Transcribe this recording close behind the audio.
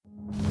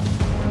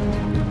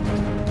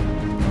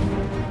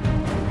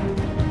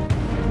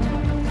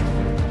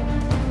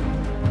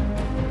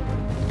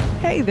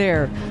Hey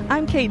there,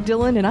 I'm Kate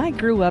Dillon and I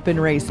grew up in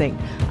racing.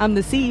 I'm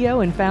the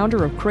CEO and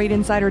founder of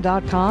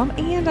CrateInsider.com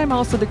and I'm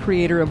also the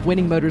creator of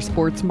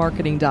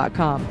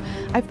WinningMotorsportsMarketing.com.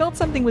 I felt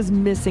something was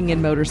missing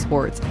in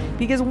motorsports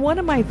because one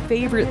of my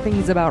favorite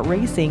things about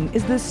racing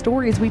is the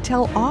stories we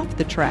tell off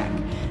the track.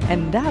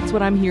 And that's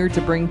what I'm here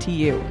to bring to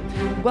you.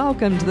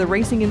 Welcome to the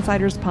Racing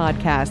Insiders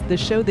Podcast, the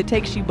show that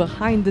takes you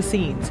behind the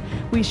scenes.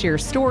 We share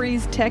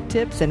stories, tech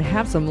tips, and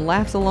have some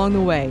laughs along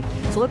the way.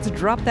 So let's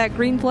drop that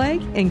green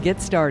flag and get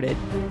started.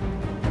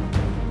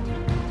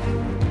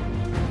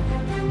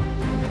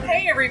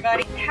 Hey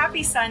everybody,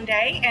 happy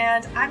Sunday,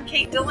 and I'm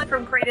Kate Dillon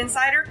from Crate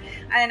Insider,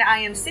 and I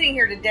am sitting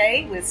here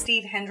today with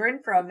Steve Hendren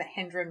from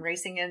Hendren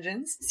Racing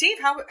Engines. Steve,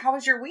 how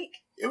was your week?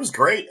 It was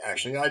great,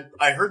 actually.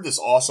 I heard this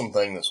awesome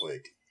thing this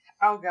week.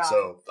 Oh, God.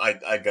 So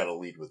I got to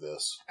lead with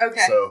this.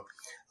 Okay. So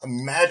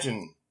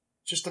imagine.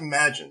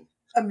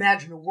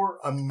 Imagine a world.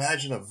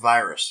 Imagine a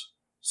virus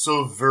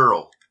so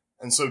virile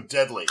and so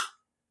deadly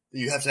that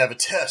you have to have a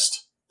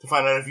test to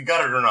find out if you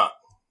got it or not.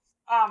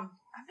 I'm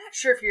not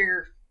sure if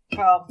you're,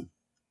 well,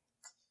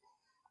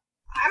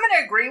 I'm going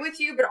to agree with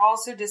you, but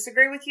also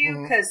disagree with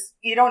you because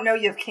you don't know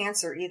you have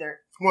cancer either.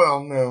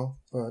 Well, no,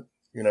 but,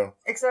 you know.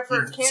 Except for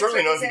you cancer.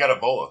 certainly know if you got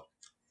Ebola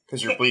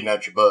because you're bleeding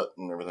out your butt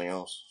and everything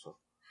else. So.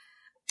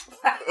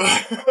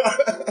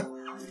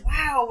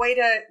 Wow, way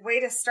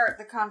to start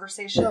the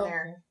conversation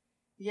there.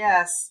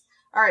 Yes.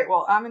 All right,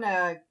 well, I'm going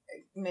to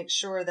make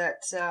sure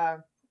that,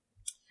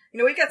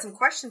 we've got some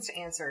questions to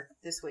answer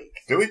this week.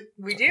 Do we?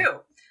 We do.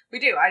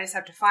 I just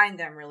have to find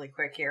them really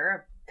quick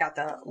here. I've got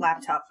the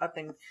laptop up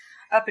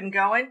and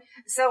going.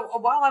 So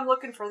while I'm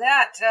looking for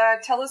that,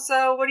 tell us,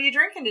 what are you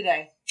drinking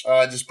today?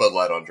 Just Bud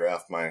Light on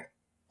draft. My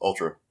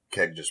Ultra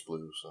keg just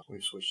blew, so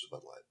we switched to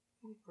Bud Light.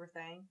 Poor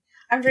thing.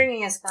 I'm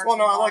drinking a sparkling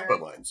Well, no, I water. like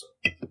Bud Light. So.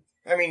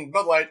 I mean,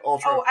 Bud Light,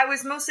 Ultra. Oh, I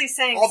was mostly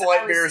saying... all the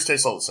light beers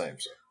taste all the same.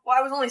 So. Well,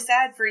 I was only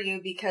sad for you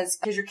because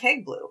your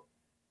keg blew.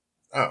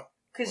 Oh.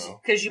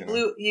 Because you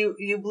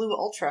blew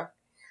Ultra.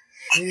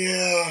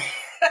 Yeah.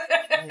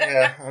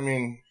 Yeah, I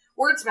mean...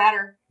 Words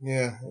matter.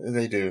 Yeah,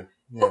 they do.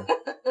 Yeah.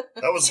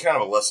 That was kind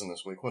of a lesson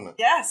this week, wasn't it?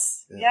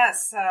 Yes. Yeah.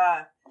 Yes.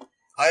 I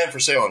am for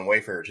sale on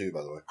Wayfair, too,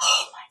 by the way.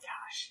 Oh,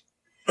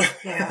 my gosh.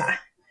 Yeah.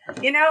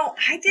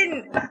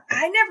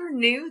 I never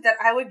knew that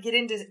I would get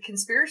into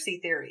conspiracy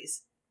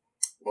theories.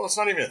 Well, it's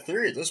not even a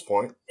theory at this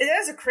point. It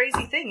is a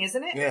crazy thing,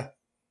 isn't it? Yeah.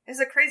 It's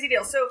a crazy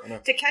deal. So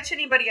to catch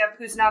anybody up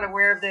who's not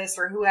aware of this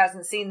or who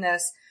hasn't seen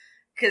this,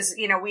 because,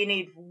 we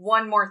need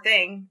one more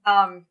thing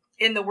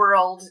in the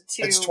world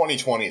to... It's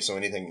 2020, so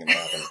anything can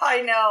happen.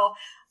 I know.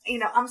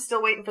 I'm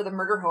still waiting for the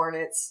murder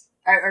hornets.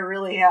 I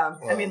really am.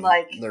 Well, I mean,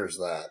 there's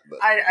that. But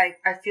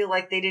I feel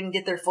like they didn't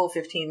get their full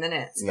 15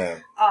 minutes. No.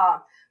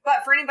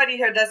 But for anybody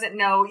who doesn't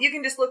know, you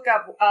can just look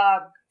up,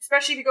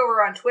 especially if you go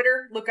over on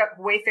Twitter, look up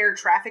Wayfair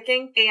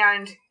trafficking.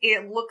 And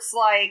it looks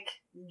like,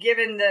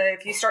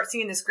 if you start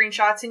seeing the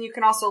screenshots, and you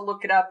can also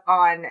look it up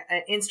on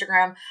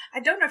Instagram.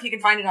 I don't know if you can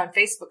find it on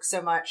Facebook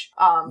so much.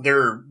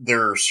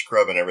 They're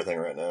scrubbing everything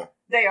right now.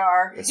 They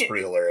are. It's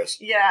pretty hilarious.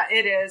 Yeah,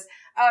 it is.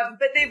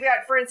 But they've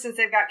got cabinets.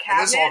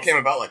 And this all came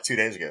about 2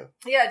 days ago.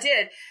 Yeah, it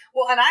did.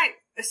 Well, and I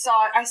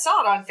saw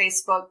it on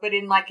Facebook, but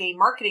in a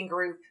marketing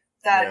group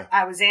that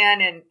I was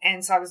in,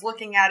 and so I was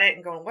looking at it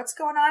and going, what's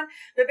going on?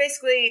 But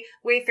basically,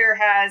 Wayfair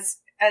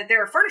has,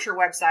 they're a furniture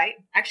website.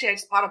 Actually, I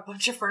just bought a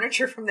bunch of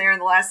furniture from there in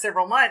the last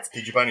several months.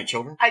 Did you buy any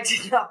children? I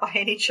did not buy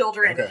any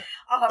children. Okay.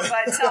 But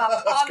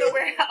on the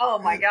way, oh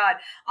my God,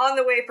 on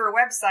the Wayfair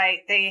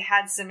website, they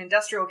had some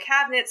industrial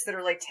cabinets that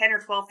are like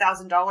 $10,000 or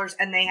 $12,000,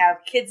 and they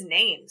have kids'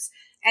 names.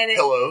 And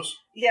pillows.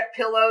 Yeah,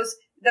 pillows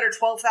that are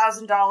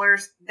 $12,000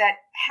 that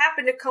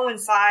happen to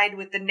coincide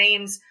with the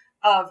names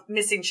of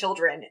missing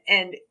children.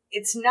 And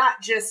it's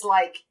not just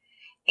like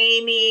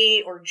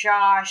Amy or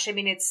Josh. I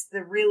mean, it's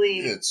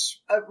really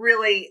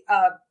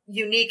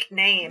unique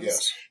names.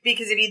 Yes.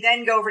 Because if you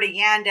then go over to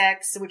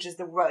Yandex, which is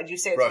Russian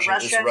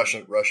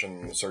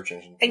search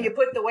engine, and you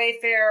put the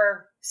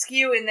Wayfair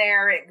SKU in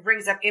there, it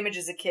brings up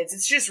images of kids.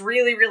 It's just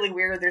really, really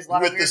weird. There's a lot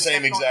of weird with the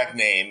same exact on.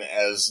 Name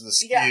as the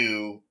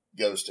SKU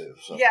goes to.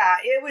 So. Yeah,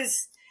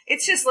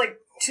 it's just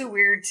too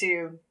weird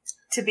to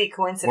be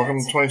coincidence. Welcome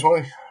to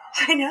 2020.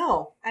 I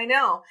know.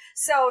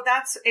 So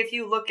that's, if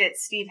you look at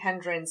Steve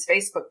Hendren's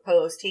Facebook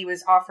post, he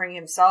was offering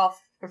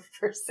himself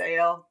for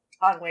sale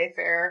on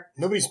Wayfair.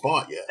 Nobody's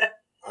bought yet.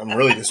 I'm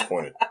really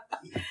disappointed.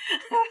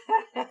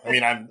 I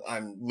mean, I'm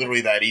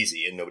literally that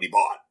easy, and nobody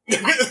bought.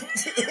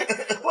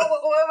 What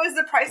was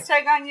the price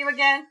tag on you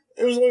again?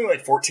 It was only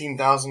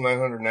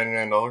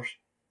 $14,999.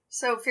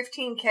 So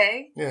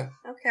 $15K? Yeah.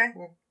 Okay.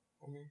 Yeah.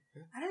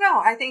 I don't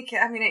know. I think,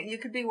 you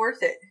could be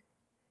worth it.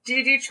 Do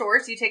you do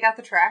chores? Do you take out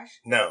the trash?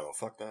 No,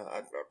 fuck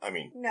that.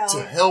 No.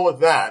 To hell with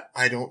that.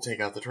 I don't take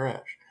out the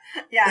trash.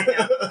 Yeah, I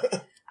know.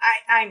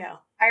 I know.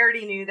 I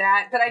already knew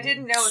that, but I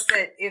didn't know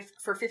that if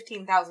for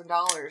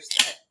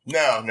 $15,000.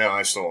 No,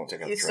 I still won't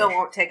take out the trash. You still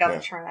won't take out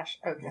the trash.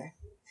 Okay.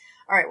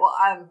 All right, well,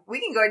 we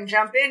can go ahead and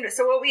jump in.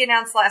 So what we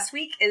announced last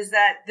week is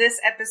that this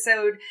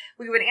episode,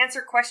 we would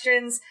answer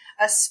questions,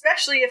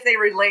 especially if they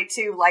relate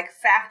to, like,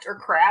 fact or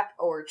crap,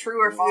 or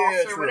true or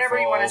false, or whatever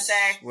you want to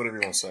say. Whatever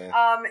you want to say.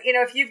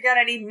 If you've got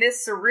any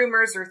myths or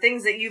rumors or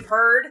things that you've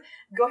heard,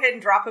 go ahead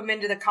and drop them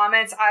into the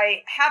comments.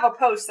 I have a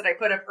post that I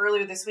put up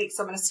earlier this week,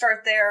 so I'm going to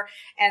start there,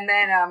 and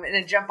then I'm going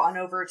to jump on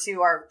over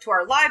to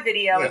our live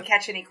video and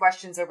catch any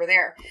questions over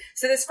there.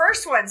 So this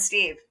first one,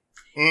 Steve,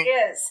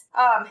 is,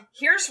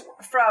 here's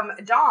from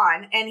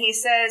Don, and he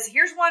says,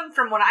 here's one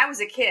from when I was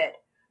a kid.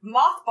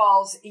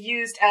 Mothballs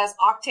used as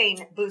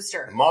octane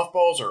booster.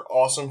 Mothballs are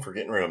awesome for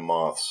getting rid of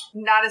moths.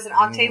 Not as an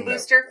octane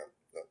booster?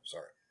 No,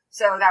 sorry.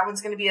 So that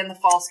one's going to be in the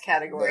false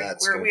category.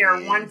 We are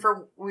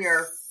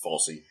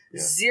falsy.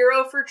 Yeah.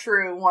 0 for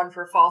true, 1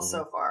 for false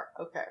so far.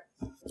 Okay.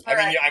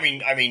 I mean,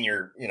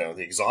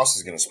 the exhaust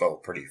is going to smell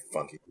pretty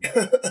funky.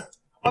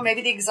 Well,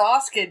 maybe the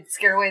exhaust could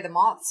scare away the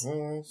moths.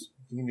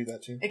 You can do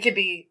that too. It could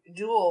be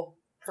dual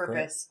purpose.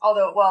 Correct.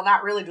 Although, well,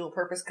 not really dual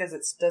purpose, because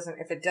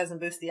if it doesn't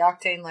boost the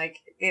octane like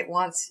it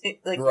wants, you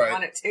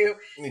want it to,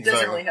 it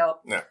doesn't really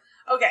help. No.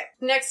 Okay,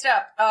 next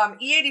up,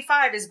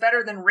 E85 is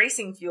better than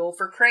racing fuel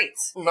for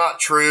crates. Not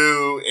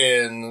true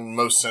in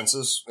most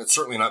senses. It's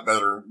certainly not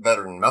better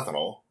than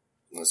methanol.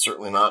 It's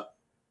certainly not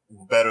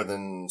better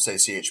than, say,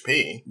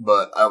 CHP,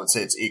 but I would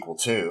say it's equal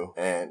to,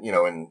 and,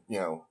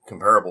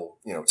 comparable,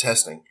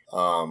 testing.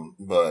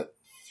 But,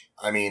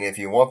 I mean, if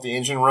you want the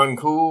engine run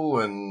cool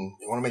and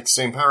you want to make the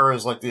same power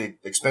as, like, the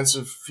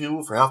expensive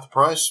fuel for half the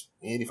price,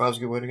 E85 is a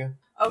good way to go.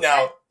 Okay.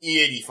 Now,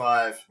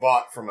 E85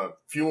 bought from a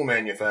fuel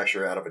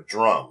manufacturer out of a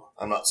drum.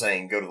 I'm not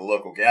saying go to the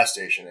local gas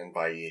station and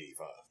buy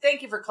E85.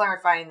 Thank you for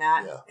clarifying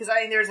that, because I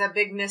think there's a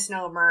big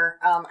misnomer.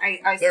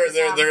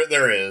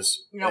 There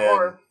is.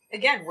 Or,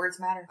 again, words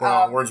matter.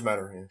 Words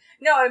matter, yeah.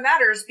 No, it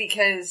matters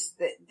because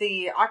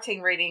the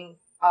octane rating,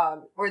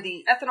 or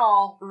the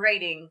ethanol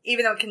rating,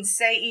 even though it can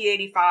say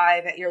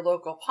E85 at your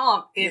local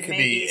pump, it may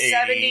be 80,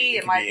 70,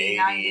 it might be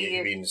 90. It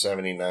could be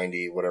 70,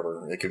 90,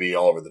 whatever. It could be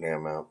all over the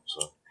damn map,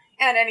 so.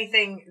 And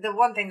the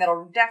one thing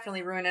that'll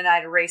definitely ruin a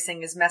night of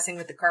racing is messing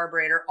with the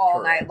carburetor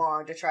all night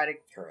long to try to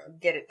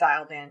get it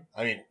dialed in.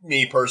 I mean,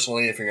 me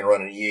personally, if you're going to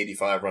run an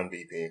E85, run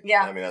VP.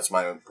 Yeah. I mean, that's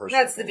my own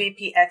personal That's opinion.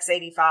 The VP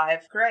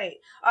X85. Great.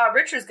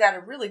 Richard's got a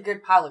really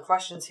good pile of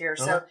questions here.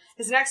 So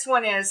his next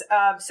one is,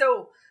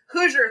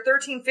 Hoosier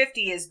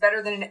 1350 is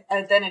better than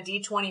a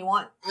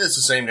D21. It's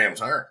the same damn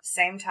tire.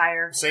 Same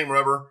tire. Same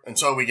rubber.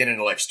 Until we get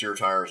into, like, steer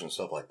tires and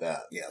stuff like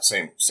that. Yeah,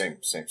 same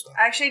stuff.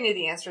 I actually knew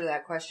the answer to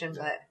that question,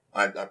 but...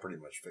 I pretty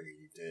much figured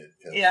you did.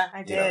 Yeah,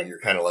 I did. You're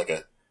kind of like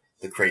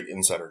the crate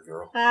insider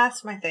girl.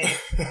 That's my thing.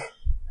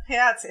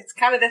 Yeah, it's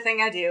kind of the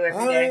thing I do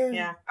every day.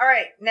 Yeah. All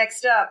right,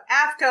 next up.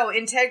 AFCO,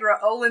 Integra,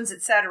 Öhlins,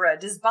 etc.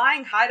 Does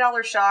buying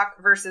high-dollar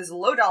shock versus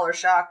low-dollar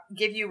shock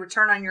give you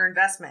return on your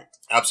investment?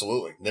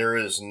 Absolutely. There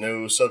is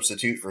no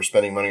substitute for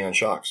spending money on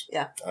shocks.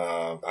 Yeah.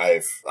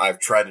 I've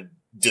tried to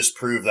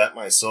disprove that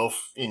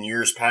myself in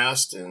years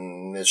past,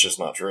 and it's just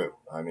not true.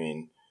 I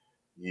mean...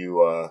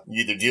 You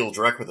either deal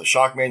direct with a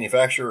shock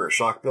manufacturer or a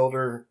shock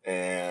builder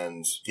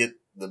and get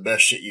the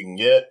best shit you can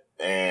get,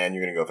 and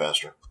you're going to go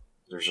faster.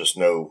 There's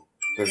no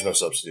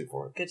substitute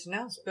for it. Good to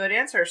know. Good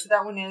answer. So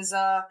that one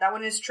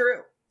is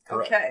true.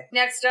 Correct. Okay.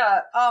 Next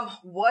up,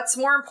 what's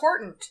more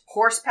important,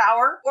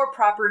 horsepower or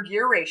proper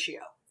gear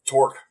ratio?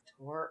 Torque.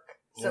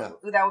 So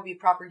that would be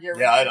proper gear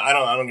ratio. Yeah, I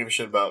don't give a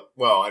shit about.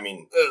 Well, I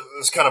mean,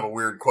 it's kind of a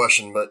weird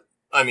question, but.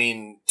 I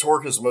mean,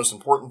 torque is the most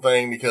important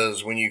thing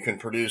because when you can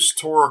produce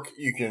torque,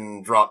 you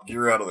can drop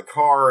gear out of the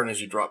car, and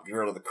as you drop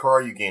gear out of the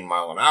car, you gain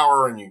mile an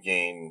hour, and you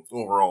gain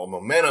overall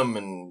momentum,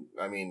 and,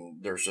 I mean,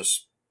 there's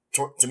just,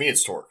 to me,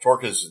 it's torque.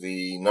 Torque is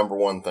the number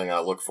one thing I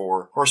look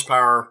for.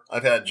 Horsepower,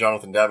 I've had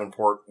Jonathan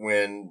Davenport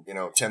win,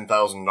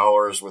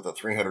 $10,000 with a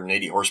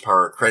 380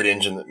 horsepower crate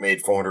engine that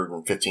made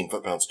 415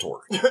 foot-pounds of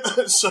torque.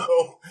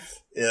 So,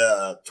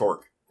 yeah,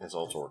 torque. It's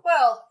all torque.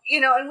 Well,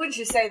 and wouldn't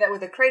you say that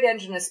with a crate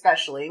engine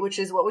especially, which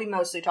is what we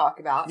mostly talk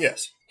about,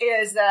 yes,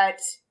 is that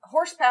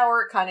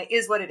horsepower kind of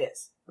is what it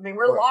is. I mean,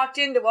 we're locked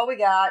into what we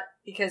got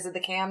because of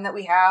the cam that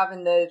we have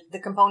and the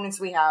components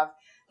we have.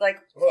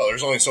 Well,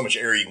 there's only so much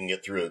air you can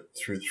get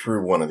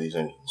through one of these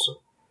engines. So.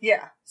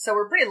 Yeah, so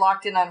we're pretty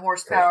locked in on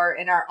horsepower,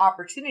 and our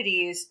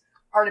opportunities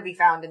are to be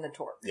found in the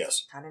torque.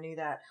 Yes. Kind of knew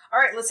that. All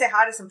right, let's say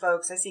hi to some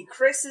folks. I see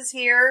Chris is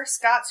here.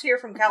 Scott's here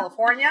from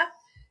California.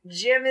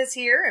 Jim is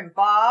here, and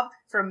Bob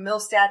from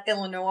Millstadt,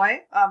 Illinois.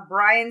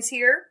 Brian's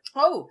here.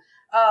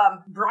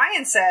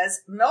 Brian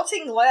says,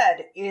 melting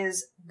lead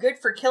is good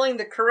for killing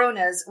the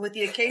coronas with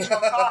the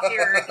occasional cough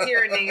here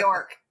in New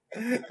York.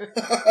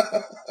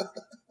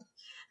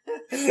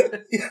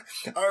 Yeah,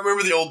 I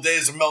remember the old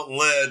days of melting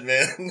lead,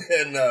 man.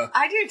 And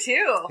I do,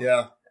 too.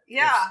 Yeah.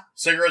 Yeah. If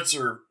cigarettes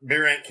or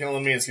beer ain't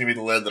killing me, it's going to be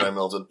the lead that I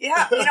melted.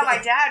 Yeah.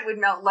 My dad would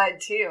melt lead,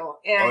 too.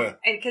 And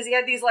because he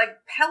had these,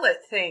 pellet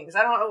things.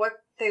 I don't know what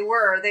they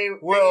were. They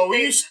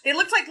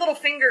looked like little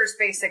fingers,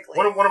 basically.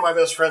 One of my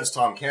best friends,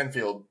 Tom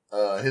Canfield,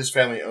 his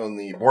family owned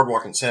the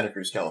Boardwalk in Santa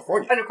Cruz,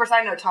 California. And, of course,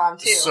 I know Tom,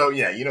 too. So,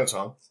 yeah, you know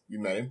Tom.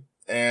 You met him.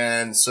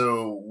 And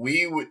so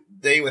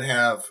they would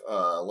have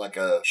like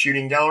a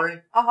shooting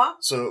gallery. Uh-huh.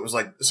 So it was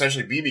like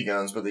essentially BB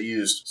guns, but they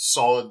used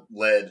solid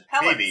lead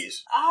Pellets. BBs.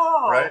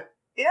 Oh. Right?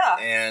 Yeah.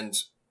 And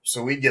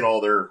so we'd get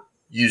all their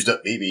used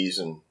up BBs,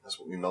 and that's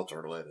what we melt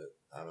our lead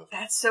out of.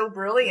 That's so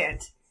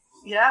brilliant.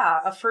 Yeah,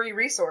 a free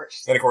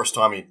resource. And of course,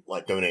 Tommy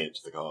donated it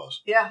to the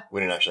cause. Yeah. We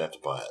didn't actually have to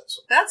buy it.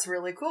 So. That's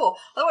really cool.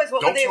 Otherwise,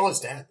 what Don't would they tell his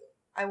dad,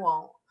 though. I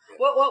won't.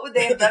 What would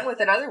they have done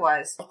with it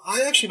otherwise?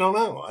 I actually don't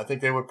know. I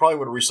think they probably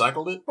would have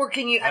recycled it. Or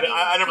can you?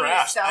 I never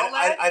asked.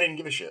 I didn't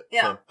give a shit.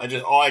 Yeah.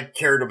 So all I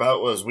cared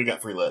about was we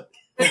got free lead.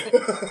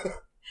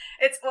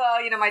 It's, well,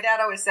 my dad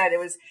always said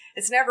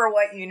it's never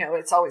what you know,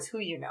 it's always who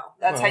you know.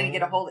 That's how you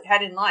get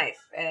ahead in life.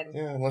 And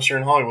yeah, unless you're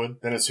in Hollywood,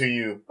 then it's who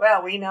you.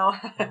 Well, we know.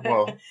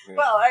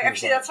 Well,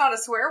 actually, that's not a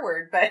swear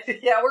word, but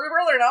yeah,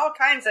 we're learning all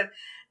kinds of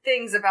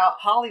things about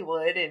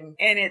Hollywood, and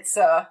it's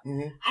I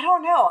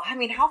don't know. I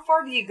mean, how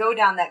far do you go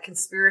down that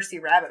conspiracy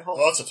rabbit hole?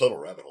 Oh, it's a total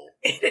rabbit hole.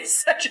 It is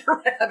such a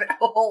rabbit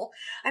hole.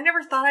 I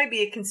never thought I'd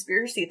be a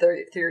conspiracy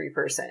theory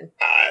person.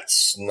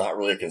 It's not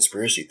really a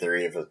conspiracy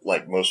theory if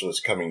most of it's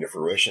coming to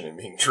fruition and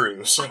being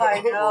true. So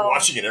I know. We're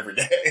watching it every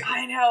day.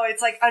 I know.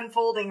 It's like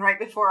unfolding right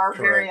before our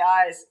very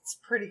eyes. It's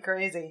pretty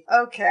crazy.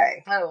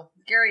 Okay. Oh,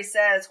 Gary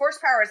says,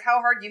 horsepower is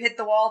how hard you hit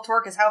the wall.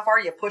 Torque is how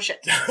far you push it.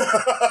 Yeah,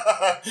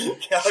 I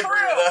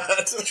agree with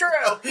that. True.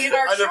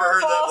 I never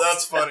heard that.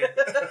 That's funny.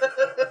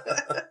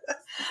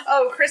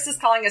 Oh, Chris is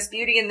calling us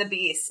Beauty and the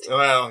Beast.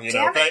 Well,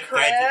 Damn it,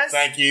 Chris.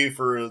 Thank you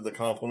for the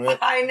compliment.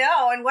 I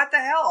know, and what the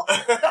hell?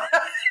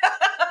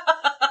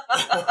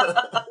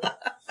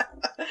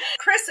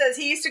 Chris says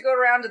he used to go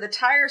around to the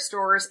tire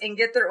stores and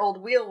get their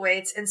old wheel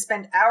weights and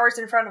spend hours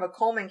in front of a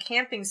Coleman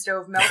camping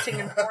stove melting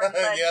and pouring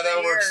lead. Yeah,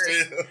 that works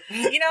too.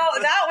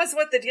 That was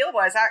what the deal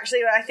was.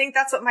 Actually, I think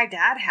that's what my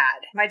dad had.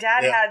 My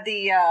dad had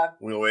the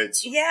wheel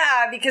weights.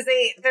 Yeah, because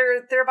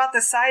they're about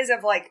the size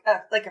of like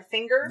a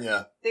finger.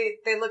 Yeah,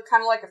 they look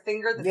kind of like a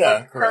finger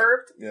that's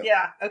curved.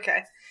 Yeah,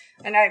 okay.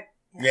 And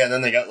and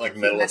then they got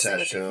metal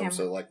attached to them,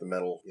 so the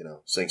metal,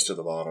 sinks to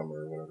the bottom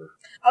or whatever.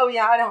 Oh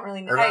yeah, I don't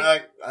really know.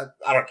 I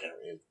don't care.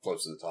 It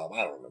floats to the top.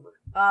 I don't remember.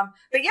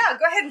 But yeah,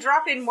 go ahead and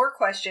drop in more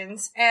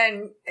questions.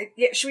 And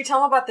should we tell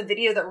them about the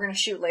video that we're going to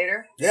shoot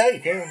later? Yeah, you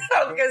can.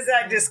 Because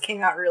that just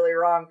came out really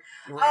wrong.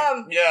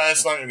 Right. Yeah,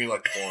 it's not going to be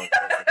like porn.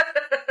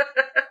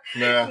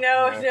 No,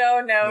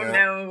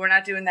 we're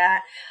not doing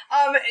that.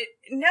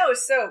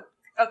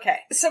 Okay.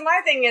 So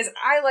my thing is,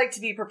 I like to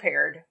be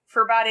prepared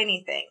for about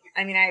anything.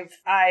 I mean,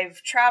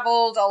 I've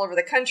traveled all over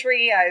the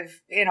country.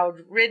 I've,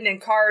 ridden in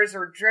cars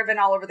or driven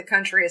all over the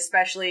country,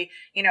 especially,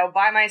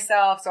 by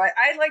myself. So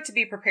I like to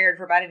be prepared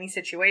for about any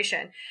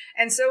situation.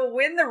 And so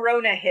when the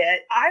Rona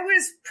hit, I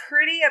was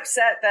pretty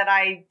upset that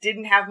I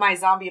didn't have my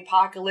zombie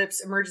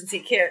apocalypse emergency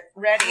kit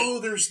ready. Oh,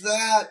 there's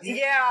that.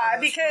 Yeah,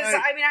 because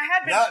right. I mean, I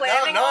had been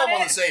planning now on it.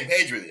 I'm on the same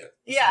page with you.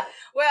 Yeah.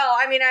 Well,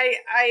 I mean,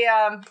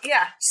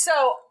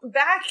 So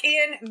back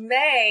in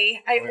May,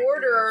 I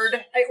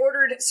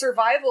ordered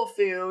survival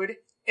food.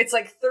 It's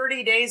like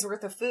 30 days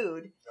worth of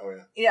food. Oh,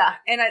 yeah. Yeah.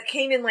 And it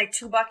came in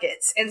 2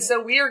 buckets. And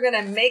so we are going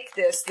to make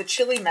this, the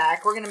chili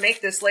mac. We're going to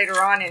make this later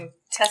on and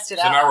test it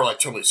out. So now we're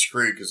totally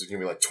screwed because it's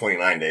going to be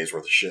 29 days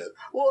worth of shit.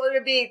 Well,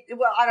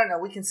 I don't know.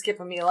 We can skip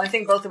a meal. I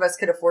think both of us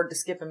could afford to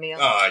skip a meal.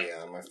 Oh,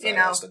 yeah. My fat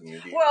ass doesn't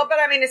need to. Well, but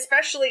I mean,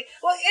 especially,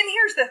 and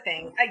here's the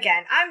thing.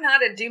 Again, I'm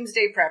not a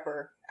doomsday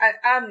prepper.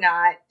 I'm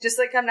not. Just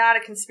like I'm not a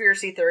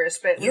conspiracy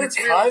theorist, but you're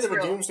kind of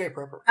a doomsday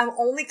prepper.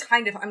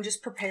 I'm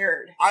just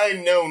prepared. I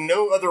know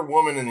no other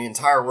woman in the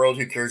entire world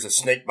who carries a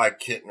snake bite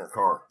kit in her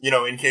car.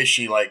 In case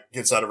she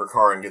gets out of her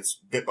car and gets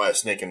bit by a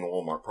snake in the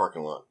Walmart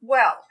parking lot.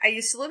 Well, I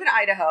used to live in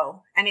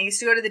Idaho, and I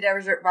used to go to the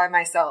desert by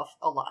myself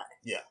a lot.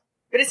 Yeah.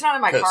 But it's not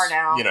in my car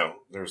now.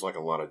 There's a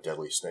lot of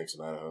deadly snakes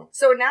in Idaho.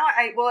 So now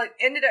it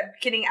ended up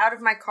getting out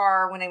of my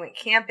car when I went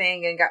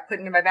camping and got put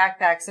into my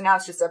backpack. So now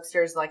it's just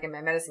upstairs in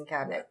my medicine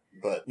cabinet.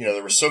 But,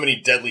 there were so many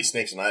deadly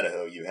snakes in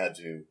Idaho, you had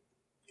to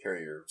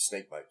carry your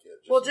snake bite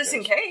kit. Just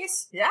in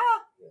case. Yeah.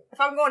 If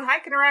I'm going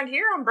hiking around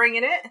here, I'm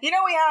bringing it. We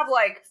have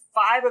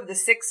 5 of the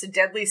 6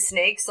 deadly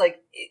snakes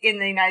in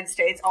the United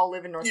States all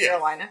live in North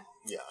Carolina.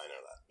 Yeah, I know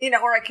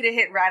that. Or I could have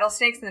hit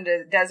rattlesnakes in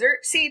the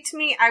desert. See, to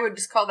me, I would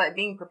just call that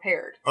being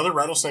prepared. Are there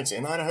rattlesnakes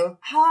in Idaho?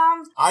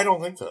 I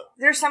don't think so.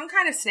 There's some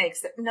kind of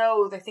snakes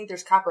I think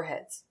there's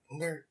copperheads.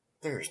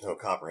 There's no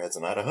copperheads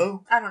in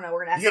Idaho. I don't know.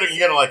 We're gonna ask. You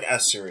gotta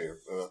ask Siri.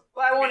 Well,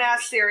 I won't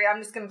ask Siri. I'm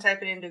just gonna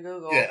type it into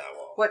Google. Yeah.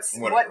 Well,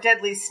 what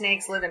deadly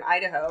snakes live in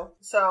Idaho?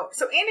 So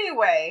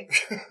anyway.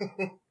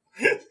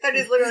 That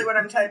is literally what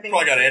I'm typing.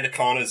 Probably got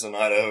anacondas in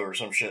Idaho or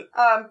some shit.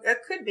 It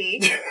could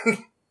be.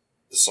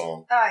 The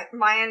song.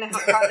 My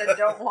anaconda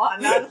don't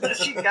want none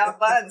unless you got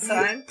fun,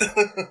 son.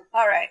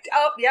 All right.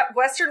 Oh, yep.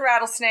 Western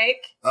rattlesnake.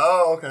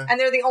 Oh, okay. And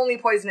they're the only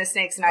poisonous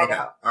snakes in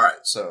Idaho. Okay. All right.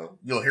 So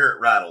you'll hear it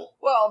rattle.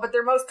 Well, but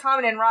they're most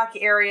common in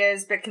rocky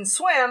areas, but can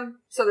swim,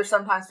 so they're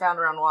sometimes found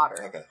around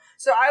water. Okay.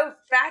 So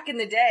back in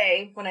the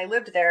day when I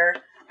lived there,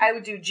 I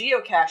would do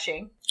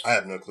geocaching. I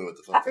have no clue what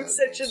the fuck I'm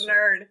such a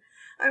nerd.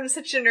 I'm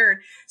such a nerd.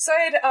 So I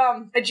had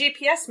a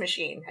GPS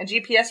machine, a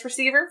GPS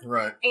receiver.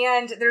 Right.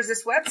 And there's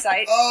this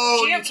website,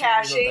 Oh,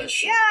 geocaching.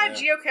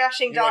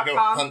 Geocaching.com. You like go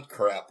hunt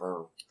crap,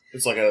 or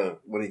it's like a,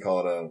 what do you call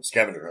it, a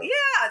scavenger hunt?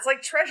 Yeah, it's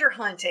like treasure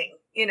hunting.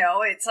 You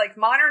know, it's like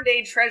modern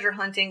day treasure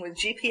hunting with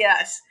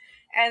GPS.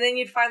 And then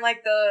you'd find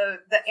like the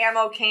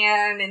ammo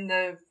can in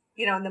the,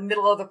 you know, in the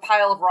middle of the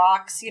pile of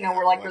rocks, you know,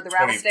 where the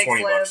rattlesnakes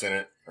live. $20 in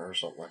it or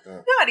something like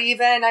that. Not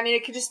even. I mean,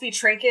 it could just be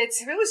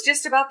trinkets. If it was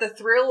just about the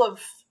thrill of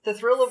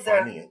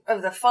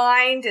the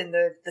find and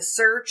the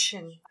search,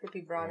 and could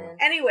be brought in.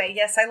 Anyway,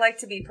 yes, I like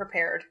to be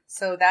prepared.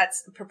 So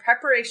that's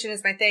preparation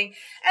is my thing.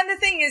 And the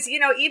thing is, you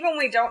know, even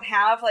we don't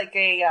have like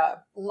a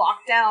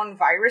lockdown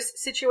virus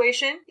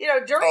situation, you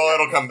know, during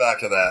it'll come back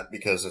to that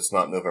because it's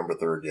not November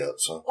 3rd yet.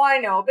 So well, I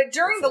know, but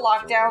during the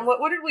lockdown,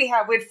 what did we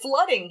have? We had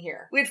flooding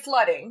here. We had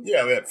flooding.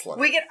 Yeah, we had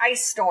flooding. We get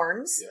ice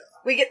storms. Yeah.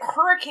 We get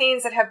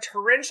hurricanes that have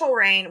torrential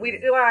rain. We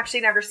don't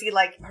actually never see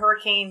like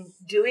hurricane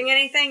doing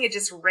anything. It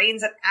just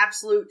rains an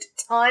absolute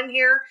ton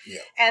here. Yeah.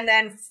 And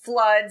then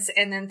floods,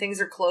 and then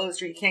things are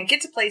closed or you can't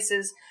get to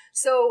places.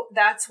 So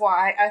that's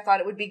why I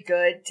thought it would be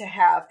good to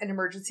have an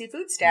emergency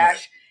food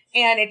stash.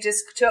 Right. And it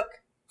just took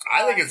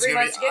I think it's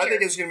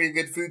gonna be a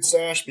good food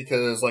stash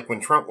because like when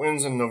Trump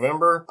wins in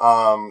November,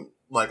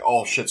 like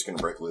all shit's gonna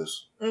break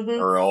loose. Mm-hmm.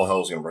 Or all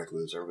hell's gonna break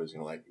loose. Everybody's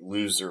gonna like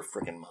lose their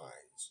freaking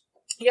minds.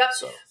 Yep.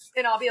 So.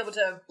 And I'll be able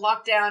to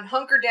lock down,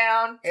 hunker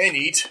down. And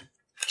eat.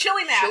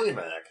 Chili Mac. Chili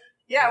Mac.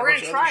 Yeah, we're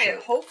going to try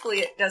it. Hopefully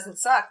it doesn't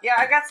suck. Yeah,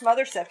 I got some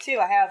other stuff too.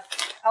 I have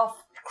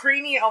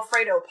creamy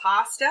Alfredo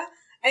pasta.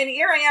 And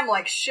here I am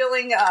like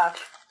shilling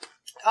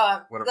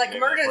like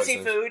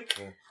emergency food.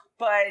 Yeah.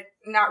 But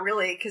not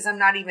really, because I'm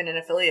not even an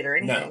affiliate or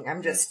anything.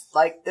 I'm just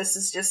like, this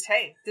is just,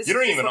 hey, this is you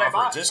don't even what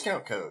offer a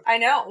discount code. I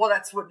know. Well,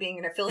 that's what being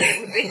an affiliate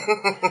would be.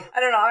 I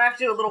don't know. I have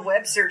to do a little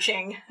web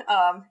searching.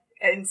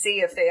 And see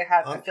if they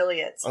have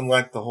affiliates.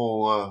 Unlike the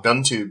whole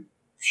GunTube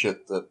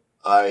shit that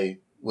I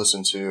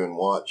listen to and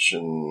watch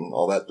and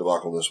all that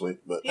debacle this week,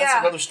 but that's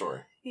another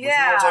story. Yeah. Which we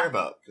want to talk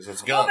about, because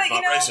it's guns,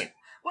 not racing.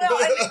 Well,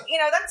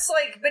 that's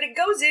like, but it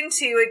goes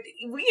into it.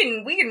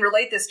 We can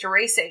relate this to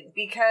racing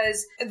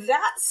because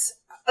that's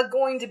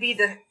going to be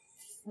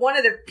one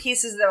of the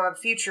pieces of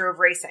future of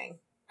racing.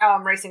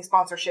 Racing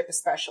sponsorship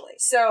especially.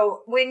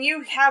 So when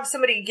you have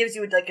somebody gives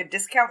you like a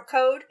discount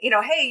code, you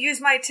know, hey, use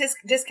my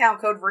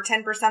discount code for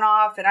 10%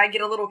 off and I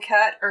get a little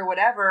cut or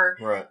whatever.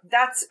 Right.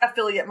 That's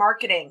affiliate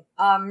marketing.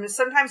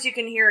 Sometimes you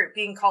can hear it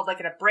being called like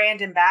a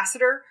brand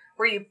ambassador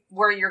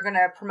where you're going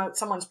to promote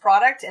someone's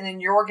product and then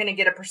you're going to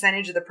get a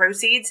percentage of the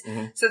proceeds.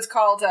 Mm-hmm. So it's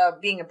called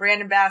being a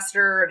brand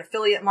ambassador, and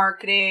affiliate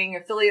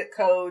marketing, affiliate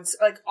codes.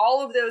 Like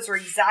all of those are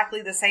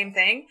exactly the same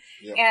thing.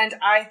 Yep. And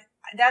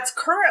that's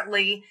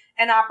currently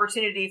an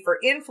opportunity for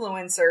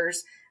influencers,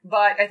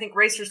 but I think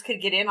racers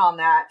could get in on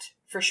that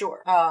for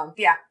sure.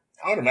 Yeah.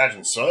 I would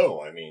imagine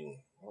so. I mean,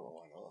 I don't know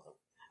why not.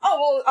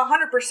 Oh, well,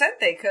 100%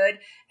 they could.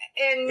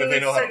 And if they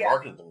know how to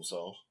market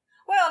themselves.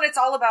 Well, and it's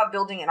all about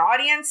building an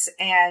audience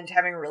and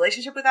having a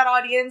relationship with that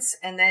audience,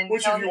 and then...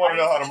 Which, if you want to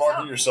know how to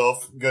market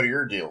yourself, go to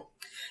your deal.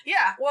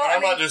 Yeah, well, and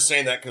I'm not just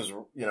saying that because,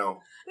 you know...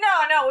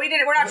 No, we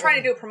didn't. We're not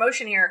trying to do a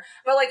promotion here.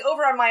 But, like,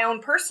 over on my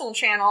own personal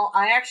channel,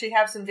 I actually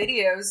have some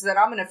videos that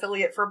I'm an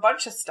affiliate for a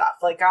bunch of stuff.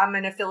 Like, I'm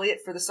an affiliate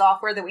for the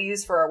software that we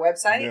use for our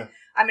website. Yeah.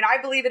 I mean,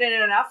 I believe in it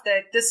enough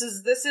that this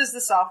is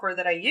the software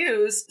that I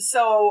use.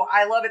 So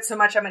I love it so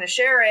much I'm going to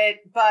share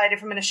it. But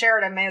if I'm going to share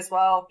it, I may as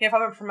well... if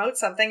I'm going to promote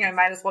something, I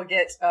might as well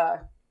get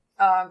a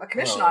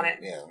commission on it.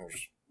 Yeah,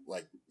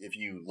 like, if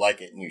you like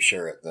it and you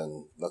share it,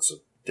 then that's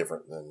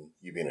different than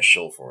you being a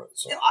shill for it.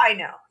 So I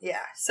know, yeah.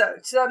 So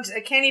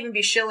I can't even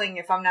be shilling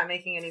if I'm not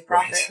making any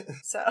profit. Right.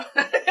 So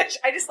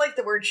I just like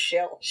the word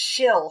shill.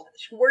 Shill,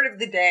 word of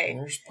the day.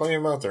 There's plenty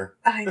of them out there.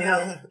 I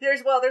know.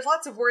 There's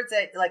lots of words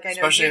that like I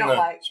know you don't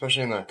like,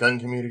 especially in the gun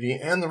community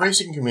and the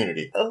racing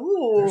community.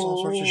 Ooh, there's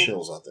all sorts of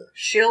shills out there.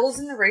 Shills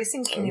in the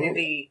racing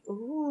community.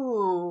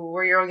 Ooh,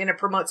 where you're going to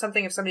promote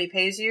something if somebody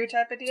pays you,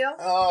 type of deal.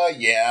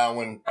 Yeah.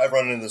 When I've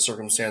run into the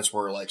circumstance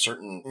where like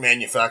certain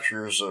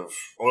manufacturers of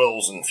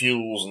oils and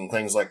fuels and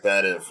things like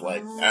that have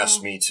like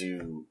asked me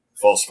to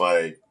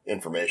falsify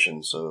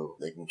information so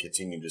they can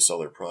continue to sell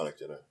their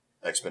product at an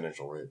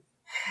exponential rate.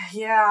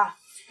 Yeah,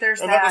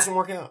 there's that doesn't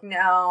work out.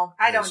 No,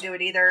 I don't do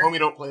it either. Homie,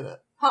 don't play that.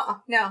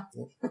 No.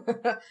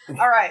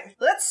 All right.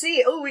 Let's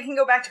see. Oh, we can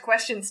go back to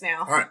questions now.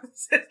 All right.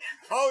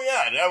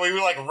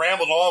 We like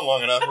rambled on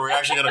long enough. Are we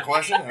actually got a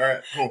question? All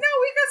right. Cool. No, we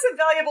got some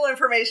valuable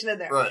information in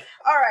there. Right.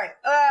 All right.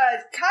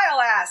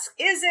 Kyle asks,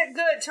 is it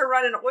good to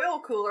run an oil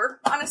cooler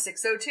on a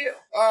 602?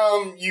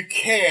 You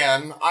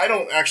can. I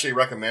don't actually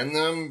recommend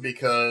them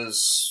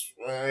because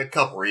a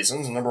couple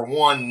reasons. Number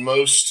one,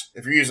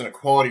 if you're using a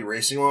quality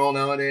racing oil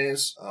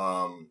nowadays,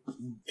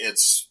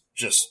 it's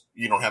just,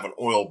 you don't have an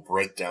oil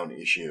breakdown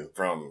issue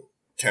from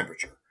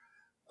temperature.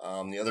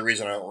 The other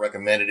reason I don't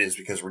recommend it is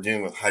because we're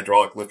dealing with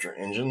hydraulic lifter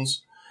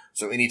engines.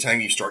 So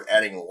anytime you start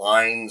adding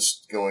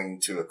lines going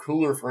to a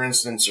cooler, for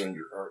instance, and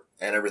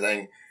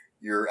everything,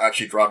 you're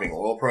actually dropping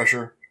oil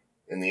pressure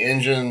in the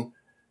engine.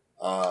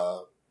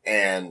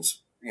 And,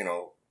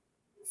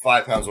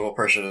 5 pounds of oil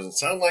pressure doesn't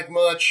sound like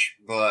much,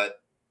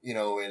 but,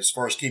 as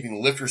far as keeping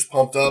the lifters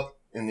pumped up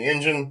in the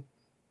engine,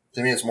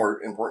 to me it's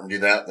more important to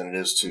do that than it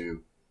is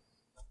to,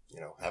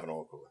 have an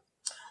oil cooler.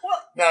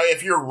 Well, now,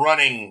 if you're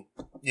running,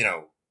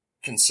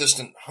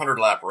 consistent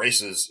 100-lap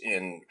races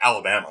in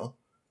Alabama,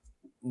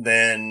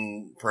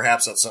 then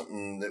perhaps that's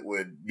something that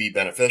would be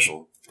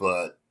beneficial.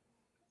 But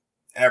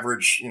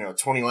average,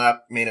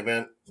 20-lap main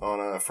event on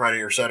a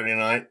Friday or Saturday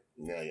night,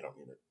 yeah, you don't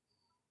need it.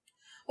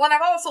 Well, and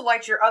I've also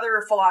liked your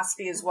other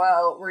philosophy as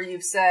well, where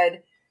you've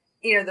said,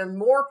 the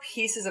more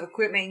pieces of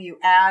equipment you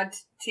add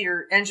to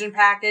your engine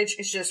package,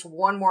 it's just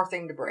one more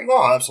thing to break.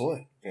 No,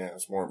 absolutely. Yeah,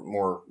 it's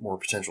more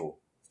potential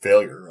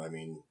failure. I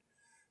mean,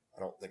 I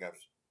don't think I've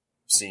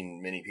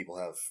seen many people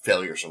have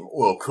failures from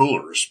oil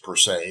coolers per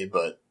se,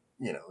 but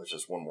it's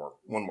just one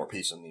more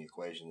piece in the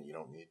equation that you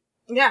don't need.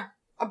 Yeah,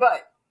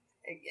 but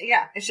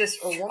it's just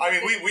a one. I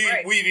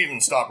mean, we've even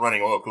stopped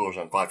running oil coolers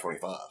on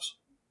 525s.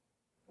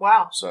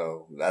 Wow.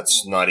 So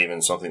that's not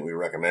even something we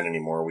recommend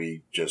anymore.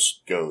 We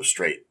just go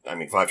straight. I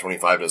mean,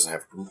 525 doesn't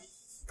have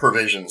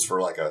provisions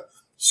for like a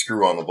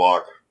screw on the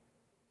block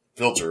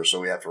filter, so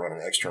we have to run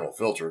an external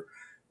filter.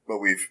 But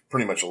we've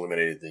pretty much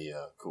eliminated the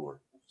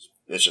cooler.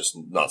 It's just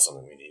not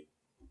something we need.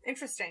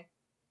 Interesting.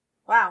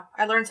 Wow.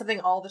 I learn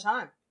something all the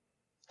time.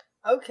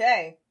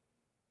 Okay.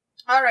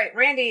 All right.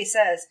 Randy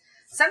says,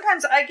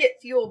 sometimes I get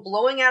fuel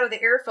blowing out of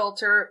the air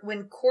filter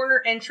when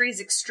corner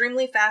entries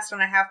extremely fast on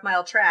a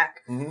half-mile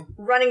track,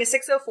 running a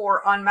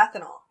 604 on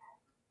methanol.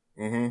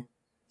 Mm-hmm.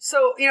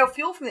 So,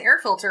 fuel from the air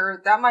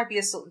filter, that might be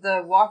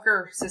the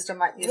Walker system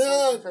might be a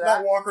solution for that.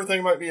 That Walker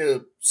thing might be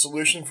a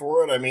solution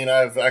for it. I mean,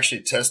 I've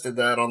actually tested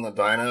that on the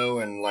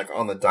dyno, and like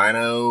on the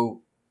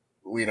dyno,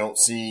 we don't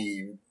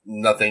see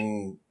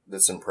nothing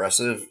that's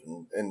impressive.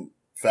 In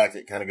fact,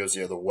 it kind of goes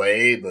the other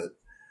way, but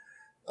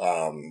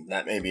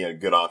that may be a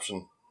good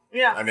option.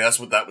 Yeah. I mean, that's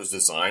what that was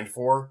designed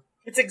for.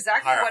 It's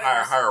exactly what it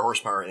is. Higher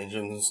horsepower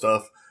engines and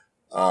stuff.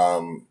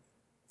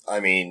 I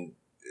mean,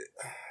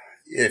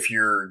 if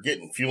you're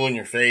getting fuel in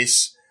your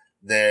face,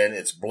 then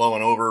it's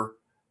blowing over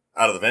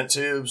out of the vent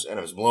tubes. And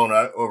if it's blowing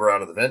over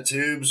out of the vent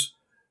tubes,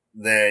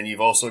 then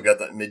you've also got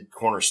that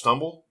mid-corner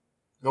stumble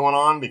going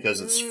on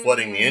because it's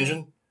flooding the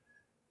engine.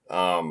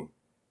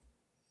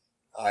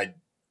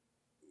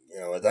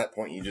 At that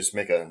point, you just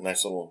make a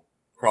nice little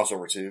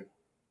crossover tube.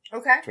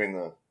 Okay. Between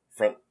the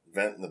front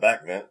vent and the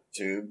back vent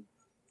tube.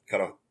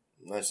 Cut a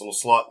nice little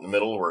slot in the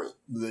middle where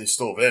they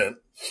still vent.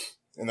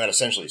 And that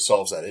essentially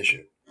solves that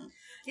issue.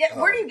 Yeah,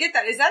 where do you get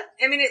that? Is that,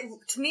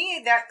 to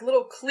me, that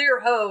little clear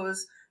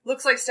hose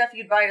looks like stuff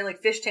you'd buy at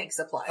like fish tank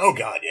supplies. Oh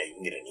God, yeah, you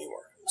can get it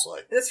anywhere. It's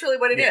like. That's really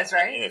what it is,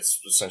 right? It's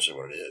essentially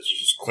what it is. It's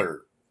just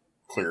clear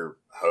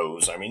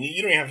hose. I mean,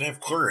 you don't even have to have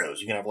clear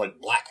hose. You can have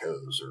like black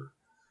hose or.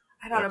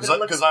 I don't know, but it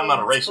looks because I'm not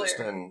a racist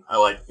clear. and I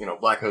like,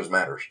 black hose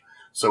matters.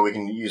 So we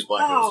can use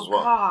black hose as well.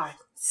 Oh God,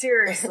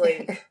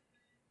 seriously.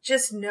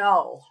 Just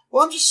no.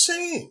 Well, I'm just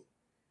saying.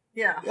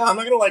 Yeah. Yeah, I'm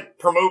not going to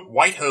promote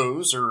white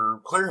hose or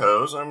clear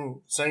hose.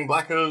 I'm saying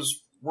black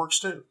hose works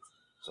too.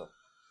 So.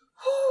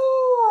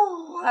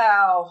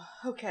 Wow.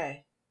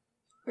 Okay.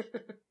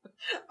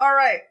 All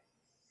right.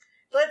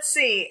 Let's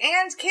see.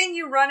 And can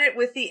you run it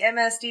with the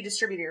MSD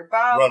distributor?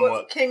 Bob, run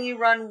what? Can you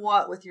run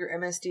what with your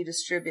MSD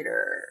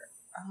distributor?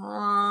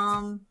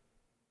 I'm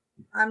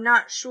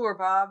not sure,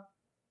 Bob.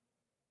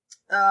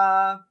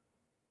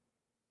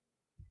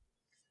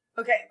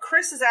 Okay,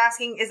 Chris is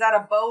asking, is that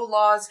a Bo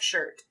Laws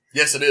shirt?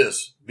 Yes, it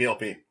is.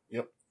 BLP.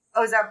 Yep.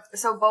 Oh, is that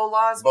so Bo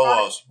Laws?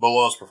 Bo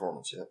Laws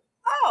Performance. Yep.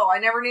 Oh, I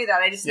never knew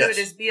that. I just knew it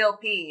as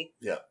BLP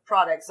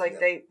products. Like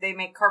they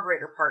make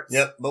carburetor parts.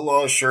 Yep, Bo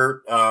Laws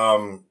shirt.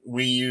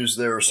 We use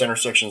their center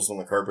sections on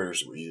the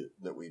carburetors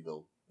that we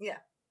build. Yeah.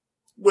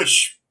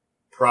 Which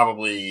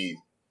probably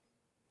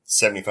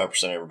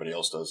 75% everybody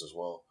else does as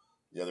well.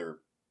 The other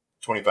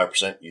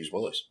 25% use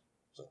Willys.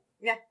 So.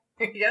 Yeah,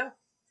 there you go.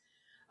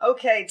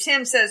 Okay,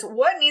 Tim says,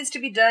 what needs to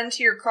be done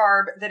to your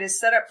carb that is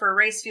set up for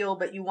race fuel,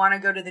 but you want to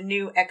go to the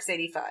new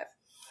X85?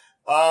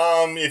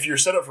 If you're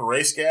set up for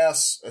race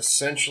gas,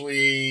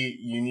 essentially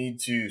you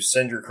need to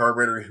send your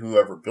carburetor to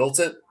whoever built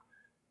it.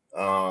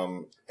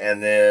 And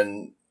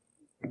then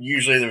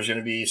usually there's going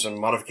to be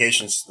some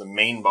modifications to the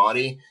main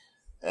body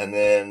and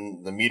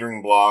then the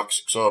metering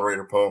blocks,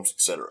 accelerator pumps,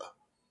 etc.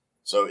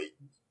 So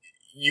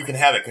you can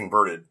have it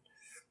converted.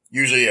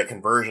 Usually a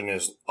conversion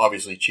is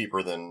obviously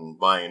cheaper than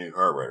buying a new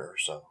carburetor,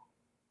 so.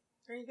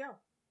 There you go.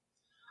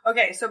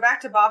 Okay, so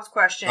back to Bob's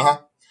question.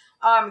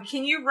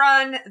 Can you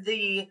run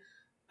an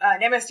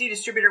MSD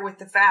distributor with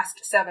the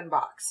Fast 7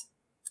 box?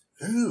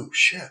 Ooh,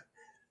 shit.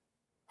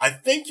 I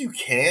think you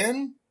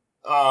can.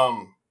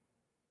 We're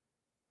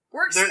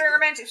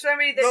experimenting.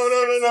 Somebody that's No.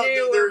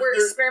 new, we're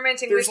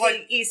experimenting with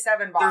the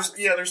E7 box.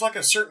 There's like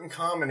a certain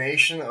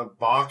combination of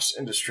box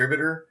and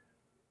distributor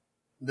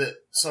that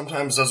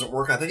sometimes doesn't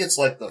work. I think it's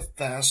like the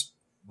Fast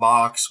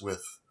box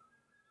with,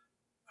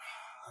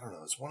 I don't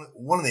know, it's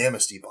one of the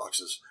MSD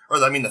boxes. Or,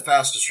 the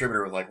Fast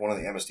distributor with like one of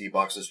the MSD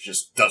boxes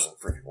just doesn't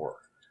freaking work.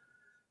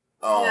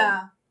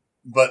 Yeah.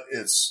 But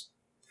it's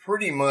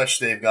pretty much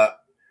they've got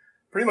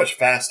pretty much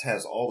Fast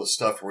has all the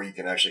stuff where you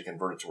can actually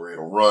convert it to where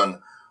it'll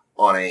run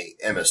on a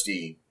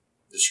MSD,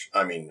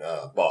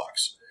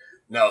 box.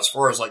 Now, as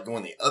far as like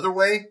going the other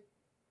way,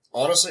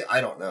 honestly, I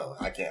don't know.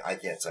 I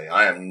can't tell you.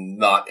 I am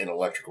not an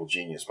electrical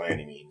genius by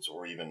any means,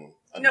 or even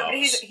a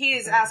novice. But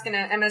he's asking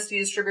an MSD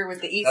distributor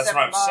with the E7 That's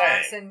what I'm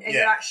box, saying. and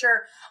you're not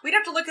sure. We'd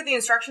have to look at the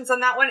instructions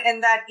on that one,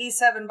 and that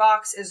E7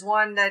 box is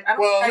one that I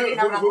don't think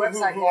I have it on the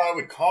website. Who I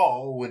would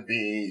call would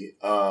be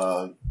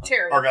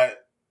Terry. our guy,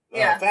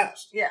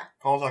 Fast. Yeah.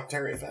 Call Dr.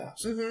 Terry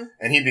Fast, Mm-hmm.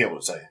 and he'd be able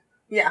to say.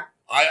 Yeah.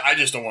 I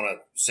just don't want to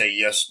say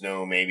yes,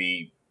 no,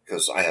 maybe,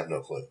 because I have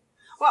no clue.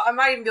 Well, I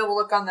might even be able to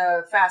look on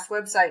the Fast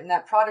website, and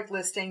that product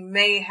listing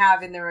may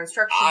have in their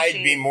instruction sheet.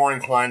 I'd be more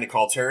inclined to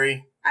call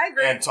Terry. I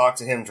agree. And talk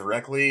to him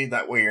directly.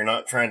 That way you're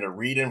not trying to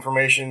read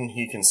information.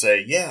 He can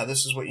say, yeah,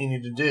 this is what you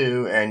need to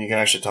do, and you can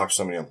actually talk to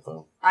somebody on the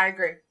phone. I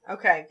agree.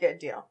 Okay, good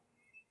deal.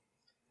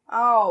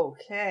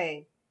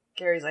 Okay.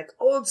 Gary's like,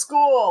 old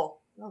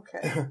school.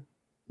 Okay.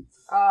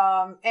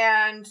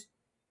 And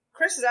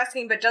Chris is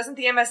asking, but doesn't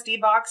the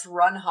MSD box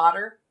run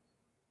hotter?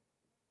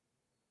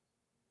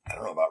 I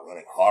don't know about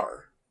running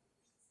hotter.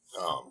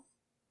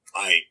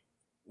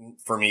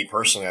 For me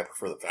personally, I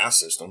prefer the Fast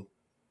system.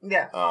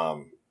 Yeah.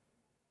 Well,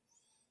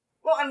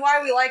 and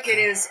why we like it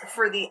is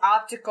for the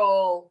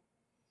optical.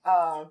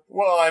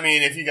 Well, I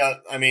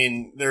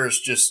mean, there's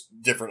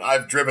just different.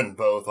 I've driven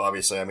both,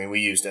 obviously. I mean, we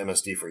used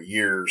MSD for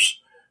years.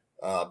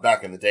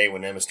 Back in the day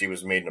when MSD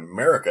was made in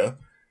America,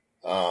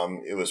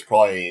 it was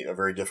probably a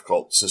very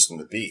difficult system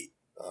to beat.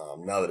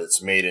 Now that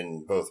it's made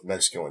in both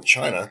Mexico and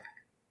China,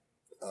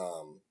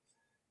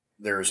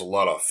 there's a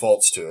lot of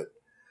faults to it,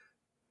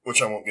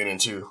 which I won't get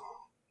into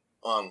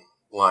on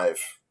live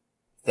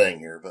thing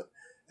here. But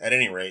at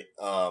any rate,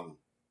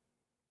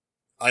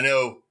 I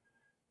know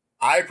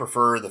I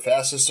prefer the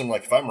Fast system.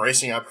 Like if I'm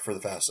racing, I prefer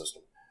the Fast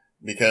system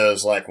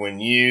because like for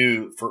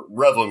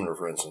rev limiter,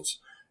 for instance,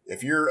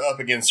 if you're up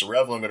against a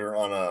rev limiter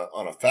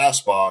on a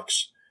Fast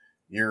box,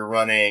 you're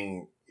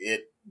running,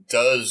 it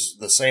does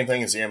the same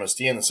thing as the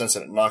MSD in the sense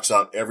that it knocks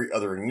out every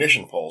other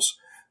ignition pulse,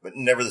 but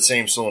never the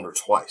same cylinder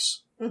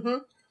twice. Mm-hmm.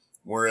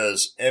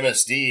 Whereas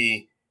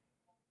MSD,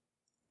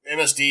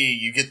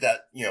 you get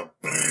that,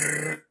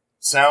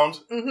 sound,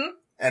 mm-hmm.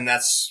 and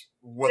that's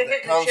what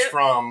that comes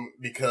from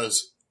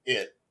because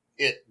it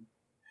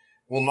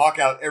will knock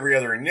out every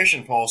other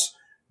ignition pulse,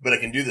 but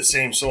it can do the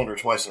same cylinder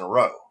twice in a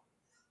row.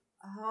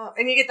 Oh,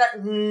 and you get that,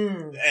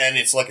 and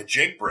it's like a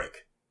Jake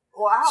brake.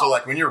 Wow. So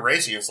like when you're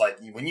racing, it's like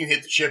when you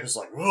hit the chip, it's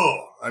like,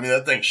 whoa. I mean,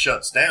 that thing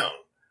shuts down.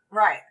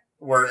 Right.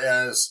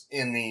 Whereas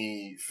in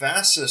the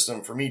Fast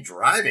system, for me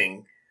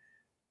driving,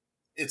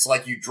 it's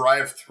like you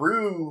drive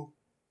through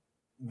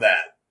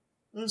that.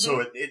 Mm-hmm.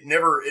 So it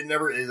never,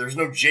 there's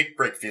no Jake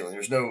brake feeling.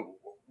 There's no,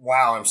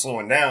 wow, I'm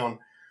slowing down.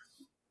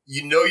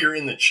 You know you're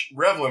in the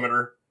rev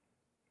limiter,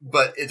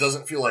 but it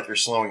doesn't feel like you're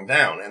slowing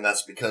down. And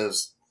that's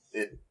because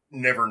it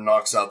never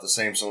knocks out the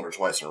same cylinder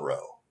twice in a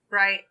row.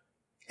 Right.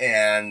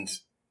 And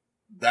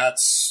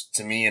that's,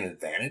 to me, an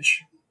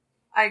advantage.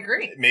 I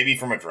agree. Maybe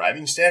from a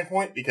driving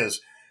standpoint, because,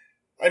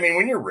 I mean,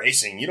 when you're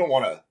racing, you don't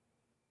want to,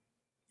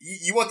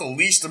 you want the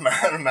least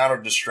amount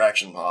of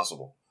distraction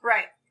possible.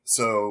 Right.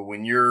 So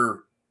when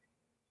you're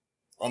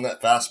on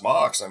that Fast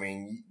box, I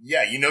mean,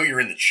 yeah, you're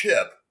in the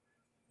chip,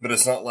 but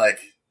it's not like,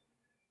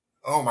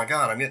 oh my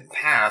God, I'm getting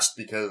passed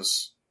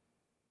because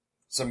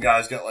some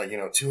guy's got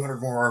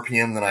 200 more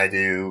RPM than I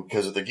do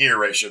because of the gear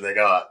ratio they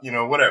got,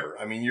 whatever.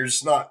 I mean, you're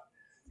not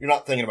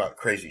thinking about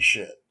crazy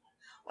shit.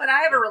 Well,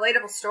 I have a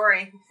relatable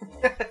story.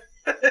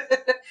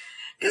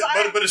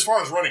 But as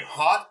far as running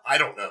hot, I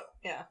don't know.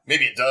 Yeah.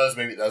 Maybe it does,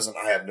 maybe it doesn't.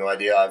 I have no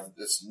idea.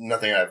 It's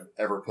nothing I've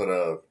ever put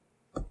a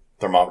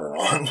thermometer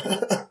on.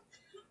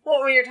 Well,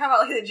 when you're talking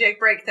about the Jake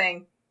brake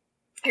thing,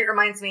 it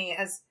reminds me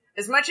as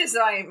much as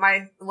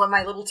my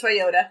little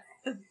Toyota,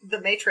 the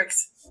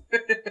Matrix.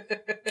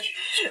 The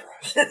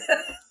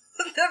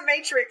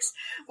Matrix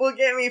will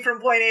get me from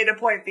point A to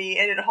point B,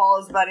 and it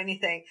hauls about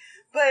anything.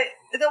 But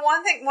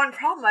one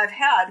problem I've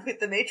had with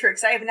the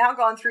Matrix, I have now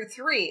gone through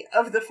 3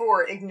 of the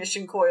 4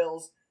 ignition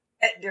coils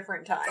at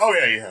different times. Oh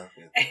yeah, you have.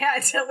 Yeah.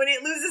 And when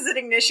it loses an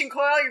ignition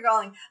coil, you're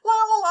going la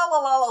la la la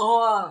la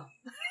la.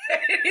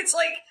 It's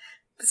like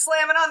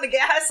slamming on the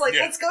gas, like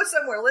let's go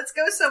somewhere,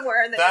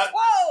 and then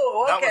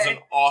whoa, okay. That was an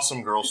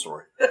awesome girl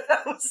story.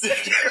 That was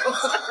such a girl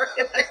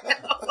story. I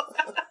know.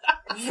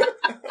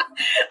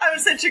 I'm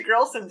such a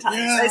girl sometimes.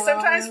 Yeah,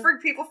 sometimes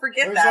people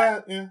forget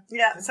that.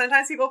 Yeah,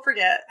 sometimes people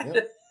forget.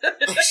 Yep.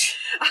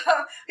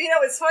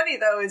 What's funny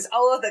though is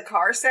all of the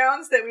car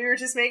sounds that we were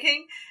just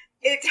making.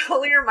 It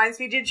totally reminds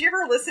me. Did you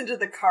ever listen to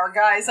the Car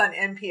Guys on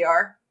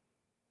NPR?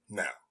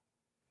 No,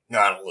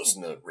 I don't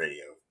listen to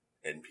radio,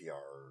 NPR,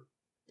 or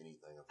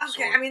anything.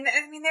 Okay, I mean,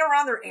 they were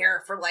on their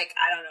air for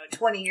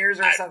 20 years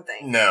or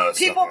something. No,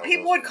 people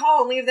would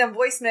call and leave them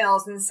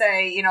voicemails and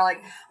say,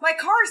 my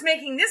car's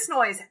making this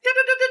noise,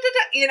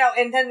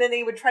 and then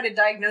they would try to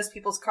diagnose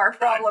people's car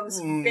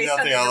problems based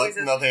on the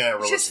noises. Nothing I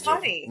ever It's just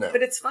funny,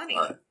 but it's funny.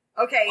 Right.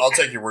 Okay, I'll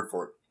take your word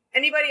for it.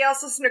 Anybody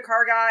else listen to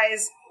Car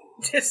Guys?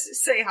 Just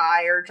say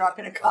hi or drop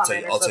in a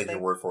comment. I'll take your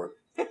word for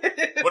it.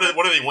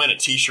 What do they win? A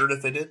T-shirt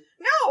if they did?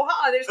 No,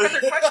 they just got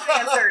their question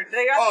answered.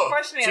 They got the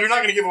question answered. So you're not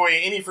going to give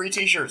away any free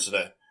T-shirts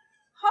today?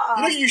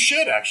 You know, you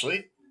should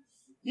actually.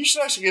 You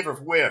should actually give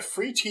away a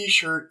free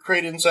T-shirt,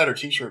 Crate Insider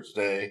T-shirt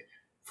today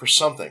for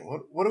something.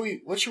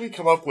 What should we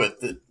come up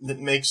with that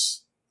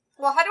makes?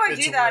 Well, how do I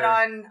do that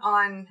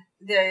on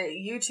the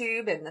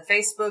YouTube and the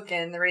Facebook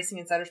and the Racing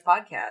Insiders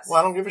podcast? Well,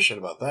 I don't give a shit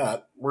about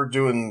that. We're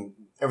doing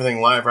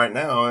everything live right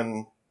now,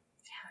 and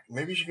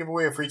maybe you should give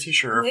away a free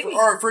T-shirt or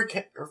a free.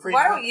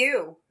 Why don't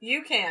you?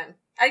 You can.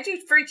 I do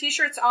free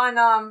T-shirts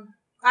on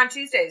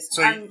Tuesdays.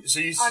 So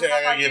you say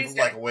I gotta give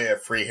like away a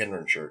free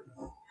Hendren shirt?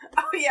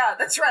 Oh yeah,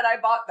 that's right. I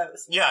bought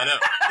those. Yeah, I know.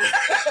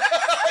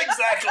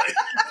 Exactly.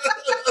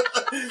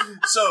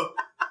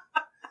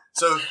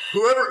 So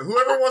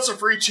whoever wants a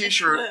free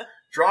T-shirt,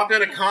 drop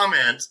in a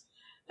comment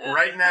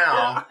right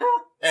now,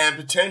 and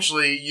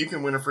potentially you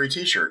can win a free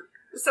T-shirt.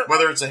 So,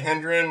 whether it's a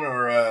Hendren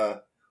or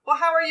a. Well,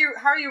 how are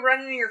you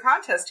running your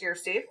contest here,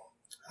 Steve?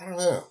 I don't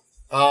know.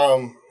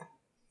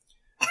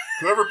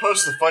 Whoever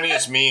posts the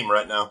funniest meme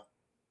right now.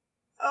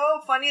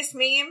 Oh, funniest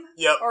meme?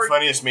 Yep,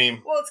 funniest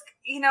meme. Well, it's,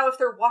 if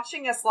they're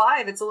watching us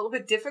live, it's a little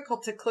bit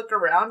difficult to click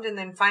around and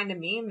then find a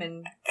meme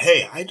and...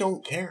 Hey, I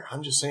don't care.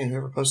 I'm just saying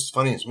whoever posts the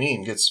funniest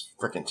meme gets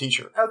a frickin'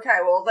 T-shirt. Okay,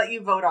 well, I'll let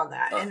you vote on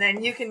that. And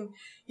then you can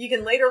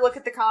later look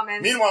at the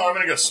comments. Meanwhile, I'm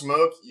going to go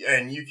smoke,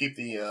 and you keep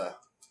the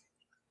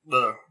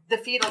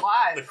feed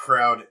alive. The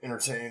crowd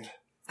entertained.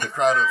 The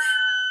crowd of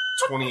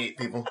 28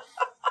 people.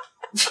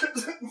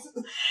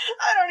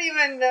 I don't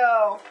even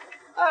know.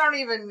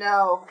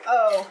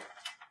 Oh.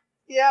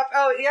 Yep.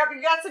 Oh, yep.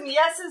 You got some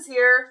yeses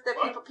here that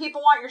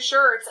people want your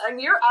shirts,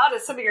 and you're out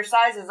of some of your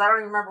sizes. I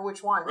don't even remember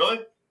which one. Really?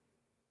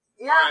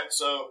 Yeah. All right,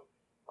 so.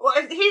 Well,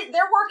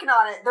 they're working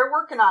on it. They're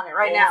working on it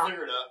right now. We'll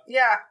figure it out.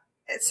 Yeah,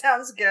 it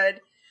sounds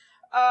good.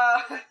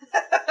 Oh,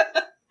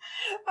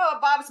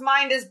 Bob's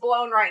mind is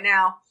blown right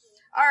now.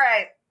 All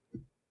right.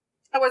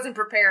 I wasn't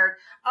prepared.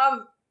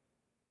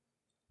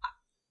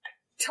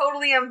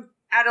 Totally am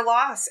at a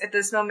loss at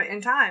this moment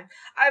in time.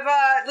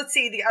 Let's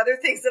see, the other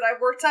things that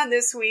I've worked on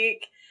this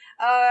week.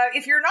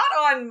 If you're not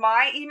on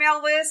my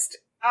email list,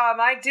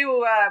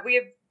 we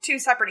have two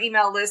separate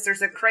email lists.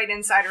 There's a Crate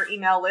Insider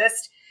email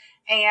list,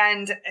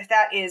 and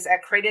that is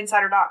at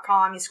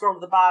crateinsider.com. You scroll to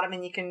the bottom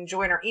and you can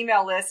join our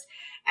email list.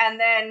 And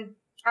then,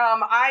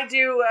 I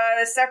do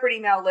a separate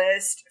email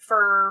list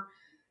for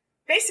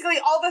basically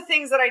all the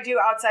things that I do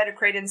outside of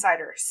Crate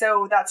Insider.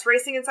 So that's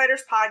Racing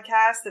Insiders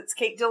Podcast, that's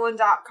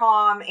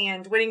KateDillon.com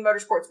and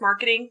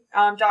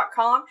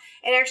winningmotorsportsmarketing.com.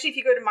 And actually, if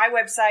you go to my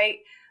website,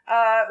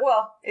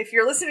 if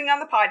you're listening on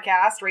the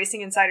podcast,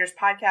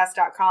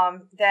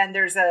 racinginsiderspodcast.com, then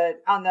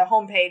on the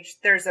homepage,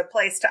 there's a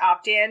place to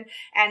opt in.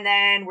 And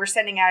then we're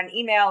sending out an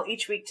email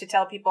each week to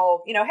tell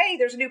people, hey,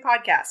 there's a new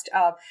podcast.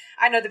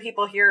 I know the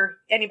people here,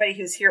 anybody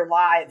who's here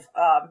live,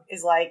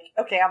 is like,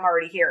 okay, I'm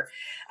already here.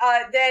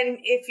 Then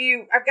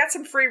I've got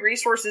some free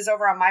resources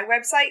over on my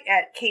website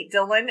at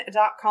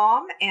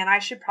katedillon.com, and I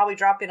should probably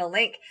drop in a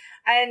link.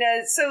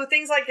 And so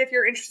things like if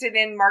you're interested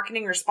in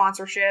marketing or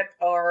sponsorship,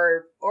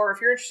 or if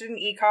you're interested in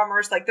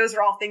e-commerce, like those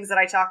are all things that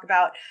I talk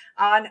about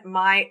on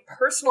my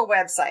personal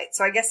website.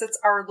 So I guess it's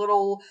our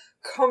little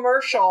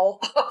commercial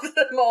of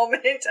the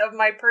moment of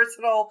my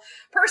personal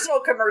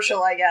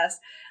commercial, I guess,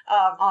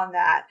 on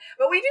that.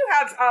 But we do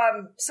have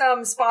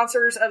some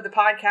sponsors of the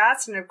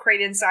podcast and of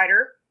Crate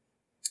Insider.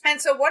 And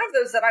so one of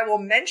those that I will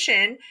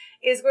mention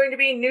is going to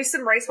be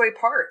Newsom Raceway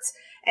Parts.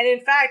 And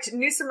in fact,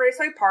 Newsom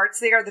Raceway Parts,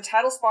 they are the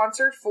title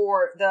sponsor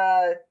for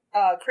the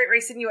Crate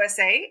Racing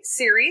USA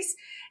series.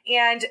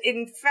 And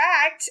in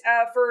fact,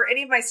 for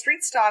any of my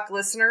street stock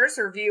listeners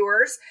or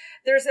viewers,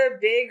 there's a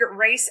big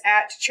race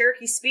at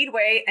Cherokee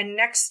Speedway and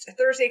next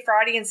Thursday,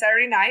 Friday, and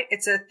Saturday night.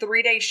 It's a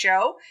 3-day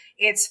show.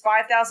 It's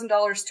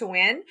 $5,000 to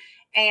win.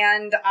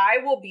 And I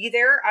will be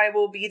there. I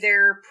will be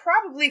there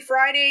probably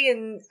Friday,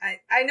 and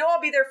I know I'll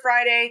be there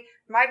Friday.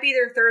 Might be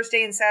there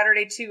Thursday and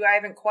Saturday too. I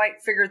haven't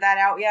quite figured that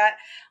out yet.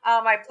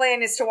 My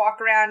plan is to walk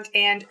around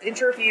and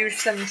interview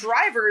some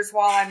drivers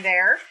while I'm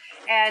there,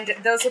 and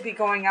those will be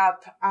going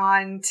up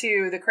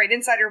onto the Crate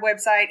Insider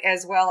website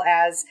as well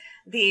as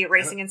the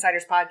Racing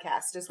Insiders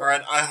podcast as well. All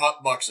right, I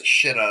hotbox the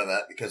shit out of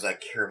that because I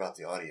care about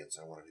the audience.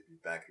 I wanted to be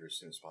back here as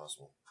soon as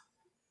possible.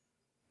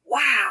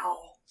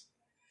 Wow.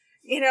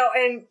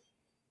 And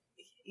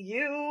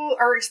you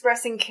are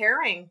expressing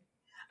caring.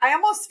 I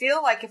almost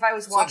feel like if I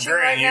was watching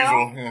right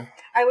now, yeah.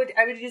 I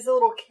would use a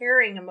little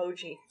caring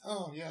emoji.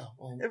 Oh yeah,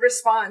 the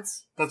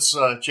response. That's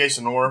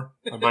Jason Orr,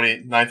 my buddy,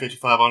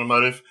 955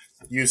 Automotive.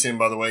 Use him,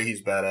 by the way.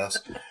 He's badass.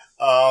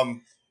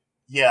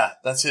 Yeah,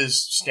 that's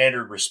his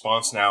standard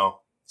response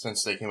now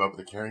since they came up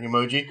with the caring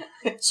emoji.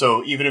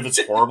 So even if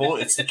it's horrible,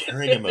 it's the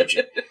caring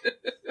emoji.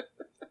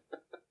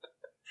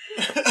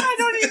 I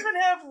don't even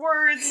have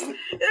words.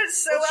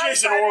 It's so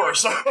it's Jason Orr,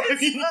 so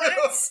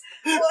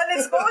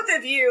it's both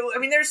of you. I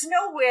mean, there's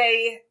no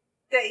way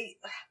that...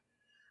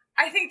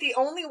 I think the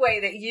only way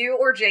that you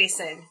or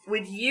Jason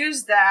would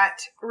use that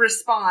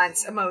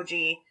response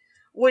emoji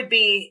would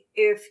be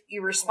if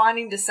you're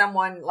responding to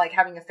someone like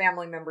having a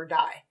family member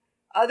die.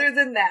 Other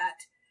than that,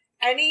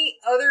 any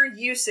other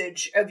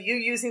usage of you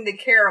using the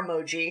care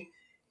emoji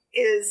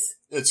is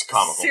It's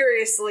comical.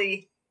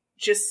 seriously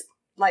just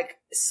like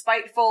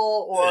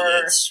spiteful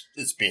or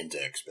it's being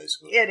dicks,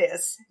 basically. it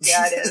is.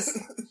 Yeah, it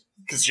is.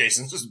 Because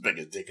Jason's as big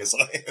a dick as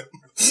I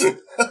am.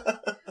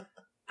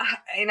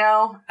 I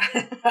know.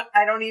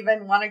 I don't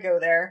even want to go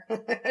there.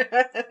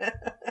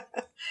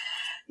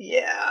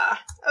 Yeah.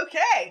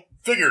 Okay.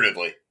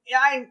 Figuratively.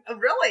 Yeah,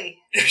 really.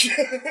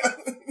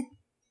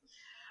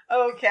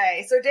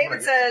 Okay. So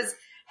David says,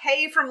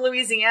 "Hey from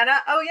Louisiana."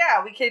 Oh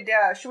yeah, we could.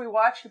 Should we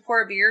watch you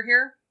pour a beer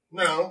here?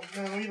 No,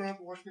 you don't have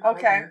to watch me.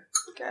 Okay,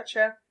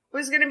 gotcha. It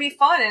was going to be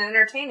fun and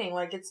entertaining,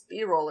 like it's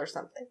B-roll or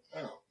something.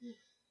 Oh,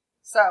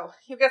 So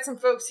you've got some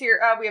folks here.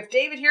 We have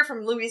David here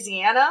from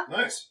Louisiana.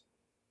 nice.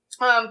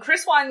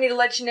 Chris wanted me to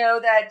let you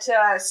know that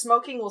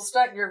smoking will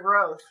stunt your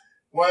growth.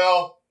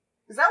 Well,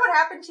 Is that what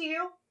happened to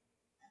you?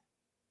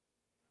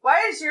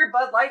 Why is your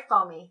Bud Light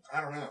foamy?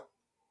 I don't know.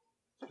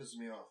 It pisses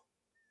me off.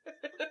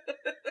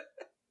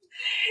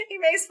 He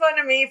makes fun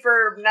of me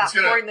for not It's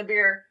gonna- pouring the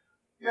beer,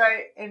 Yeah.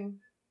 right, and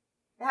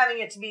having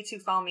it to be too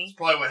foamy. It's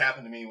probably what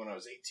happened to me when I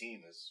was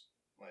 18 is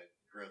my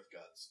growth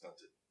got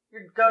stunted.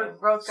 Your from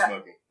growth got,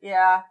 smoking.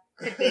 yeah,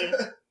 could be.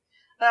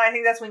 I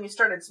think that's when you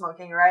started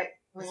smoking, right?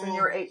 Was when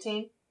you were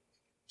 18?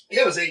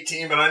 Yeah, I was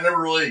 18, but I never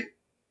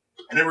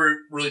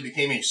really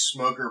became a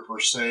smoker per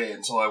se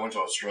until I went to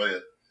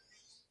Australia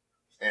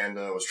and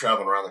was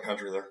traveling around the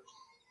country there,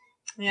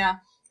 Yeah.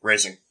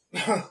 racing.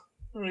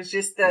 It was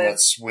just And the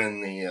that's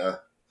when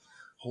the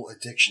whole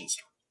addiction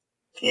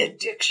started.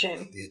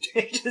 addiction. The addiction.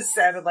 It just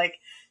sounded like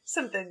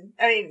something.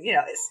 I mean, you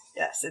know,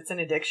 it's an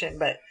addiction,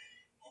 but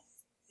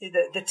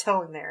the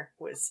tone there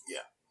was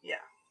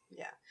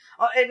yeah.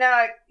 Oh, and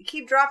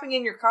keep dropping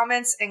in your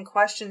comments and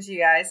questions, you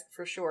guys,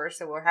 for sure.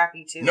 So we're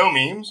happy to No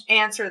memes.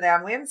 answer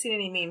them. We haven't seen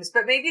any memes,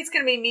 but maybe it's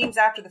going to be memes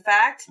after the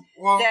fact.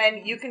 Well,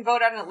 Then you can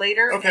vote on it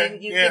later. Okay,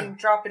 And you yeah. can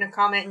drop in a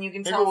comment and you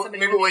can tell somebody.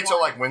 maybe what you wait till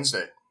want. like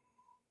Wednesday.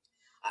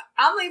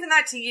 I'm leaving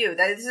that to you.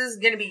 That this is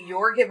going to be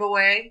your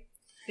giveaway.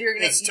 You're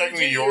gonna, It's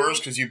technically yours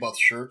because you bought the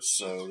shirts,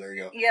 so there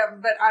you go. Yeah,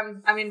 but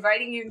I'm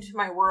inviting you into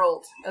my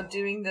world of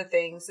doing the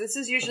things. This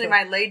is usually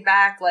my laid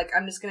back, like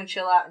I'm just going to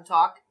chill out and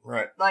talk,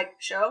 Right. like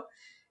show.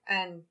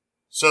 And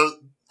So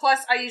plus,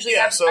 I usually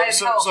yeah, have, so I have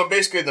so, help. so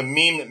basically the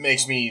meme that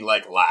makes me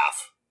like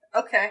laugh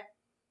Okay,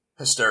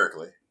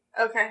 hysterically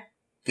okay.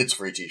 gets a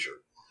free T-shirt.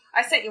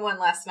 I sent you one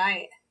last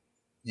night.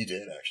 You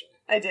did actually.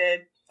 I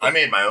did. I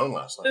made my own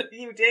last night.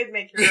 You did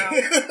make your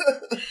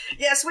own.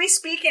 Yes, we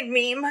speak in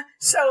meme.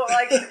 So,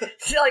 like,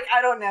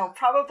 I don't know.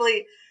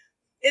 Probably,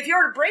 if you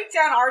were to break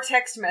down our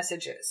text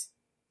messages,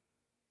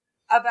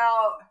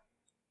 about,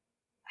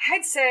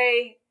 I'd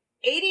say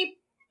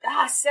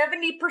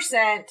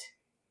 70%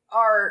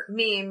 are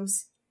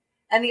memes,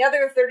 and the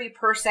other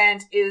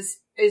 30% is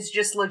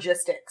just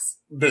logistics.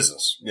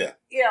 Business, yeah.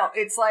 You know,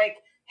 it's like,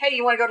 hey,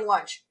 you want to go to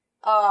lunch?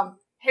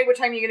 Hey, what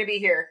time are you going to be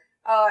here?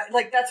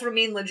 Like, that's what I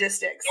mean,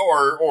 logistics.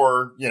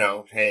 Or you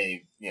know,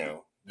 hey, you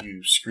know,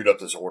 you screwed up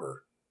this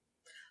order.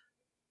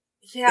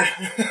 Yeah.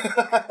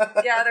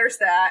 Yeah, there's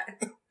that.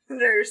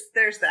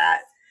 There's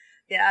that.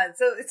 Yeah,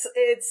 so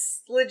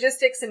it's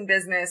logistics and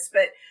business,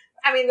 but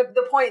I mean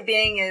the point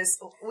being is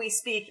we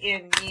speak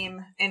in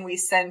meme and we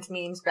send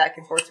memes back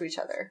and forth to each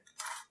other.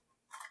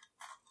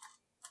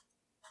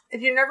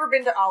 If you've never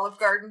been to Olive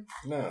Garden,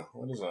 No,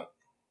 what is that?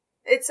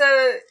 it's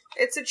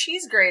a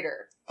cheese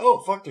grater. Oh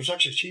fuck! There's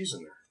actually cheese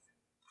in there.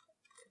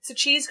 It's a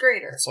cheese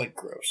grater. It's like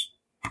gross.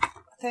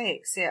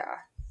 Thanks, yeah.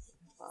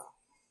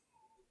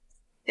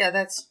 Yeah,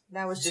 that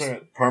was It's just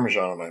like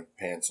Parmesan on my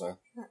pants now.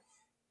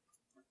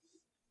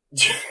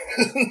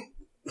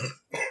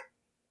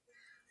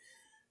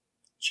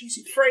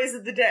 Cheesy. phrase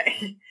of the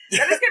day.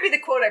 That is going to be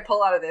the quote I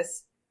pull out of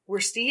this, where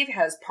Steve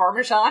has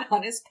Parmesan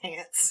on his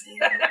pants.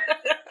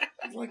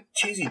 It's like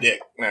cheesy dick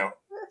now.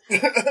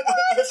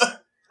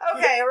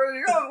 Okay,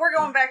 we're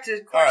going back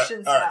to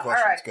questions all right, now.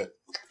 questions. All right. Good.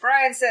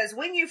 Brian says,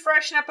 when you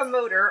freshen up a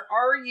motor,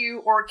 are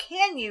you or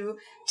can you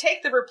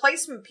take the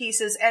replacement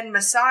pieces and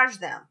massage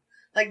them?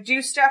 Like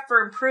do stuff for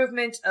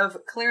improvement of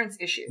clearance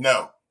issues?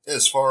 No,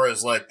 as far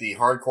as like the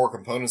hardcore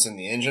components in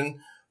the engine,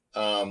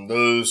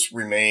 those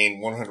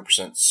remain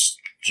 100%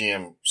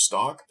 GM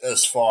stock.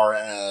 As far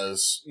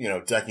as, you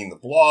know, decking the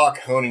block,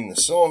 honing the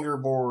cylinder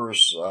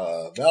bores,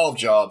 valve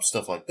jobs,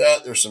 stuff like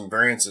that, there's some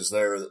variances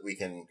there that we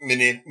can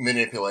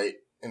manipulate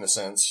in a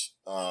sense.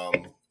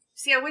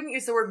 See, I wouldn't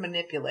use the word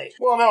manipulate.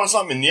 Well, no, it's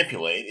not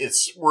manipulate.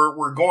 It's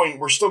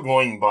we're still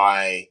going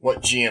by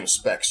what GM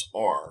specs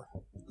are.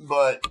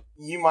 But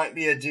you might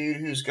be a dude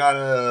who's got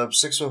a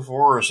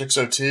 604 or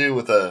 602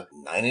 with a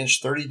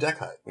 9-inch 30 deck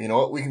height. You know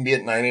what? We can be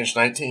at 9-inch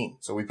 19,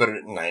 so we put it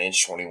at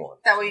 9-inch 21.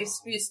 That way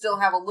you still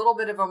have a little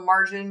bit of a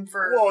margin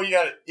for... Well, you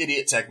got an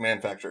idiot tech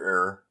manufacturer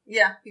error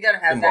Yeah, you got to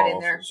have involved. that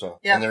in there. So,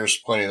 Yeah. And there's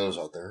plenty of those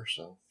out there,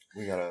 so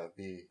we got to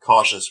be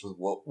cautious with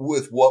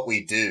what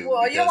we do.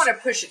 Well, you don't because- want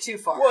to push it too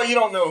far. Well, you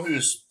don't know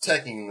who's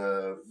teching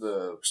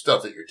the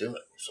stuff that you're doing.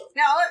 So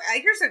Now,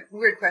 here's a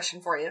weird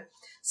question for you.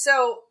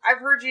 So, I've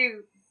heard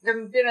you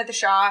been at the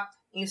shop,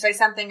 You say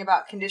something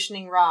about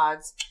conditioning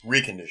rods.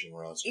 Reconditioning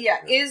rods. Yeah.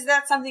 Is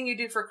that something you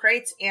do for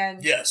crates?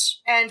 And yes.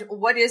 And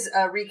what is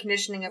a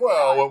reconditioning of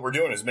Well, rod? what we're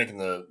doing is making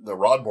the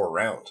rod bore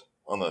round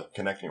on the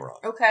connecting rod.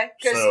 Okay.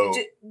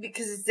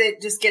 Because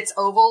it just gets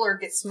oval or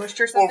gets smushed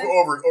or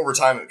something? Over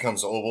time it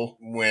becomes oval.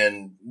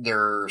 When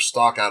they're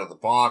stock out of the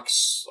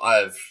box,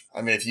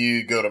 if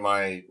you go to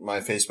my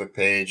Facebook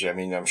page,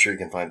 I'm sure you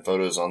can find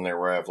photos on there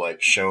where I've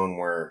like shown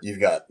where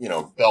you've got,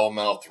 bell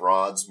mouth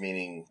rods,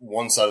 meaning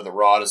one side of the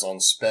rod is on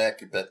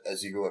spec, but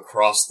as you go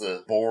across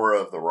the bore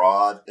of the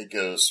rod, it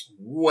goes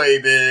way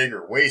big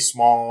or way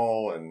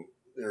small, and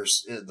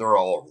they're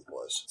all over the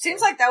place.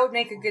 Seems like that would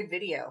make a good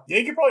video. Yeah,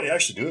 you could probably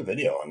actually do a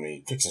video on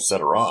me fixing a set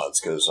of rods,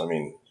 because,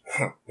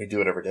 we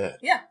do it every day.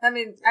 Yeah,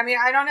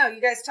 I don't know. You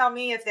guys tell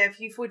me if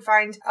you would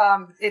find,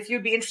 if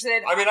you'd be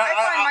interested. I find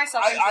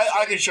myself interested.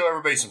 I can show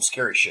everybody some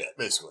scary shit,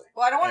 basically.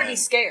 Well, I don't want to be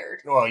scared.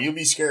 Well, you'll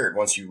be scared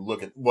once you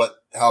look at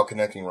how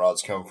connecting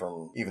rods come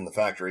from even the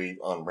factory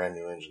on brand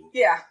new engines.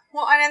 Yeah.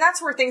 Well, and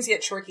that's where things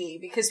get tricky,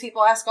 because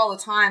people ask all the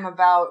time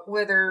about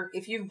whether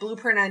if you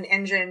blueprint an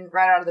engine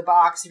right out of the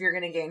box, if you're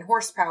going to gain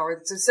horsepower.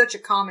 It's such a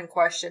common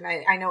question.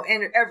 I know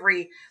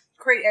every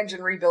crate engine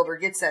rebuilder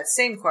gets that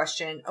same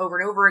question over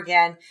and over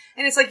again,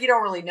 and it's like you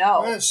don't really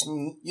know.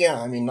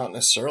 Not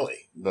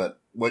necessarily, but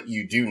what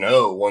you do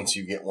know once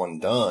you get one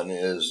done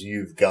is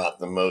you've got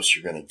the most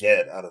you're going to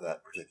get out of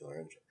that particular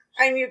engine.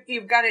 And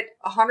you've got it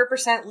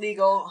 100%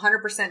 legal,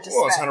 100% to spec.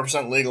 Well, it's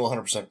 100% legal,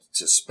 100%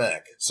 to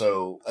spec.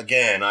 So,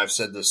 again, I've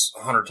said this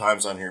 100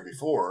 times on here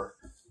before,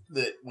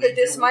 that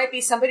this might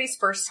be somebody's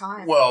first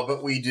time. Well,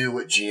 but we do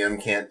what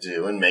GM can't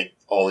do and make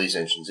all these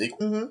engines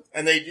equal. Mm-hmm.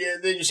 And they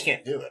just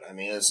can't do it.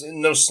 It's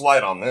no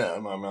slight on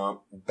them. I'm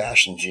not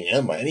bashing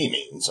GM by any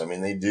means.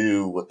 They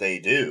do what they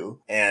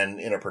do, and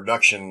in a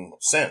production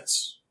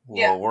sense.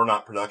 Well, we're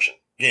not production.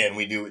 Again,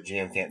 we do what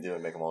GM can't do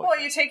and make them all. Well,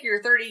 you take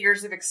your 30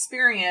 years of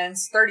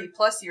experience, 30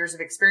 plus years of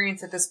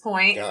experience at this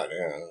point.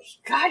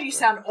 God, you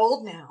sound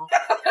old now.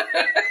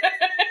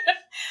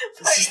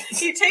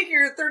 But you take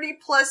your 30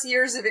 plus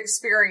years of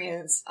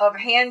experience of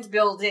hand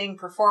building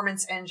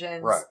performance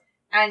engines. Right.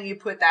 And you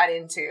put that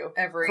into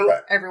every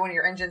one of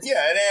your engines.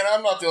 Yeah, and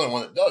I'm not the only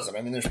one that does it.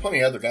 There's plenty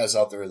of other guys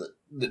out there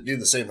that do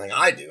the same thing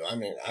I do.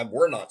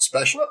 We're not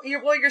special.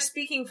 You're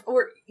speaking.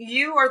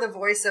 You are the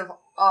voice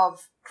of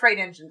crate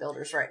engine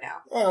builders right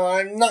now. Well,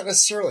 I'm not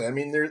necessarily.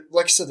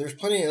 Like I said, there's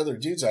plenty of other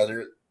dudes out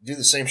there that do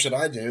the same shit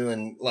I do.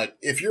 And like,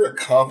 if you're a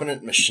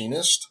competent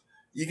machinist,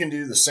 you can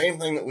do the same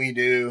thing that we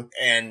do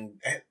and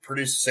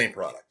produce the same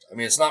product.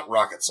 It's not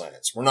rocket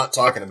science. We're not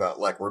talking about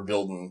like we're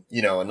building,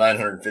 a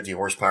 950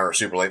 horsepower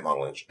super late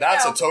model engine.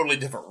 That's a totally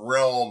different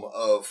realm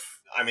of,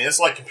 it's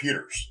like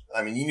computers.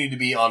 You need to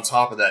be on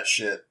top of that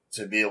shit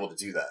to be able to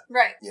do that.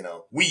 Right.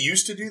 We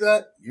used to do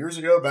that years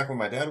ago, back when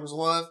my dad was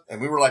alive, and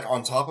we were like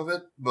on top of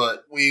it,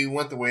 but we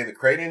went the way of the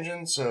crate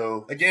engine.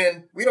 So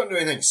again, we don't do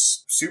anything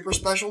super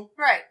special.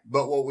 Right.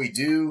 But what we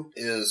do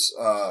is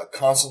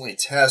constantly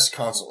test,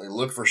 constantly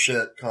look for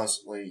shit,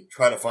 constantly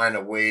try to find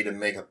a way to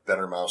make a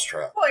better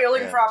mousetrap. Well, you're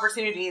looking for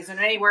opportunities and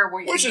anywhere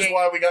where you Which is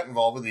why we got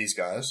involved with these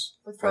guys.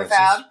 With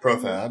ProFab.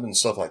 ProFab and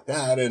stuff like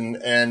that.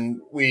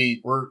 And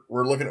we're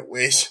looking at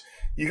ways.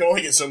 You can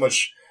only get so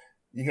much.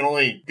 You can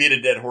only beat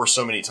a dead horse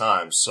so many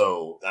times.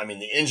 So,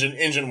 the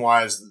engine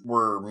wise,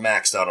 we're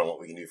maxed out on what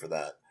we can do for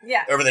that.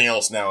 Yeah. Everything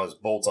else now is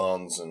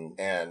bolt-ons and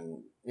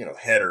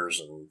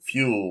headers and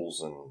fuels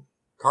and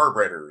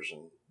carburetors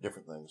and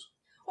different things.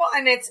 Well,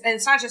 and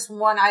it's not just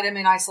one item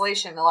in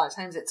isolation. A lot of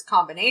times it's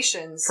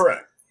combinations.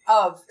 Correct.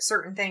 Of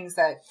certain things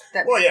that.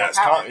 Well,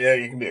 yeah,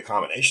 you can be a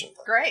combination.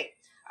 Great.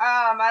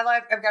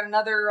 I've got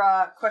another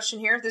question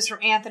here. This is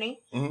from Anthony.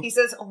 Mm-hmm. He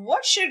says,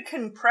 what should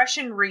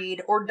compression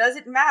read, or does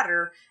it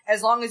matter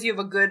as long as you have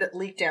a good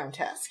leak down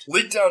test?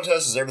 Leak down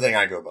test is everything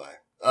I go by.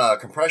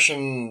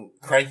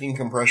 Cranking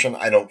compression,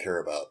 I don't care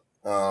about.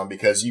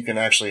 Because you can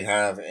actually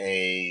have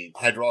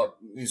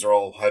these are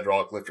all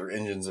hydraulic lifter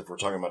engines if we're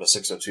talking about a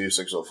 602,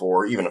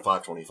 604, even a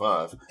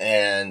 525.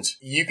 And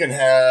you can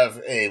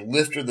have a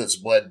lifter that's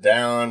bled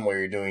down where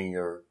you're doing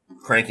your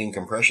cranking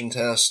compression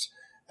test,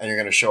 and you're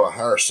going to show a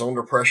higher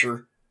cylinder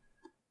pressure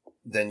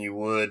than you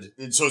would.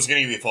 So it's going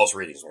to give you false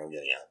readings, what I'm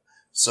getting at.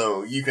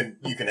 So you can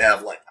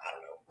have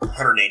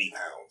 180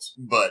 pounds,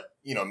 but,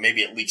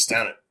 maybe it leaks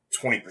down at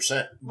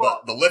 20%.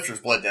 But the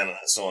lifter's bled down in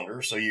that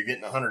cylinder, so you're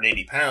getting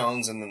 180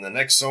 pounds, and then the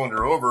next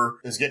cylinder over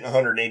is getting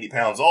 180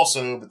 pounds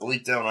also, but the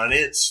leak down on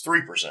it's 3%.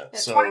 Yeah,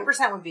 so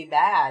 20% would be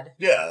bad.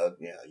 Yeah,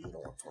 you don't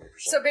want 20%.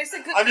 So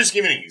basically, I'm just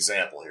giving an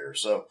example here.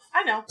 So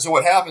I know. So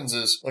what happens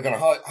is, like on a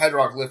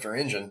hydraulic lifter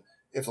engine,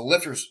 if the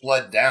lifter's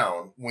bled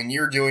down, when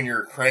you're doing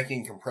your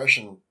cranking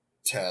compression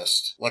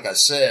test, like I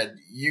said,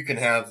 you can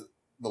have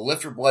the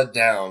lifter bled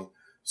down,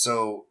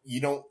 so you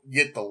don't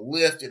get the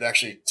lift. It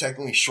actually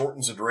technically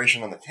shortens the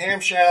duration on the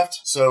camshaft,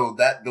 so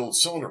that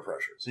builds cylinder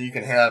pressure. So you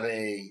can have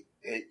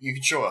you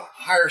can show a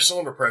higher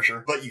cylinder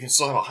pressure, but you can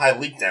still have a high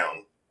leak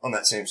down on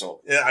that same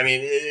cylinder. Yeah,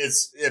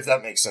 it's if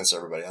that makes sense to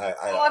everybody.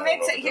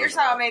 Here's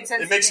how it made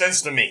sense. It makes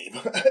sense to me.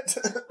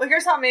 Well,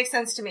 here's how it makes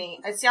sense to me.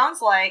 It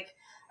sounds like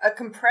a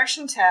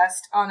compression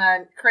test on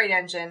a crate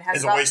engine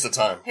It's a waste of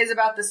time. has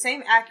about the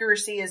same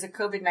accuracy as a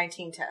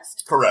COVID-19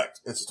 test.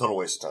 Correct. It's a total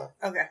waste of time.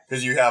 Okay.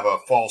 Because you can have a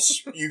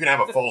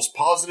false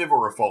positive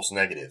or a false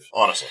negative,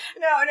 honestly.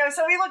 No.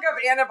 So we look up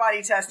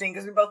antibody testing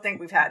because we both think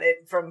we've had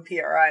it from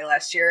PRI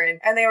last year,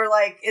 and they were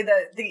like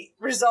the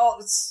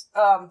results.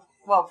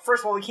 Well,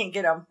 first of all, we can't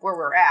get them where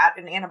we're at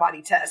in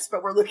antibody tests,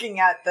 but we're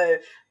looking at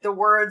the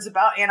words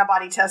about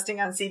antibody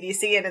testing on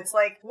CDC, and it's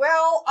like,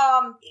 well,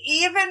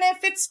 even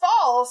if it's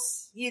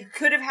false, you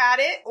could have had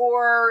it,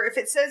 or if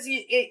it says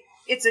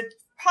it's a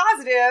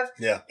positive,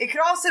 yeah, it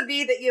could also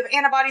be that you have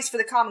antibodies for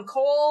the common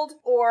cold,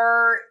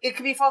 or it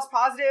could be false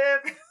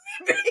positive.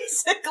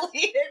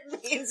 Basically,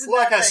 it means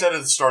like nothing. I said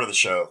at the start of the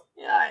show.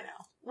 Yeah, I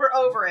know. We're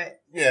over it.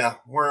 Yeah,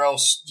 where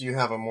else do you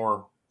have a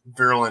more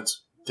virulent,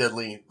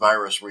 deadly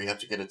virus where you have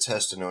to get a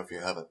test to know if you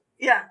have it?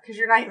 Yeah, because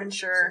you're not even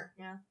sure.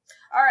 Yeah.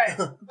 All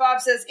right. Bob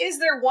says, is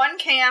there one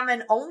cam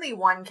and only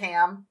one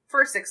cam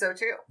for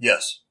 602?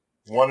 Yes.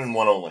 One and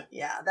one only.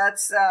 Yeah,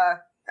 that's,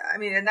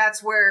 and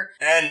that's where...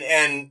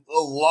 And a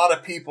lot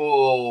of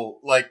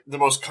people, like, the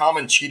most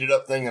common cheated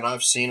up thing that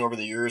I've seen over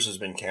the years has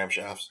been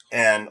camshafts.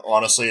 And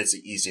honestly, it's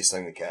the easiest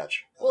thing to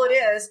catch. Well, it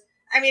is.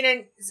 I mean,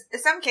 in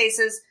some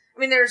cases...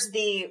 there's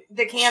the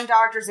cam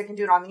doctors that can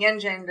do it on the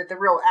engine, but the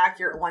real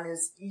accurate one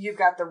is you've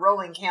got the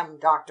rolling cam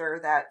doctor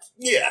that...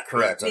 Yeah,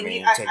 correct.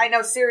 I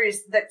know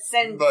series that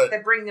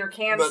that bring their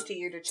cams to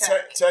you to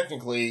check.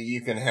 Technically,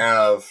 you can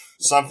have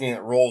something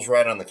that rolls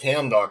right on the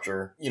cam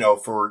doctor,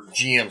 for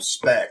GM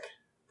spec,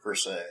 per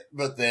se.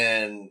 But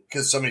then,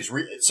 because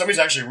somebody's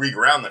actually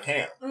reground the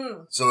cam.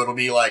 Mm. So it'll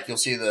be like, you'll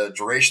see the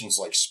durations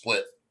like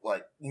split,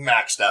 like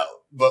maxed out.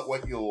 But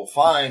what you'll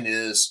find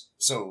is,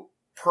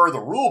 per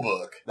the rule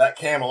book, that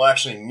cam will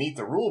actually meet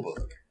the rule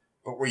book.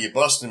 But where you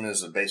bust them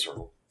is the base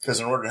circle. Because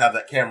in order to have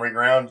that cam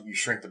reground, you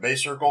shrink the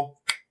base circle.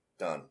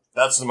 Done.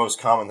 That's the most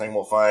common thing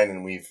we'll find,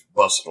 and we've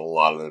busted a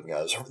lot of them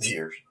guys over the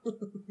years.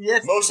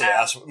 Yes. Mostly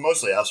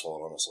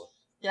asphalt, honestly.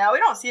 Yeah, we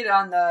don't see it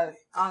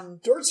on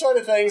dirt side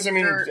of things. I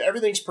mean, dirt.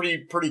 Everything's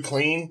pretty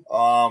clean.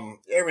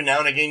 Every now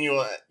and again,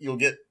 you'll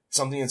get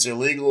something that's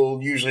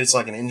illegal. Usually, it's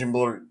like an engine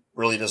builder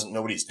really doesn't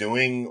know what he's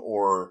doing,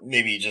 or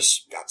maybe he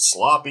just got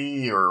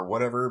sloppy or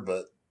whatever,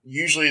 but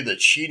usually the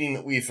cheating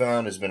that we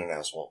found has been in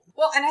asphalt.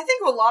 Well, and I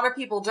think a lot of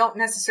people don't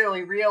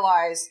necessarily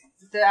realize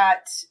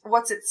that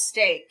what's at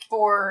stake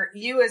for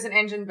you as an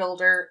engine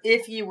builder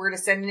if you were to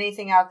send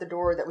anything out the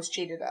door that was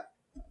cheated up.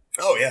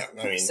 Oh yeah,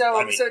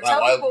 so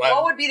tell people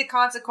what would be the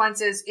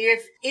consequences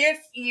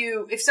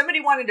if somebody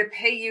wanted to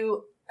pay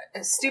you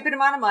a stupid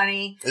amount of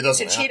money to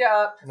cheat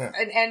up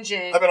an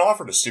engine. I've been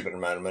offered a stupid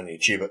amount of money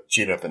to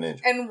cheat up an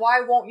engine. And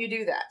why won't you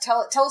do that?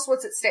 Tell us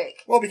what's at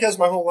stake. Well, because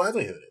my whole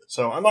livelihood is.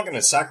 So I'm not going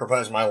to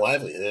sacrifice my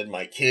livelihood,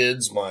 my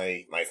kids,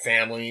 my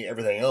family,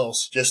 everything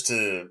else, just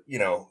to,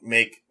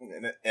 make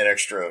an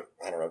extra,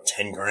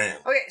 $10 grand.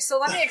 Okay, so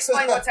let me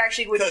explain what's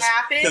actually would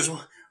happen. Because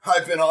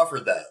I've been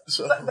offered that.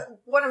 So. But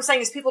what I'm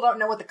saying is people don't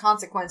know what the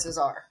consequences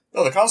are.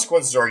 No, the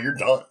consequences are you're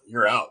done.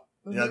 You're out.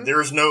 Mm-hmm. Yeah,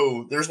 there's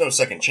no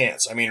second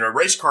chance. I mean, a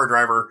race car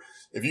driver,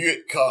 if you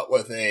get caught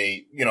with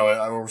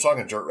we're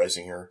talking dirt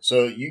racing here.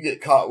 So you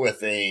get caught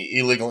with a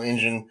illegal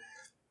engine,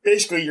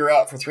 basically you're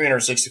out for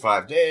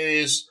 365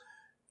 days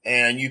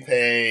and you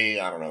pay,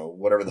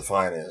 whatever the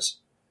fine is.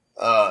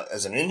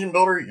 As an engine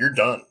builder, you're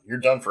done. You're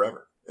done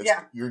forever.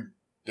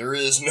 There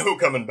is no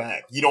coming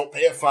back. You don't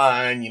pay a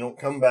fine. You don't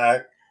come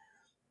back.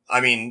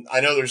 I mean, I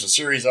know there's a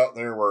series out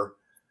there where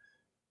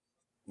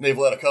they've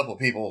let a couple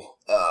people,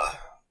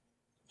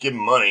 give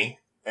them money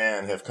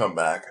and have come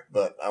back,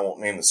 but I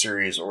won't name the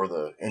series or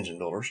the engine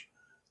builders.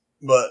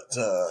 But,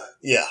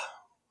 yeah.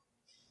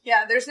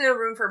 Yeah, there's no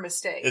room for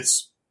mistake.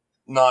 It's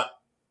not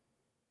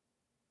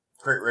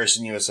Crate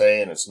Racing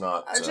USA, and it's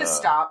not... just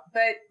stop.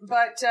 But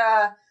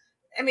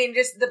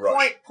just the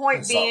Rush.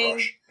 point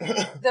being...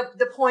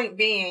 the point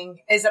being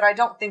is that I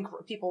don't think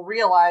people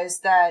realize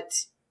that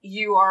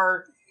you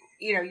are...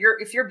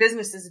 if your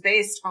business is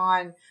based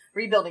on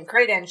rebuilding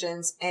crate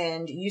engines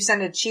and you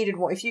send a cheated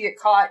one, if you get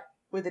caught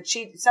with a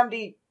cheat,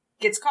 somebody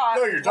gets caught.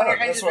 No, you're done.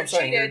 That's what I'm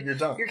saying. You're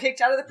done. You're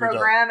kicked out of the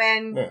program,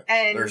 and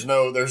there's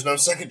no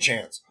second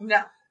chance.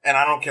 No. And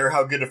I don't care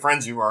how good of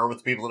friends you are with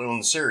the people that own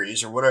the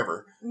series or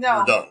whatever. No.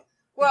 You're done.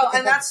 Well,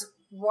 and that's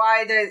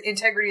why the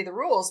integrity of the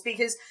rules,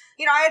 because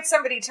I had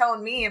somebody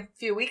telling me a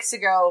few weeks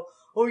ago,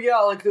 oh yeah,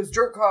 like those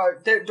dirt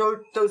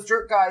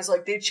guys,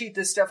 like they cheat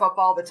this stuff up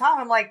all the time.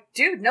 I'm like,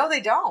 dude, no, they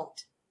don't.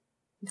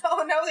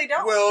 No, they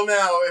don't. Well,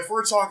 now if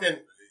we're talking.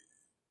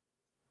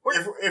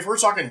 If we're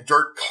talking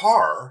dirt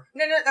car...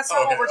 No, that's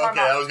not what we're talking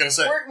about. I was going to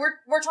say.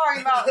 We're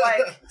talking about,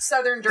 like,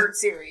 Southern Dirt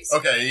Series.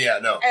 Okay, yeah,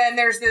 no. And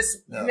there's this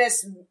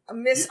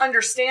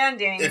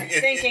misunderstanding,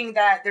 thinking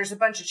that there's a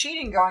bunch of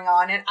cheating going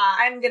on, and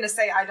I'm going to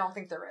say I don't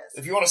think there is.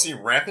 If you want to see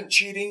rampant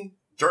cheating,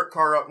 dirt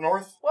car up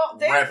north,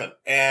 rampant.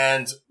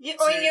 And...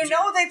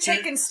 they've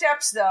taken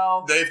steps,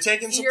 though. They've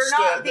taken some steps.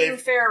 You're not being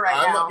fair now.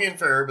 I'm not being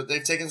fair, but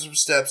they've taken some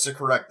steps to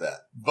correct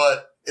that.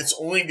 But... it's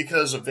only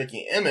because of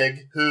Vicky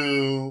Emig,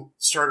 who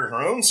started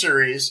her own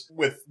series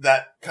with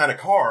that kind of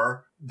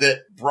car,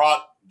 that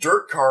brought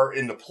dirt cart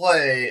into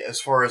play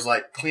as far as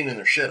like cleaning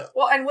their shit up.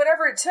 Well, and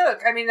whatever it took,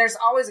 I mean, there's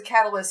always a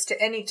catalyst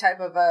to any type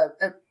of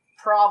a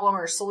problem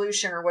or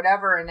solution or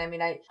whatever. And I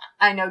mean,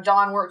 I know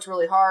Don worked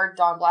really hard,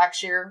 Don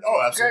Blackshear.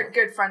 Oh, absolutely.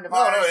 Good friend of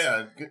ours. Oh,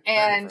 yeah. Good,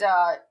 and,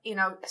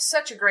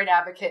 such a great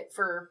advocate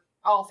for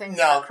all things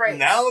crates.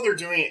 Now they're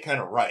doing it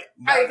kind of right.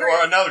 I agree.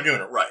 Now they're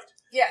doing it right.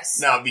 Yes.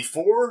 Now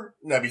before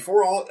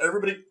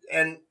everybody,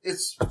 and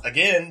it's,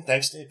 again,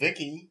 thanks to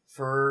Vicky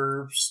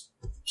for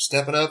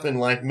stepping up and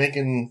like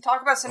making...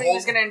 Talk about somebody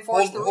who's going to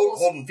enforce the rules.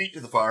 Holding feet to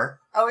the fire.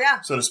 Oh,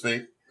 yeah. So to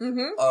speak.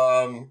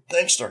 Mm-hmm.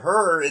 Thanks to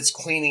her, it's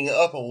cleaning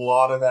up a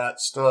lot of that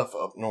stuff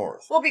up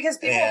north. Well, because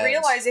people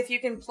realize if you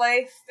can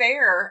play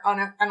fair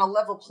on a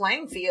level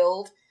playing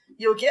field,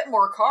 you'll get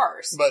more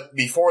cars. But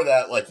before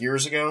that, like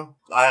years ago,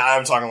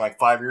 I'm talking like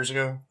 5 years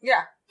ago.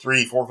 Yeah.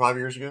 3, 4, 5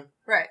 years ago.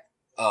 Right.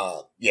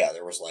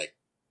 There was like,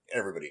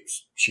 everybody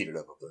was cheated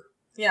up there.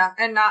 Yeah,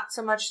 and not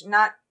so much,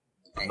 not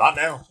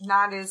now.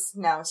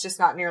 It's just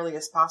not nearly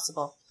as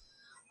possible.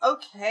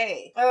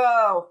 Okay.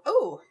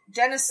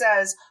 Dennis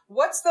says,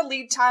 what's the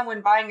lead time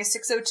when buying a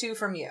 602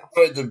 from you?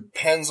 It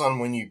depends on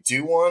when you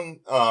do one,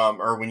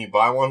 or when you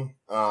buy one.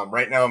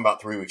 Right now I'm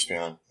about 3 weeks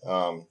behind.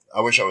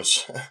 I wish I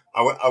was,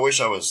 I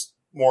wish I was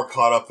more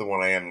caught up than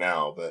what I am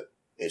now, but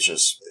it's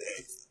just,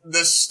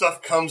 this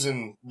stuff comes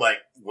in like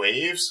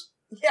waves.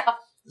 Yeah.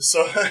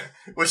 So,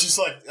 which is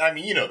like, I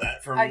mean, you know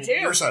that from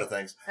your side of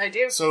things. I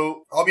do.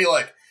 So I'll be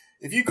like,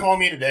 if you call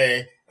me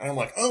today and I'm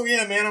like, oh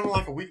yeah, man, I'm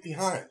like a week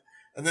behind.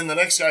 And then the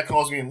next guy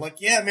calls me and I'm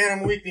like, yeah, man,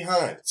 I'm a week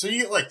behind. So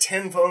you get like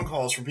 10 phone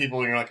calls from people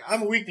and you're like,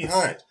 I'm a week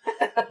behind.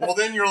 Well,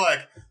 then you're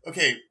like,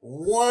 okay,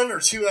 1 or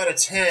 2 out of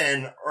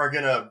 10 are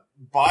going to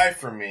buy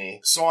from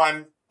me. So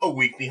I'm a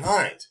week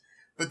behind.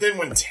 But then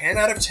when 10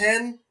 out of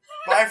 10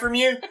 buy from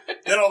you,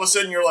 then all of a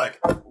sudden you're like,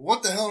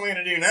 what the hell am I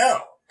going to do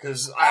now?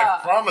 Because I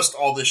promised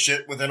all this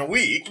shit within a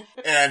week.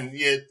 And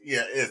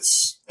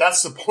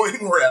that's the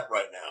point we're at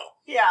right now.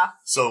 Yeah.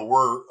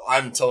 So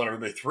I'm telling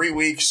everybody 3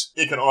 weeks.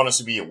 It could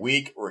honestly be a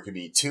week, or it could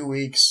be 2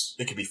 weeks.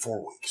 It could be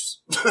 4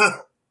 weeks.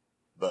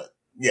 But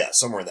yeah,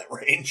 somewhere in that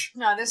range.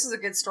 No, this is a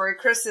good story.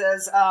 Chris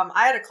says,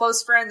 I had a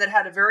close friend that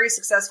had a very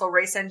successful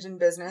race engine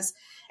business,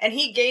 and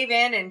he gave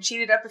in and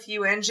cheated up a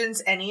few engines,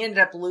 and he ended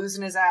up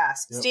losing his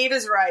ass. Yep. Steve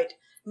is right.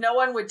 No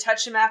one would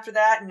touch him after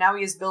that, and now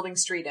he is building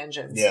street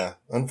engines. Yeah,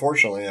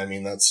 unfortunately, I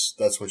mean, that's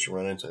what you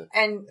run into.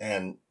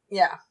 And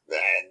yeah.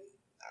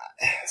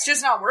 It's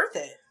just not worth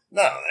it.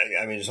 No,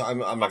 I mean,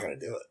 I'm not going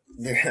to do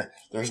it.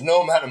 There's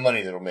no amount of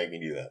money that'll make me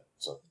do that.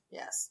 So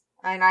yes,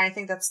 and I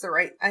think that's the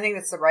right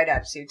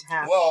attitude to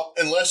have. Well,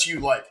 unless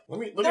you like, let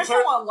me. There's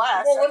no one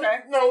less. Well, okay.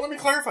 Let me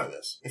clarify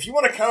this. If you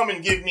want to come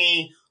and give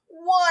me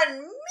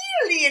 $1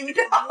 million,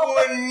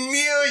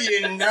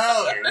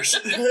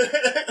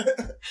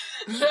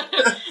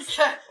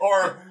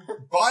 or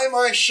buy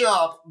my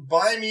shop,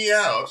 buy me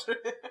out.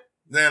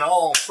 Then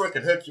I'll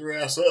frickin' hook your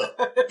ass up.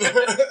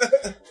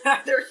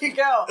 There you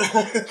go.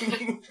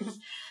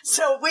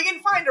 So we can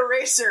find a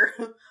racer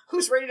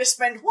who's ready to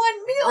spend $1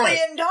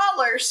 million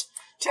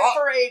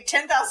for a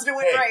 10,000 to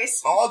win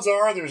race. Odds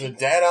are there's a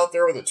dad out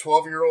there with a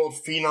 12-year-old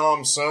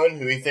phenom son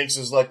who he thinks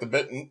is like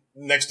the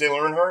next Dale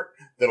Earnhardt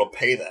that'll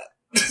pay that.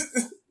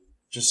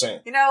 Just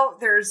saying. You know,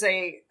 there is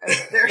a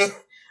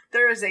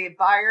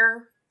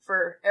buyer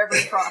for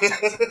every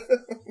product.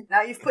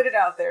 Now you've put it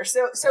out there.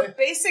 So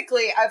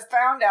basically, I've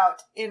found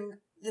out in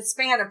the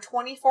span of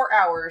 24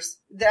 hours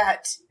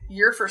that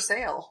you're for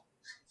sale.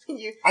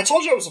 I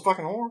told you I was a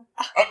fucking whore.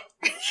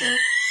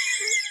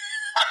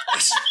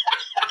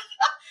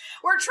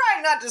 We're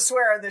trying not to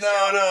swear on this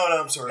show. No,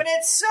 I'm sorry. But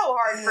it's so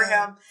hard for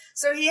him.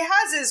 So he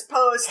has his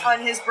post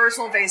on his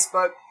personal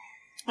Facebook,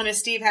 on his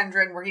Steve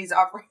Hendren, where he's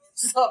offering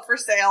himself for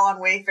sale on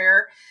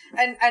Wayfair.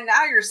 And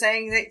now you're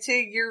saying that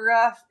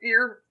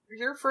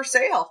you're for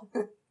sale.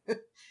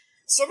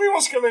 Somebody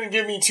wants to come in and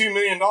give me $2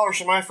 million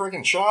for my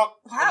freaking shop.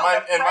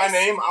 Wow, and my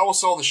name. I will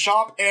sell the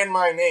shop and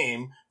my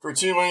name for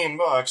 $2 million,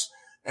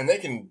 and they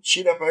can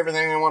cheat up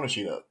everything they want to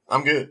cheat up.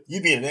 I'm good.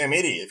 You'd be a damn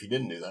idiot if you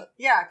didn't do that.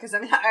 Yeah, because I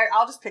mean,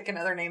 I'll just pick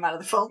another name out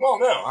of the phone. Well,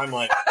 no, I'm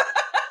like,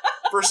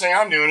 first thing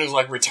I'm doing is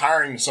like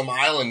retiring to some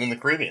island in the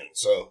Caribbean,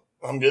 so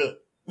I'm good.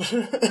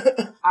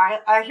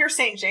 I hear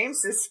St.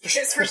 James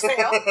is for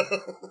sale.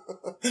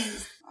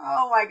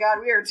 Oh my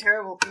God, we are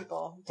terrible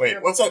people.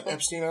 Wait, what's that,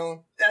 Epstein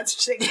Island?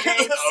 That's St. James.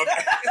 Okay.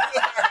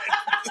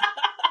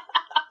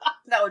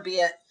 That would be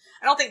it.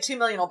 I don't think $2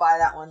 million will buy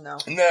that one though.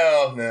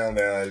 No,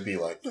 it'd be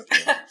like.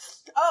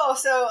 Oh,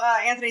 so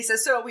Anthony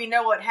says, so we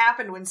know what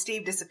happened when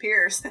Steve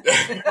disappears.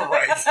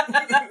 Right.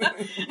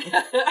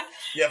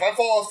 Yeah, if I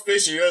fall off the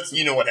face of the earth,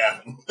 you know what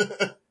happened.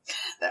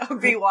 That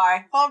would be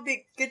why. Well, it'd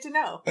be good to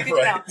know. Good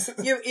right.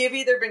 to know. You've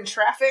either been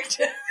trafficked.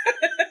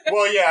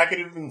 Well, yeah, I could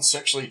have been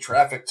sexually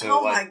trafficked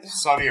to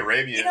Saudi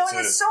Arabia. You know, and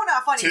it's so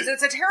not funny because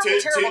it's a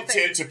terrible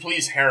thing. To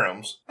please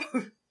harems.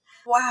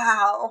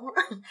 Wow.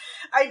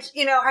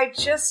 I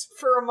just,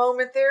 for a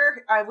moment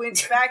there, I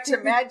went back to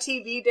Mad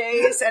TV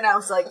days and I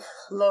was like,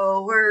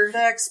 lowered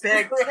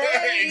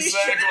expectations.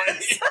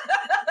 Exactly.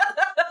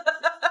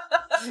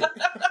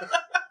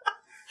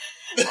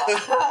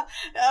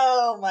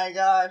 Oh my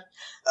god.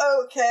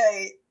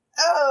 Okay.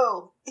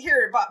 Oh,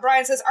 here,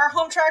 Brian says, our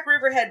home track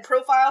Riverhead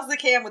profiles the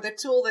cam with a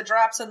tool that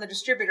drops on the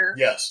distributor.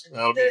 Yes,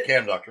 that'll be a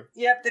cam doctor.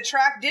 Yep, the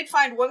track did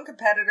find one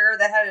competitor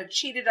that had it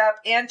cheated up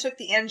and took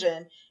the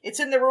engine. It's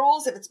in the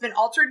rules. If it's been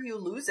altered, you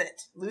lose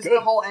it. Lose the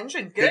whole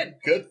engine. Good.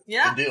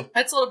 Yeah. Good deal.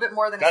 That's a little bit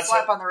more than a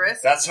slap on the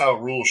wrist. That's how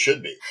rules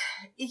should be.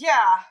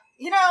 Yeah.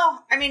 You know,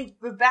 I mean,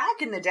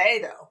 back in the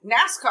day, though,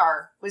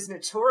 NASCAR was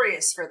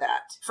notorious for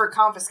that, for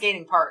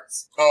confiscating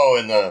parts. Oh,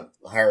 and the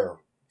higher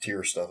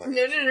tier stuff. No.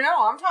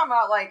 I'm talking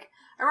about, like,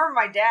 I remember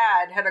my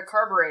dad had a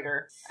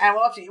carburetor, and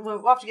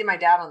we'll have to get my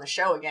dad on the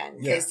show again,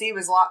 because he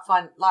was a lot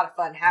of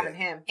fun having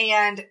him.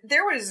 And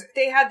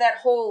they had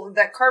that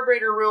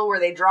carburetor rule where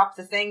they drop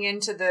the thing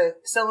into the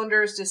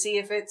cylinders to see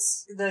if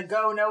it's the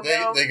go, no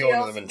go. They go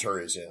into the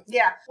Venturis, yeah.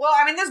 Yeah. Well,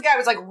 I mean, this guy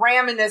was like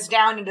ramming this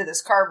down into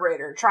this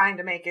carburetor, trying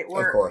to make it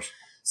work. Of course.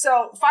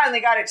 So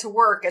finally got it to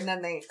work, and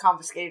then they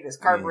confiscated his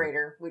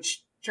carburetor,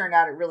 which turned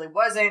out it really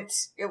wasn't,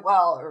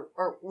 or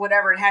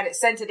whatever, and had it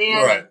sent it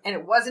in, and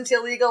it wasn't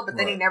illegal, but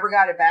then he never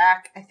got it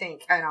back. I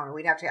don't know,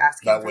 we'd have to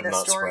ask him for this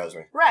story. That would not surprise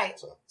me. Right.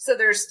 So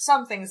there's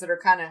some things that are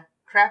kind of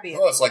crappy.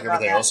 Well, it's like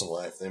everything else in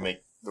life. They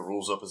make the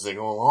rules up as they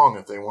go along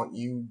if they want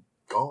you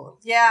gone.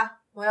 Yeah.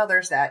 Well,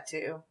 there's that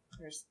too.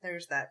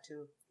 There's that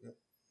too.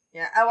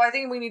 Yeah. Oh, I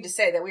think we need to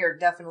say that we are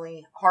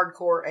definitely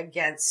hardcore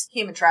against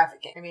human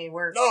trafficking. I mean,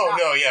 we're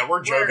joking.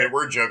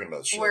 We're joking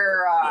about shit.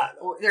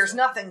 There's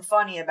nothing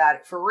funny about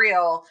it for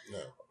real. No.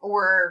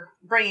 We're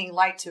bringing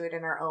light to it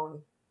in our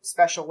own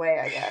special way,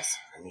 I guess.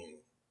 I mean,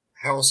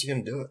 how else are you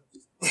gonna do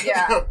it?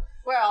 Yeah.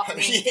 Well, I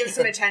mean, give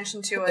some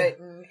attention to it,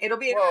 and it'll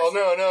be. Well,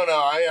 no.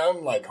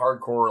 I'm like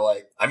hardcore.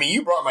 Like, I mean,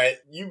 you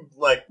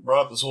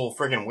brought up this whole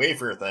freaking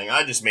Wayfair thing.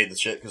 I just made the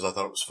shit because I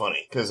thought it was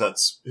funny because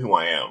that's who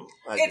I am.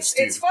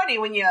 It's funny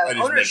when you have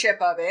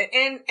ownership of it,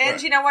 and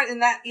right. You know what?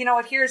 And that, you know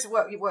what? Here's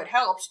what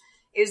helps.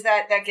 Is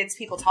that gets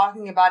people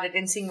talking about it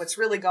and seeing what's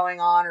really going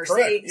on, or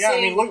saying, I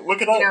mean,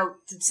 look it up. You know,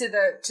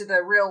 to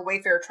the real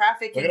Wayfair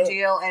trafficking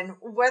deal, and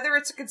whether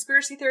it's a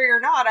conspiracy theory or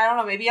not, I don't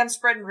know. Maybe I'm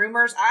spreading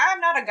rumors. I'm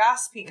not a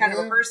gossipy kind of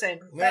a person,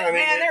 but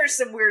there's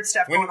some weird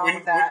stuff going on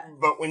with that.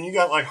 But when you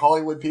got like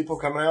Hollywood people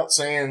coming out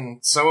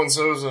saying so and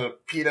so's a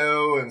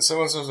pedo and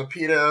so and so's a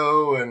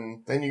pedo,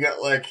 and then you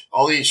got like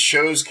all these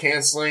shows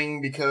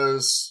canceling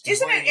because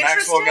isn't it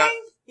interesting?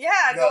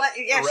 Got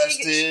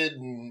arrested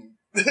and.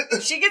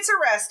 She gets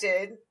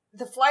arrested.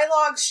 The fly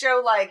logs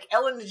show like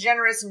Ellen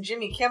DeGeneres and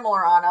Jimmy Kimmel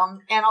are on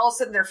them, and all of a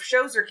sudden their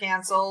shows are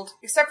canceled.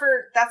 Except for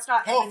that's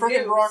not hell.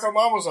 Freaking Barack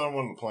Obama was on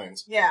one of the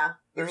planes. Yeah,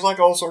 there's like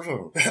all sorts of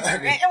them.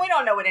 And we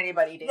don't know what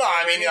anybody did. No,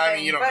 I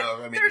mean you don't know.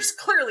 I mean, there's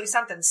clearly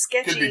something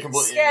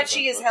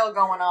sketchy as hell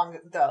going on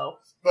though.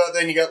 But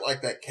then you got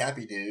like that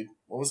Cappy dude.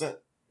 What was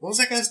that? What was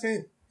that guy's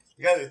name?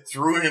 The guy that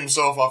threw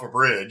himself off a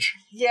bridge.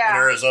 Yeah. In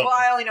Arizona. Well,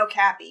 I only know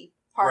Cappy.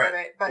 Part of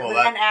it, but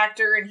an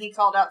actor, and he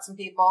called out some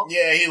people.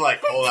 Yeah, he like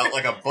called out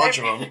like a bunch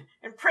of them.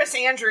 And Prince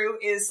Andrew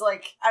is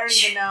like, I don't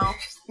even know.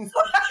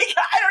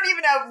 I don't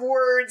even have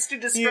words to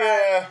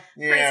describe.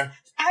 Yeah.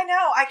 I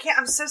know. I can't.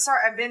 I'm so sorry.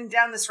 I've been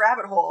down this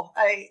rabbit hole.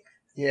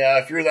 Yeah,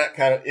 if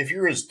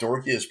you're as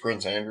dorky as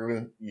Prince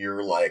Andrew,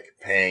 you're like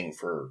paying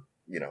for,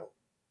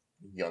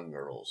 young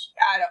girls.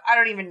 I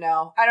don't even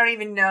know.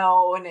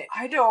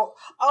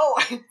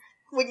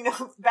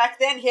 Back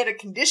then he had a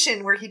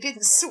condition where he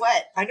didn't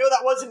sweat. I know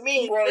that wasn't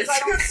me because I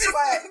don't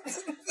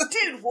sweat.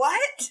 Dude,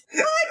 what?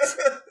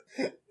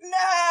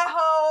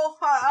 No.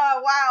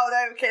 Wow.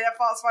 That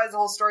falsifies the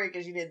whole story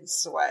because you didn't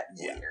sweat.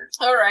 Yeah. Weird.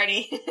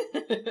 Alrighty.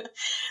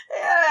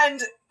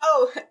 And,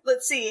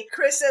 let's see.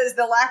 Chris says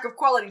the lack of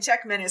quality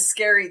tech men is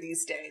scary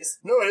these days.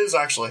 No, it is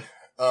actually.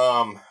 There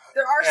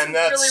are some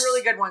really,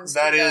 really good ones.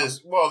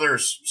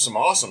 There's some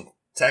awesome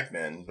tech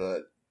men,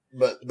 but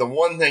the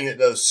one thing that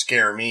does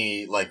scare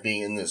me, like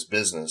being in this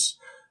business,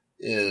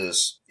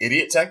 is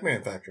idiot tech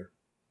manufacturer.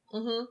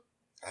 Mm-hmm.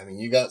 I mean,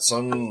 you got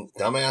some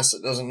dumbass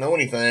that doesn't know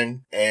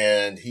anything,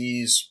 and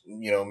he's,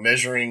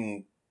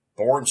 measuring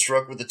board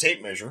stroke with the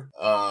tape measure.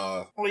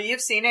 Well,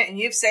 you've seen it, and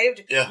you've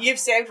saved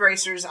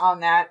racers on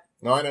that.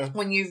 No, I know.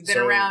 When you've been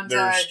around,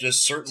 there's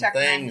just certain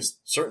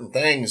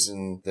things,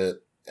 and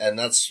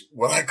that's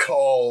what I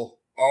call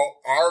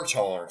our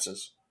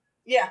tolerances.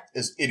 Yeah,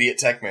 is idiot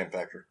tech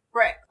manufacturer.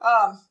 Right.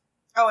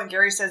 And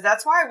Gary says,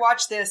 that's why I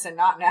watch this and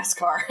not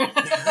NASCAR.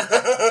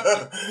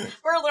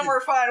 We're a little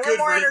more fun. We're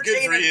more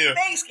entertaining. Good for you.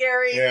 Thanks,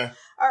 Gary. Yeah.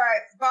 All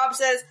right. Bob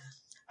says,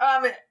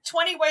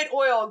 20 weight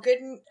oil,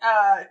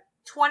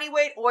 20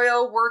 weight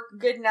oil work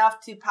good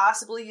enough to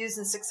possibly use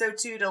in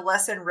 602 to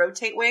lessen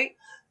rotate weight?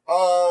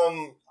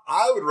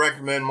 I would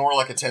recommend more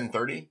like a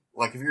 1030.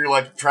 Like if you're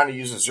like trying to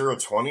use a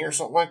 020 or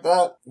something like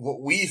that,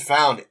 what we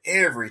found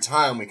every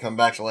time we come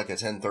back to like a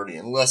 1030,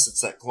 unless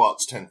it's that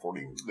Klotz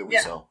 1040 that we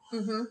sell,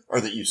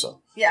 or that you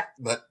sell. Yeah.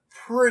 But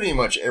pretty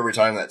much every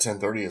time that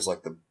 1030 is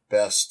like the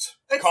best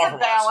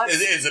compromise.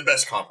 It's the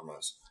best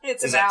compromise.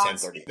 It's a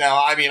balance. That 1030.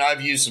 Now, I mean,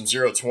 I've used some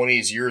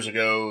 020s years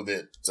ago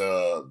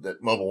that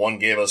Mobile One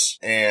gave us,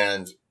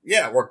 and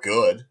yeah, it worked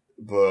good,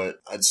 but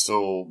I'd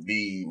still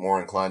be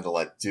more inclined to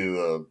like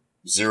do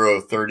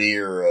 0-30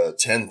 or a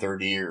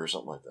 10-30 or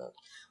something like that.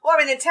 Well,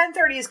 I mean, the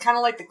 10-30 is kind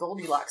of like the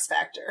Goldilocks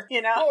factor,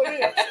 you know? Oh, it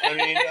is. I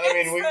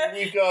mean,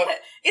 we've got...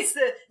 It's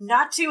the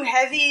not too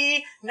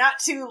heavy, not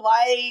too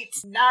light,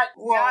 not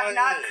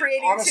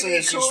creating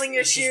honestly, too many cooling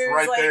issues. Just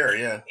right there,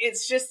 yeah.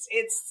 It's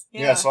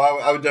Yeah, so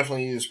I would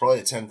definitely use probably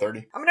a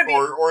 10-30.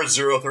 Or a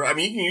 0-30. I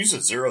mean, you can use a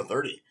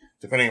 0-30,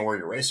 depending on where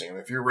you're racing. I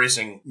mean, if you're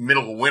racing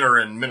middle of winter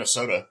in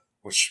Minnesota,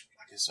 which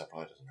I guess that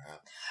probably doesn't happen.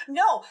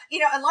 No,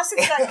 unless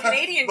it's that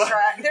Canadian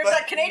track. There's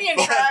that Canadian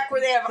track where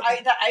they have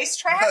the ice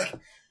track.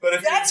 But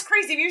if that's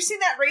crazy. Have you seen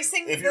that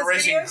racing? If you're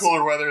racing videos?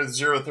 Cooler weather, the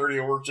 0-30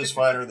 will work just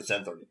fine, or the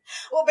 10-30.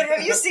 Well, but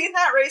have you seen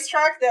that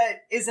racetrack that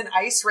is an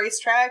ice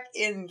racetrack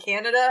in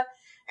Canada?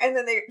 And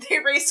then they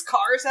race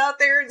cars out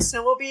there and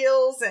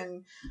snowmobiles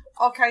and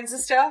all kinds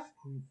of stuff.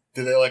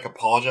 Do they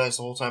apologize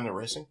the whole time they're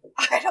racing?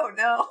 I don't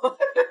know.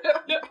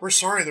 We're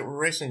sorry that we're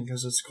racing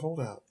because it's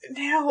cold out.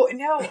 No.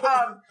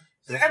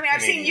 I mean,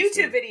 I've seen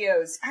YouTube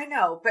videos. I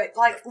know, but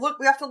look,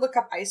 we have to look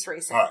up ice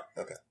racing. All right,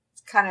 okay.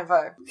 Kind of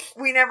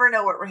we never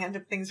know what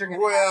random things are going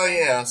to happen. Well,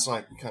 yeah, it's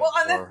kind of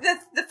bizarre.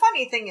 The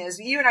funny thing is,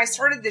 you and I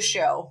started the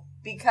show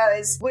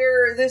because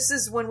this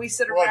is when we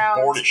sit we're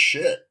around. Bored as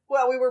shit.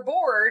 Well, we were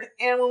bored,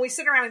 and when we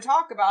sit around and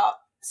talk about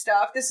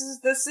stuff, this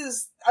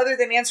is other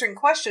than answering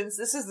questions,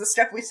 this is the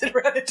stuff we sit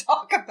around and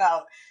talk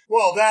about.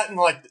 Well, that and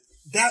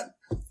that.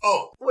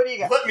 Oh, what do you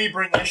got? Let me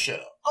bring this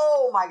shit up.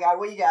 Oh my God,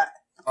 what you got?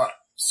 All right,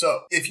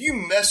 so if you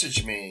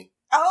message me,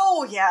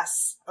 oh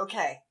yes,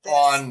 okay,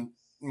 on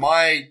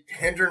my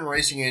Hendren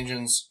Racing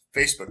Engines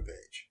Facebook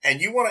page, and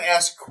you want to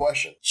ask a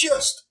question,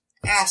 just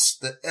ask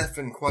the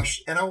effing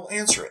question, and I will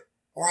answer it.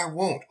 Or I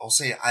won't. I'll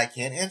say I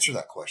can't answer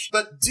that question.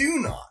 But do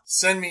not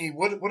send me,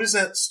 what is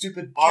that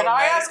stupid automatic?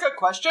 Can I ask a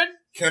question?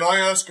 Can I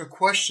ask a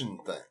question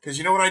thing? Because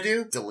you know what I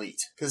do?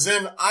 Delete. Because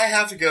then I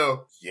have to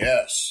go,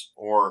 yes,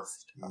 or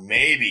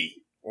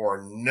maybe,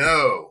 or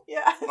no.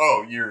 Yeah.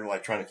 Oh, you're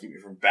trying to keep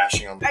me from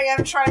bashing on the I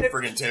am trying to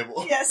friggin'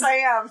 table. Yes, I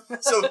am.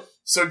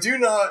 So do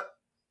not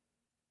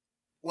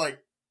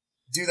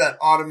do that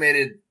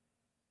automated,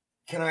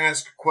 can I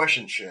ask a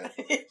question shit?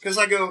 Because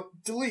I go,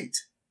 delete.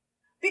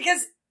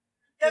 Because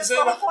that's the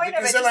whole point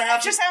of it.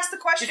 Just ask the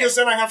question. Because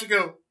then I have to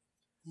go,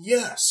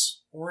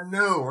 yes, or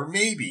no, or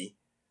maybe.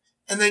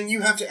 And then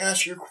you have to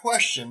ask your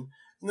question,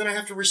 and then I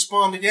have to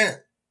respond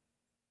again.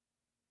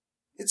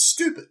 It's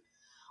stupid.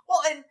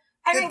 Well, and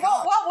I mean,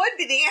 what would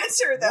be the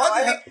answer,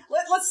 though?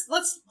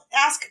 Let's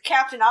ask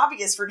Captain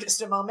Obvious for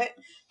just a moment.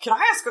 Can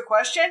I ask a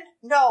question?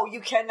 No,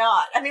 you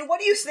cannot. I mean, what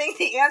do you think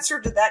the answer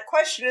to that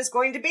question is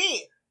going to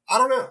be? I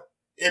don't know.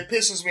 It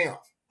pisses me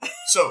off.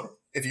 So,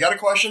 if you got a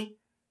question,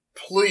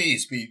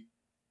 please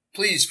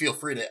feel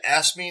free to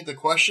ask me the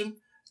question.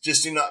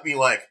 Just do not be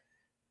like,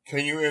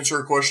 can you answer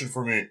a question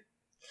for me?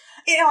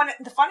 And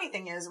the funny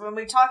thing is, when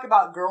we talk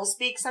about girl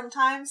speak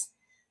sometimes,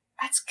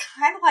 that's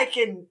kind of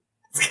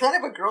it's kind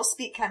of a girl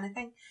speak kind of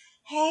thing.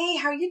 Hey,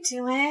 how you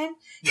doing?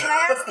 Can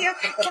I ask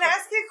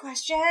you a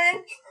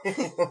question?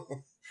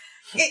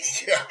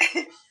 Yeah,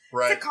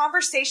 right. It's a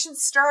conversation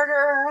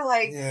starter,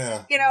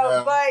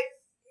 But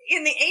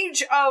in the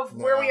age of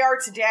where we are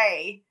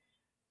today,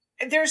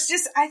 I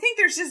think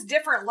there's just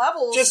different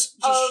levels.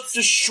 Just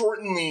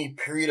shorten the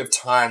period of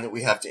time that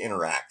we have to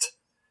interact.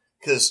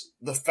 Because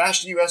the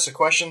faster you ask a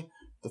question,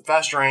 the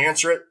faster I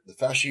answer it, the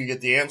faster you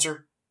get the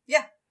answer.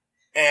 Yeah.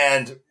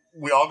 And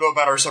we all go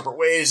about our separate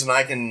ways, and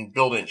I can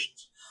build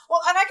engines.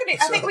 Well, and I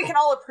think we can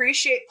all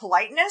appreciate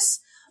politeness,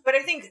 but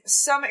I think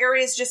some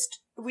areas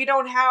we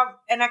don't have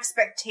an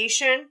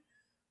expectation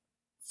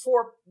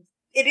for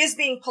it is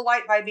being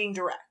polite by being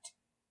direct.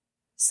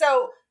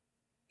 So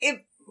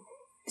if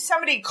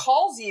somebody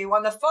calls you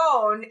on the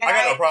phone, and I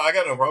got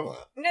no problem with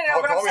that.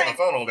 No, but call me on the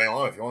phone all day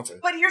long if you want to.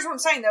 But here's what I'm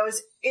saying though: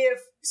 is if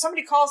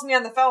somebody calls me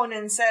on the phone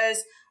and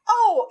says,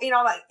 "Oh,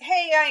 I'm like,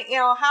 hey,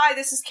 hi,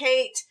 this is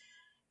Kate."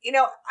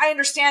 I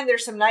understand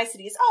there's some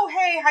niceties. Oh,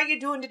 hey, how you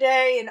doing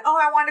today? And, oh,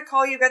 I wanted to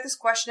call you. Got this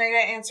question I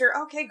got to answer.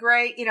 Okay,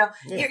 great.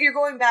 You're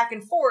going back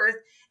and forth.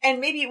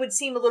 And maybe it would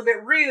seem a little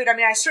bit rude. I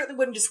mean, I certainly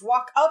wouldn't just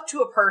walk up to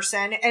a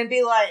person and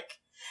be like,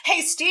 hey,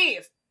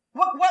 Steve,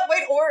 what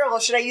oil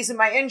should I use in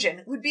my engine?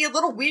 It would be a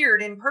little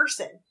weird in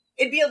person.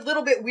 It'd be a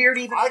little bit weird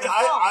even on the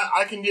phone.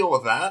 I can deal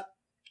with that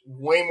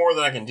way more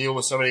than I can deal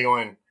with somebody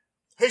going,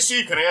 hey,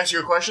 Steve, can I ask you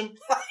a question?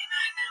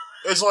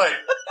 It's like...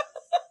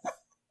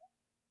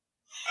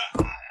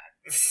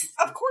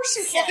 Of course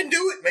you can. Fucking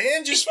do it,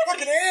 man. Just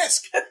fucking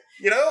ask.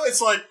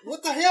 It's like,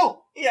 what the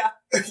hell? Yeah.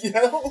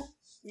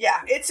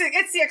 Yeah, it's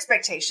the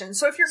expectation.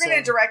 So if you're going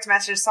to direct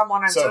message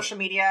someone on social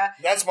media,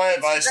 that's my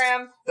advice.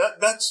 Instagram,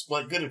 that's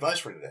good advice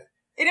for today.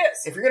 It is.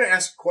 If you're going to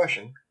ask a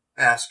question,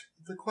 ask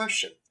the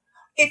question.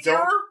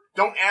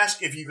 Don't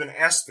ask if you can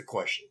ask the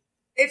question.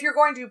 If you're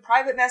going to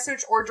private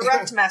message or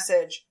direct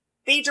message,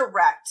 be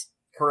direct.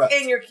 Correct.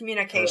 In your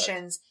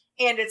communications,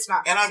 and it's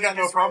not. And I've got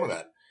no problem with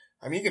that.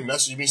 I mean, you can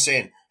message me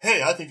saying,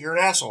 hey, I think you're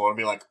an asshole. And I'll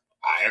be like,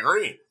 I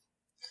agree.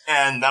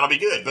 And that'll be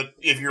good. But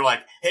if you're like,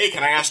 hey,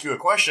 can I ask you a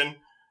question?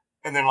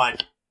 And then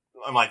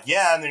I'm like,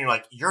 yeah. And then you're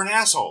like, you're an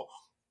asshole.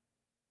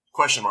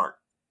 Question mark.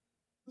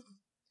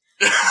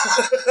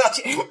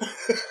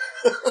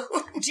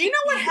 Do you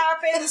know what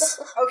happens?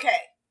 Okay.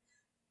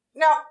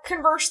 Now,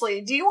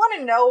 conversely, do you want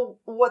to know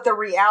what the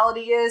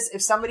reality is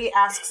if somebody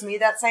asks me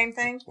that same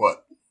thing?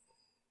 What?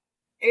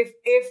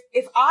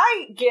 If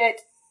I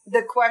get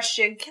the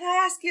question, can I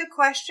ask you a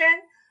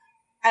question?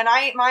 And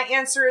my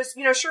answer is,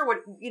 sure.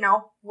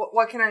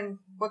 What can I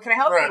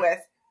help you with?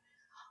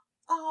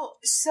 Oh,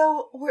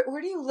 so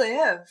where do you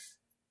live?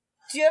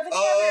 Do you have any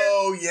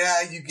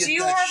you get Do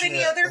you that have shit.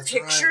 any other That's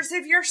pictures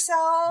of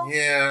yourself? Right.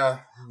 Yeah.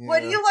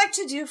 What do you like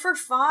to do for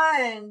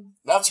fun?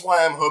 That's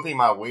why I'm hoping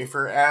my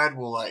wafer ad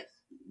will like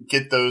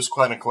get those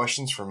kind of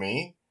questions for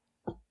me.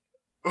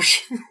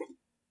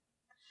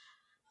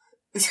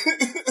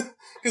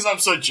 Because I'm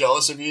so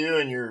jealous of you,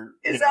 and you're.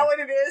 Is that what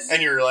it is?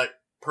 And you're like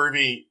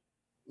pervy,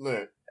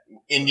 look,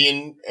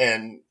 Indian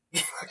and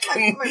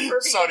fucking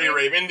Saudi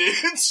Arabian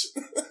dudes.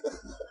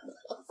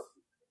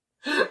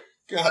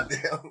 God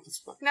damn.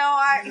 No,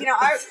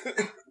 I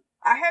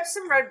have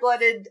some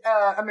red-blooded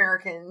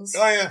Americans.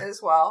 Oh yeah,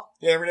 as well.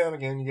 Yeah, every now and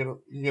again you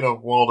get a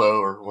Waldo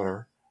or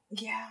whatever.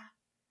 Yeah,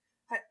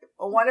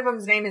 one of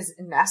them's name is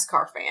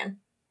NASCAR fan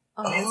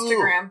on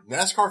Instagram.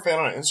 NASCAR fan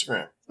on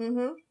Instagram.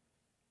 Mm-hmm.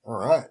 All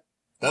right,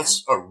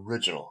 that's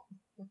original.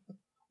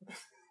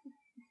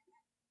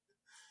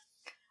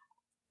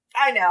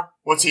 I know.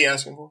 What's he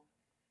asking for?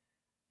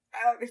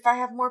 If I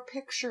have more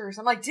pictures.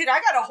 I'm like, dude, I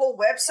got a whole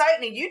website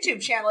and a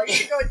YouTube channel. You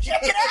should go and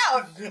check it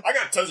out. I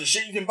got tons of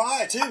shit you can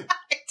buy, too. I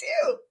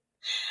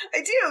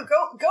do.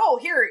 Go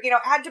here,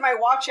 add to my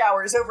watch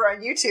hours over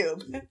on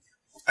YouTube.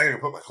 I gotta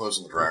put my clothes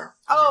in the dryer.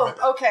 Oh,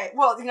 okay.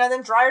 Well,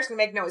 then dryer's gonna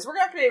make noise. We're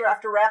not gonna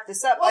have to wrap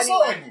this up. Well, anyway. It's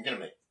not like I'm gonna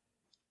make.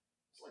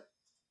 It's like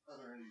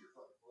other end of your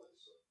fucking place.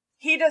 So.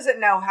 He doesn't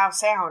know how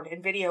sound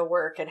and video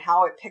work and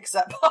how it picks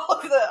up all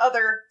of the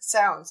other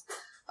sounds.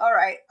 All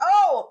right.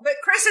 Oh, but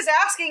Chris is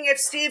asking if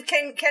Steve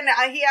can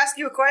he ask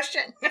you a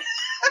question? What?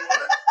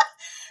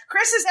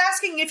 Chris is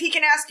asking if he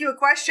can ask you a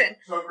question.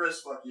 So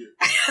Chris, fuck you.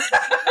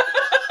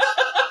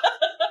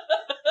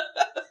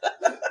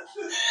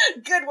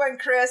 Good one,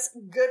 Chris.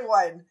 Good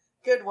one.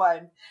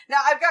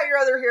 Now, I've got your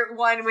other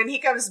one. When he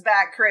comes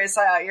back, Chris,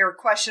 your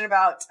question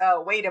about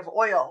weight of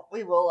oil.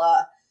 We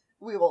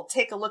will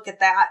take a look at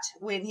that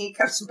when he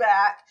comes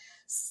back.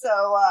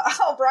 So,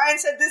 Brian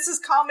said this is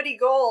comedy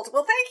gold.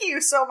 Well, thank you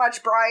so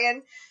much,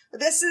 Brian.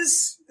 This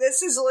is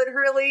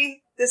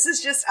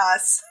just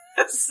us.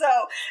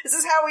 So, this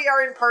is how we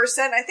are in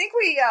person. I think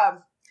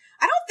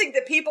I don't think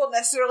that people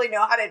necessarily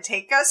know how to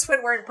take us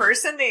when we're in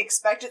person. They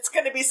expect it's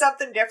going to be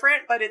something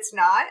different, but it's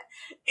not.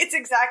 It's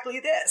exactly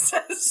this.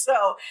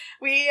 So,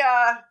 we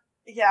have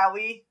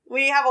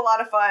a lot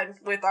of fun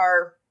with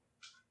our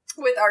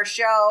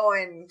show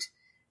and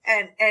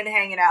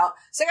hanging out.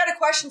 So I got a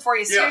question for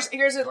you. So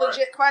here's a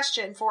legit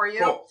question for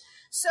you. Cool.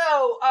 So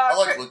I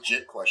like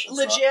legit questions.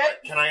 Legit?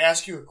 Like, can I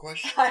ask you a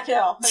question? I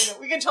know.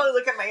 We can totally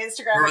look at my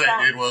Instagram Whoever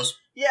account. that dude was.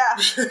 Yeah.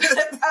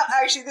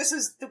 Actually, this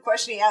is the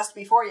question he asked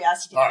before he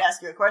asked if he could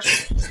ask you a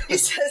question. He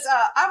says,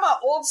 I'm an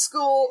old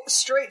school,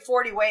 straight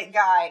 40 weight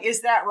guy.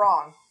 Is that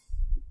wrong?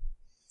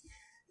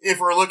 If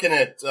we're looking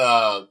at,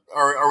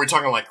 are we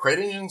talking like crate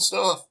engine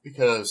stuff?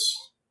 Because...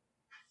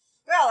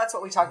 Well, that's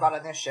what we talk about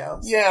on this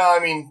show. Yeah, I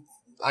mean,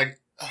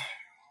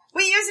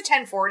 we use a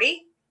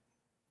 1040.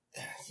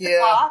 Yeah. The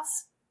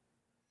cloths.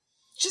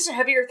 It's just a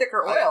heavier,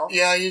 thicker oil.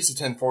 I use the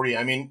 1040.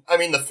 I mean,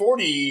 the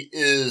 40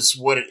 is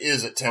what it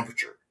is at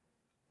temperature.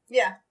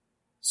 Yeah.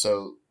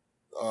 So,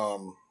 I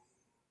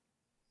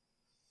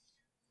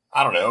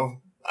don't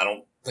know. I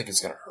don't think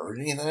it's going to hurt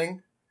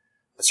anything.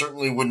 I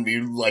certainly wouldn't be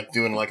like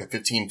doing like a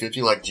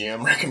 1550 like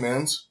GM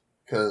recommends,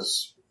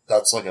 because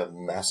that's like a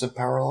massive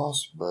power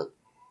loss, but...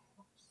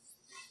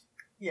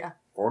 Yeah.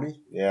 40?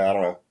 Yeah, I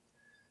don't know.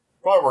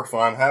 Probably worked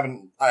fine.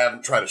 I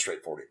haven't tried a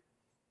straight 40.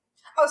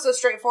 Oh, so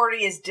straight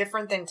 40 is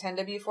different than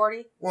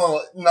 10W40?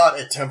 Well, not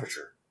at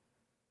temperature.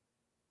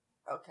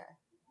 Okay.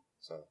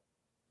 So.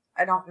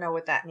 I don't know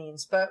what that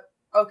means, but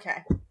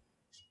okay.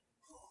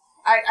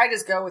 I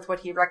just go with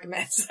what he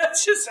recommends. I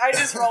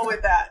just roll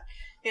with that.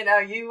 You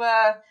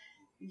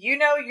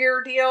know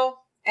your deal,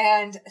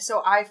 and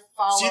so I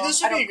follow. See,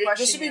 this would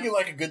be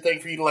like a good thing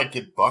for you to like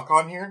get Buck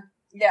on here.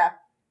 Yeah.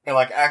 And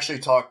like actually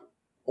talk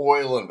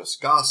oil and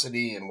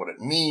viscosity and what it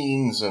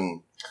means,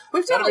 and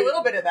we've done a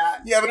little bit of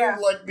that. Yeah, but it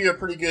would like be a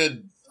pretty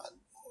damn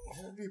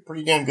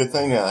good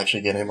thing to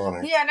actually get him on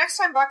here. Yeah, next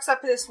time Buck's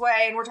up this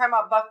way, and we're talking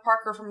about Buck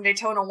Parker from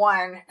Daytona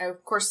 1,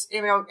 of course,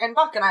 and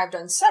Buck and I have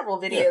done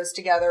several videos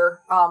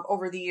together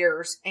over the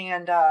years,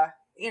 and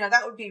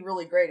that would be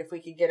really great if we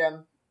could get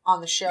him on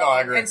the show. No,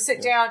 I agree. And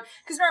sit down,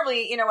 because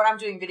normally, when I'm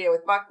doing video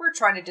with Buck, we're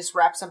trying to just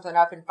wrap something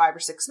up in 5 or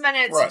 6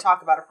 minutes and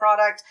talk about a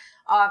product.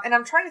 And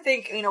I'm trying to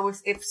think,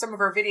 if some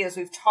of our videos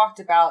we've talked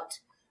about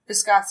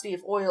viscosity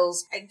of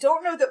oils. I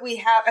don't know that we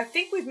have. I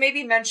think we've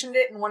maybe mentioned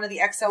it in one of the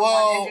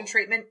XL1 engine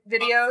treatment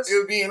videos. It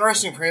would be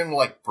interesting for him to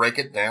like break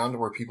it down to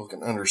where people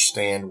can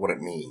understand what it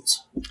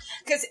means.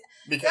 Because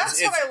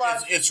that's what I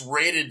love.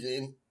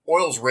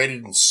 Oil's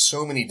rated in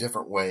so many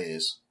different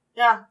ways.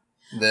 Yeah.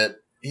 That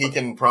he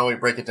can probably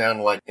break it down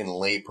like in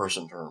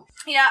layperson terms.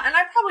 Yeah, and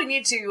I probably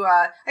need to,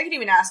 I could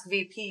even ask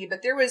VP,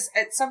 but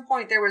at some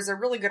point, there was a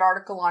really good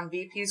article on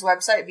VP's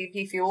website,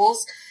 VP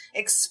Fuels,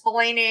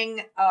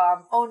 explaining,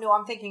 oh no,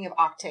 I'm thinking of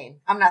octane.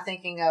 I'm not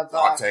thinking of...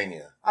 Octane,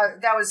 yeah.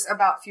 That was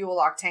about fuel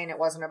octane, it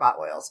wasn't about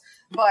oils.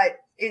 But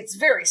it's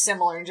very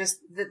similar, and just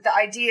the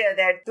idea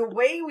that the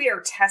way we are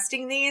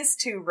testing these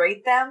to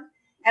rate them,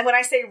 and when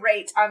I say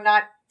rate, I'm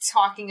not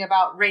talking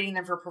about rating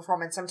them for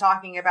performance. I'm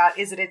talking about,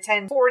 is it a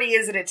 1040?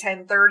 Is it a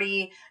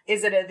 1030?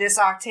 Is it a this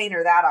octane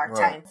or that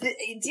octane?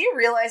 Right. Do you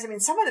realize, I mean,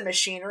 some of the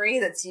machinery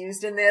that's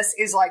used in this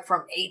is like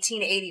from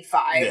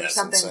 1885 or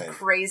something insane.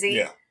 Crazy.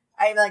 Yeah.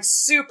 I'm like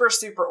super,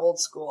 super old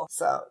school.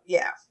 So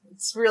yeah,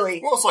 it's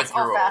really, well, it's like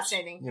all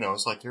fascinating.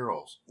 It's like your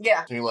oils.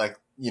 Yeah. So you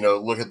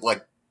look at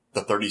like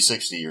the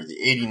 3060 or the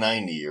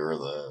 8090 or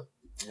the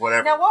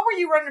whatever. Now, what were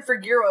you running for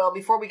gear oil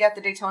before we got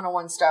the Daytona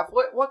 1 stuff?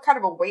 What kind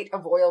of a weight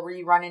of oil were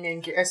you running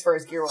in as far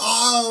as gear oil?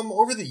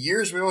 Over the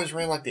years, we always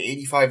ran like the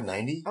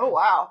 8590. Oh,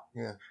 wow.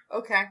 Yeah.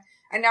 Okay.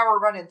 And now we're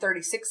running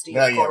 3060, of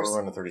course. Yeah, we're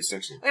running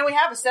 3060. And we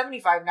have a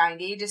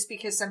 7590 just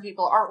because some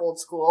people are old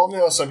school.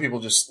 Some people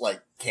just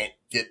like can't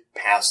get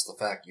past the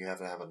fact you have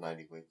to have a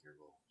 90 weight gear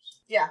oil.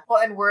 Yeah. Well,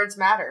 and words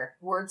matter.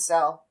 Words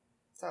sell.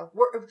 So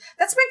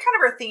that's been kind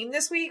of our theme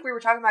this week. We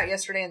were talking about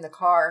yesterday in the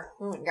car.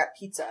 We went and got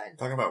pizza.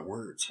 Talking about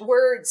words.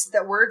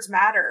 That words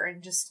matter,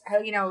 and just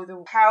how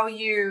how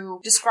you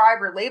describe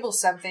or label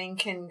something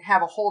can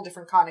have a whole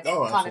different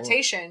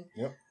connotation.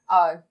 Yep.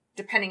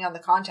 Depending on the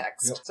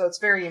context. Yep. So it's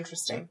very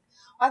interesting. Yep.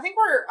 I think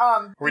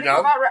we're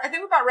done? I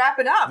think we're about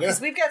wrapping up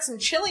because we've got some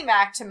chili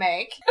mac to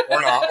make.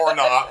 Or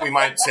not. We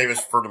might save it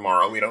for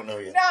tomorrow. We don't know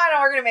yet. No,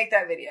 we're gonna make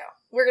that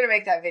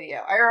video.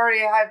 I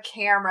already have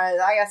cameras.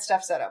 I got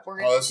stuff set up.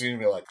 This is gonna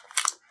be like.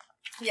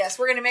 Yes,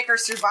 we're gonna make our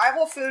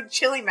survival food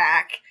chili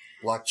mac.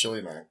 Black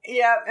chili mac.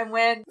 Yeah, and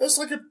when it's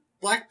like a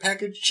black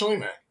packaged chili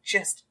mac.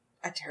 Just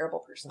a terrible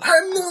person.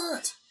 I'm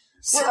not.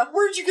 So,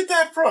 where'd you get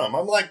that from?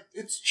 I'm like,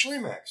 it's chili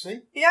mac.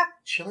 See? Yeah,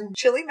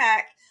 chili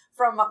mac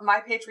from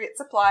My Patriot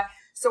Supply.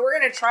 So we're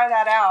going to try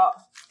that out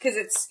because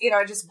it's,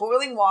 just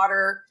boiling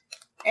water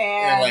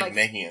and like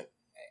making it.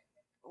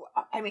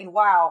 I mean,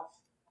 wow,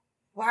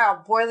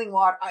 boiling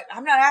water.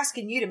 I'm not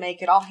asking you to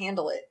make it. I'll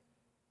handle it.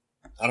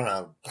 I don't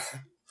know.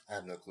 I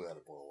have no clue how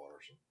to boil water.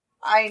 So.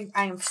 I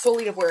am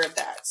fully aware of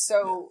that.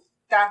 So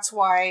that's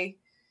why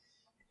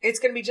it's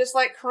going to be just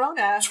like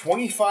Corona.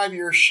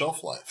 25-year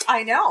shelf life.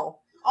 I know.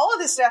 All of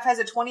this stuff has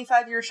a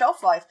 25-year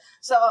shelf life.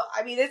 So,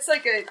 I mean, it's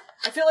like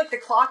I feel like the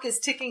clock is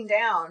ticking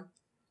down.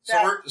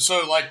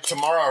 So like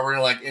tomorrow we're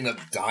gonna end up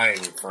dying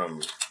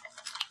from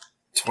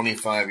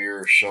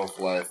 25-year shelf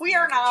life. We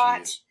are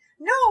not.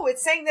 No,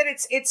 it's saying that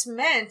it's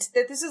meant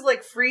that this is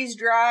like freeze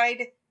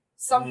dried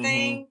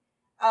something,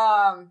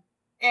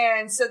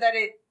 and so that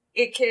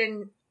it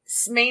can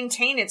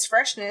maintain its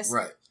freshness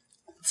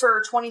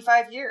for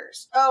 25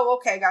 years. Oh,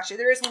 okay, gotcha.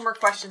 There is one more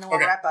question, then we'll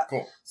wrap up.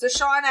 Cool. So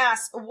Sean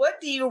asks,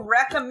 what do you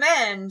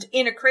recommend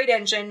in a crate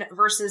engine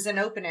versus an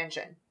open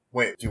engine?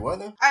 Wait, do what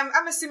then?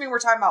 I'm assuming we're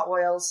talking about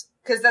oils,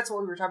 because that's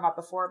what we were talking about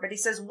before. But he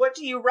says, what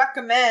do you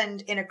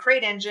recommend in a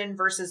crate engine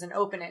versus an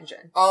open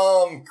engine?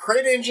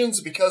 Crate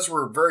engines, because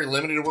we're very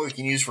limited to what we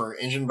can use for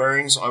engine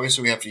bearings,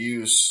 obviously we have to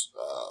use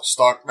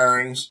stock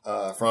bearings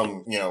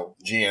from,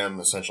 GM,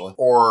 essentially.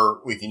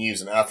 Or we can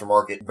use an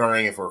aftermarket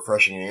bearing if we're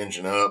freshening the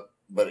engine up,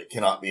 but it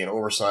cannot be an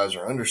oversized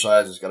or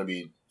undersized. It's got to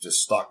be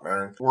just stock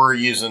bearing. We're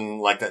using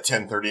like that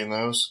 1030 in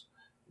those,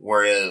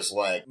 whereas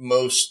like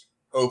most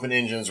open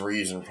engines we're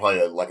using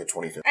probably like a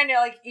 2050. I know,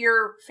 like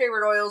your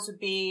favorite oils would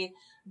be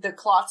the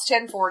Klotz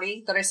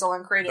 1040 that I sell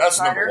in Crate That's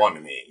Insider. number one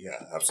to me. Yeah,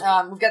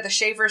 absolutely. We've got the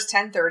Schaefer's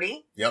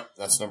 1030. Yep,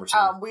 that's number two.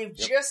 We've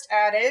just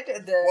added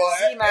the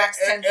Z-Max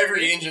 1030.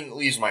 Every engine that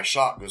leaves my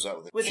shop goes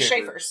out with the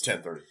Schaefer's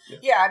 1030.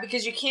 Yeah,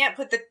 because you can't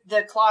put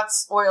the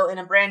Klotz oil in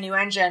a brand new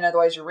engine,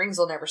 otherwise your rings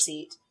will never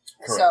seat.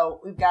 Correct. So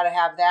we've got to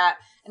have that.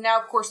 And now,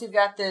 of course, we've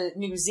got the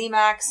new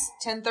Z-Max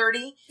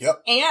 1030.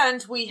 Yep.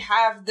 And we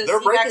have the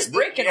Z-Max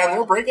break-in oil. Yeah,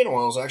 their break-in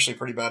oil is actually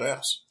pretty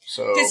badass.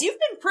 Because you've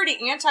been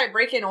pretty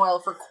anti-break-in oil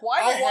for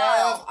quite a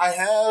while. I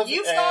have.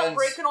 You thought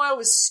break-in oil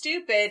was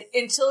stupid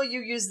until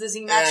you used the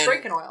Z-Max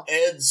break-in oil.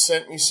 Ed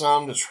sent me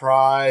some to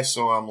try,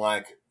 so I'm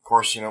like, of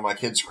course, my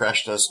kid's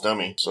crash test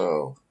dummy.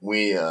 So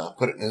we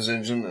put it in his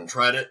engine and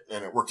tried it,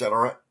 and it worked out all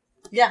right.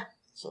 Yeah.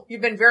 So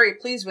you've been very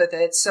pleased with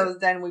it. So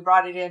then we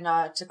brought it in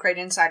to Crate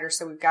Insider.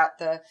 So we've got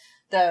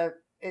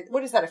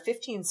what is that, a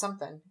 15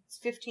 something? It's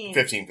 15.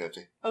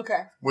 1550.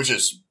 Okay. Which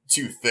is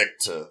too thick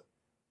to,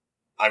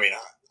 we're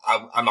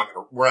not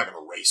going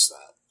to race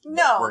that.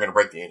 No. We're going to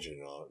break the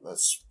engine on it.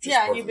 That's just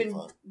and you've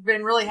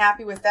been really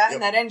happy with that. Yep.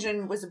 And that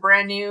engine was a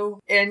brand new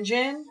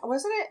engine,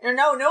 wasn't it? Or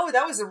no,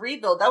 that was a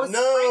rebuild. That was the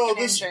Franken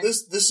engine.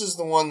 This is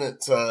the one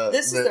that,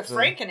 this is the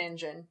Franken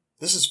engine.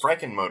 This is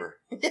Franken motor.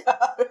 Yeah.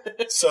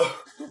 So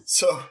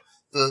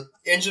the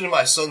engine in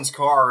my son's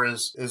car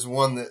is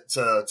one that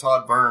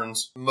Todd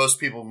Burns, most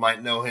people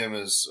might know him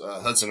as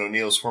Hudson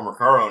O'Neill's former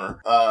car owner.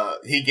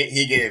 He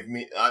gave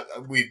me.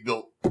 We've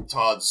built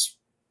Todd's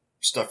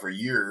stuff for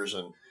years,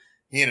 and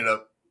he ended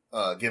up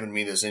given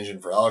me this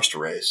engine for Alex to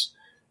race.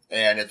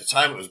 And at the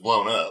time it was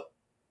blown up.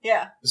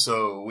 Yeah.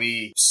 So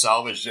we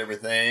salvaged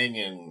everything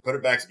and put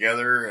it back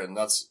together, and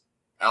that's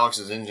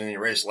Alex's engine he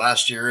raced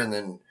last year. And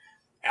then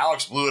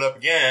Alex blew it up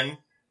again,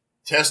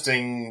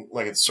 testing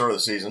like at the start of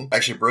the season.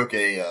 Actually broke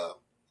a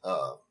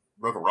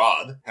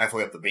rod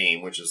halfway up the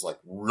beam, which is like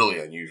really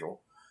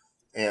unusual.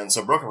 And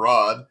so broke a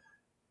rod.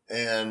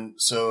 And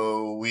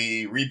so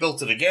we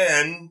rebuilt it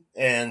again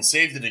and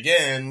saved it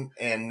again.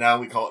 And now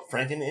we call it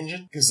Franken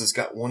engine because it's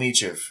got one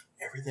each of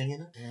everything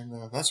in it.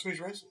 And that's what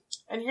he's racing.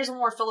 And here's a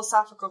more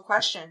philosophical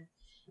question.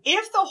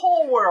 If the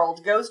whole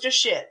world goes to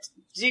shit,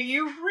 do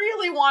you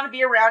really want to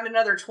be around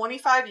another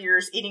 25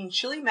 years eating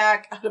chili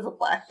mac out of a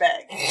black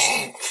bag?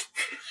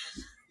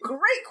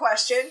 Great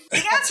question.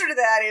 The answer to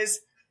that is,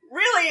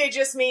 really, it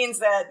just means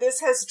that this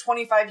has a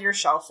 25-year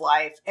shelf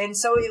life. And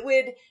so it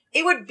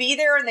would be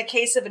there in the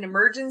case of an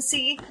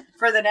emergency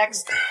for the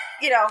next,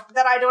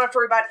 that I don't have to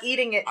worry about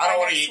eating it. I don't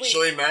want to eat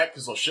chili mac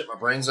because they'll shit my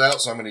brains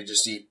out, so I'm going to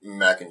just eat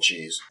mac and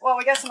cheese. Well,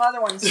 we got some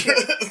other ones too.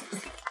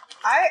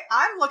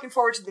 I'm looking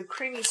forward to the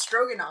creamy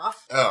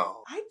stroganoff.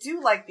 Oh. I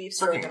do like beef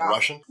stroganoff.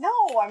 Russian? No,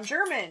 I'm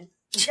German.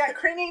 You got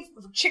creamy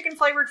chicken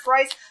flavored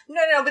fries.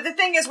 No, but the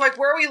thing is, like,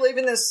 where we live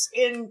in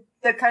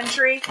the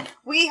country,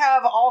 we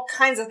have all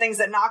kinds of things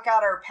that knock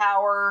out our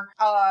power.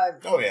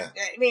 Oh yeah.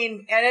 I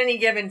mean, at any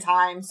given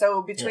time.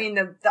 So between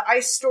the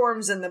ice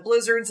storms and the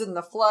blizzards and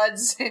the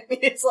floods, I mean,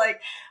 it's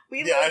like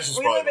we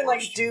live in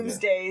like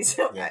doomsdays.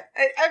 Yeah.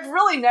 I've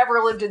really never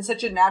lived in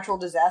such a natural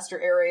disaster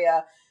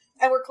area.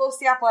 And we're close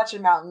to the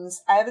Appalachian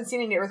Mountains. I haven't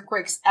seen any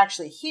earthquakes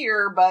actually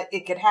here, but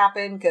it could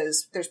happen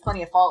because there's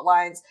plenty of fault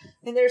lines.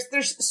 And there's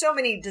so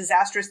many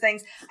disastrous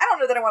things. I don't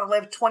know that I want to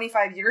live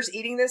 25 years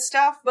eating this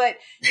stuff, but,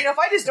 if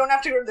I just don't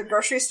have to go to the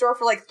grocery store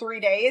for like 3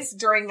 days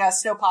during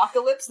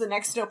snowpocalypse, the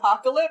next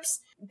snowpocalypse,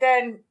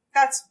 then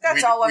that's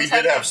all I'm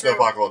saying. We did have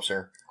snowpocalypse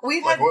here.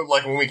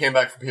 Like when we came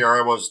back from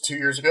PRI, was it 2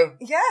 years ago?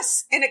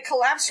 Yes, and it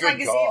collapsed my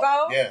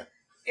gazebo. Yeah.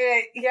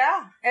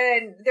 Yeah,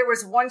 and there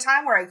was one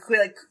time where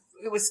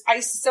it was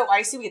so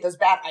icy. We get those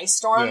bad ice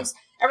storms.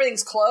 Yeah.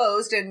 Everything's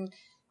closed, and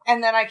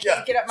then I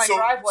can't get up my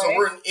driveway. So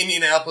we're in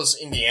Indianapolis,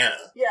 Indiana.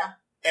 Yeah.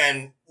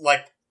 And,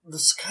 the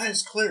sky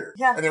is clear.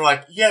 Yeah. And they're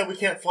like, yeah, we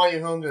can't fly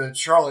you home to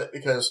Charlotte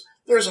because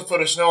there's a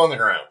foot of snow on the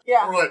ground.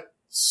 Yeah. And we're like,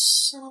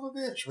 son of a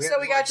bitch. We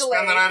got delayed.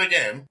 Spend the night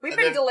again. We've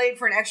been delayed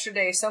for an extra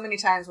day so many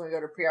times when we go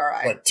to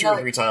PRI. Like 2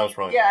 or 3 times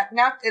probably. Yeah,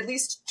 now at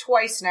least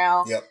twice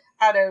now. Yep.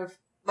 Out of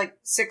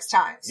 6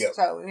 times. Yep.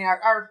 So,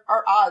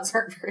 our odds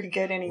aren't very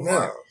good anymore.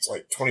 No, it's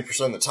like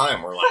 20% of the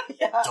time we're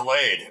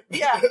delayed.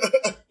 Yeah.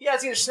 Yeah,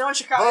 it's either snow in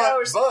Chicago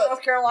or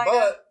North Carolina.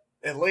 But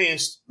at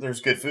least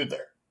there's good food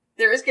there.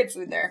 There is good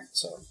food there.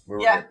 So, we're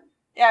good.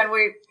 Yeah, and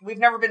we've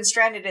never been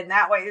stranded in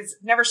that way. It's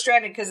never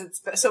stranded because it's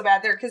so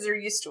bad there because they're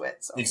used to it.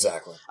 So.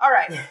 Exactly. All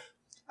right.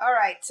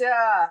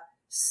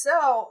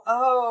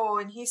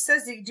 And he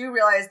says you do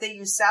realize they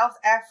use South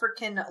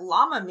African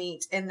llama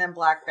meat in them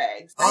black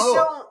bags. I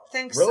don't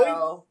think really?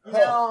 So. Huh.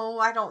 No,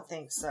 I don't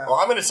think so. Well,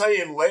 I'm going to tell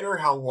you later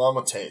how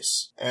llama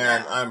tastes,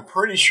 and I'm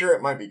pretty sure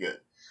it might be good.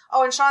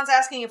 Oh, and Sean's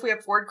asking if we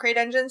have Ford crate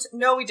engines.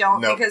 No, we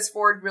don't, because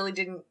Ford really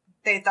didn't.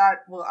 They thought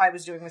what I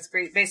was doing was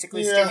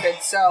basically stupid.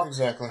 So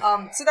exactly.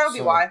 So that would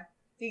be why.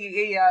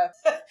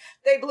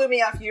 They blew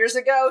me off years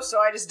ago,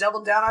 so I just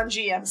doubled down on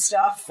GM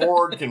stuff.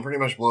 Ford can pretty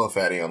much blow a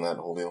fatty on that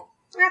whole deal.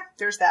 Yeah,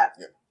 there's that.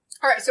 Yep.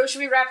 All right, so should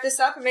we wrap this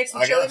up and make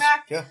some chili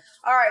mac? Yeah.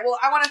 All right, well,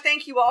 I want to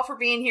thank you all for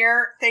being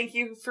here. Thank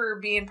you for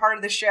being part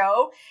of the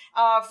show.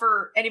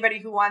 For anybody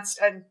who wants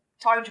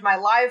talking to my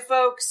live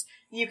folks,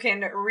 you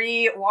can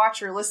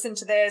re-watch or listen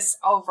to this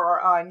over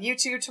on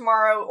YouTube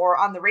tomorrow or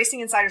on the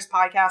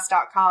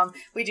racinginsiderspodcast.com.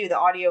 We do the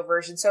audio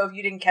version. So if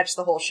you didn't catch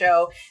the whole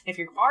show, and if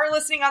you are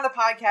listening on the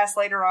podcast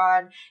later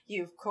on,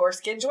 you, of course,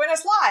 can join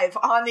us live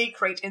on the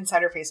Crate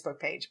Insider Facebook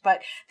page.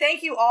 But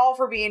thank you all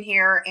for being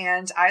here,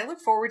 and I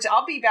look forward to,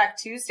 I'll be back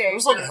Tuesday. It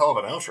was like a hell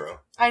of an outro.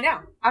 I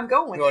know. I'm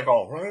going with You're it. like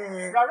all... Rah,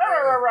 rah, rah,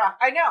 rah, rah.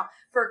 I know.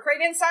 For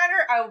Crate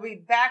Insider, I will be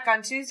back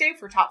on Tuesday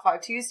for Top 5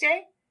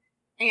 Tuesday.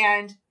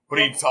 And... What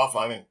are you top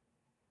 5-ing?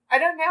 I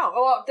don't know.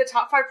 Well, the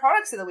top 5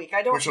 products of the week.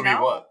 I don't know. Which will be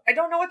what? I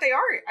don't know what they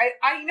are.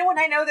 I you know when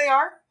I know they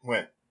are?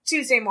 When?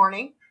 Tuesday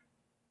morning.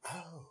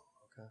 Oh,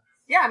 okay.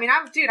 Yeah, I mean,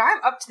 I'm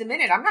up to the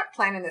minute. I'm not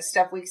planning this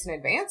stuff weeks in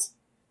advance.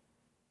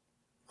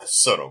 I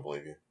so don't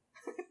believe you.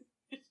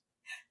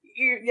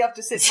 You have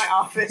to sit in my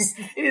office.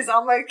 It is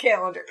on my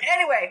calendar.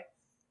 Anyway,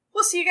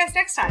 we'll see you guys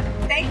next time.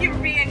 Thank you for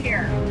being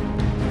here.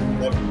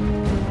 Yep.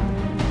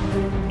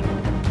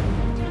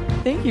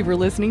 Thank you for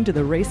listening to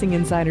the Racing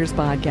Insiders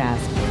podcast.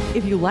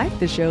 If you like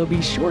the show,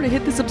 be sure to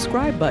hit the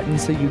subscribe button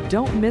so you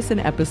don't miss an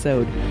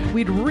episode.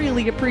 We'd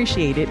really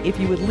appreciate it if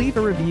you would leave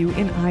a review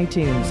in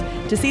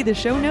iTunes. To see the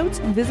show notes,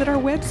 visit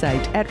our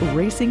website at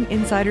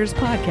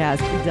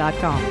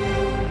racinginsiderspodcast.com.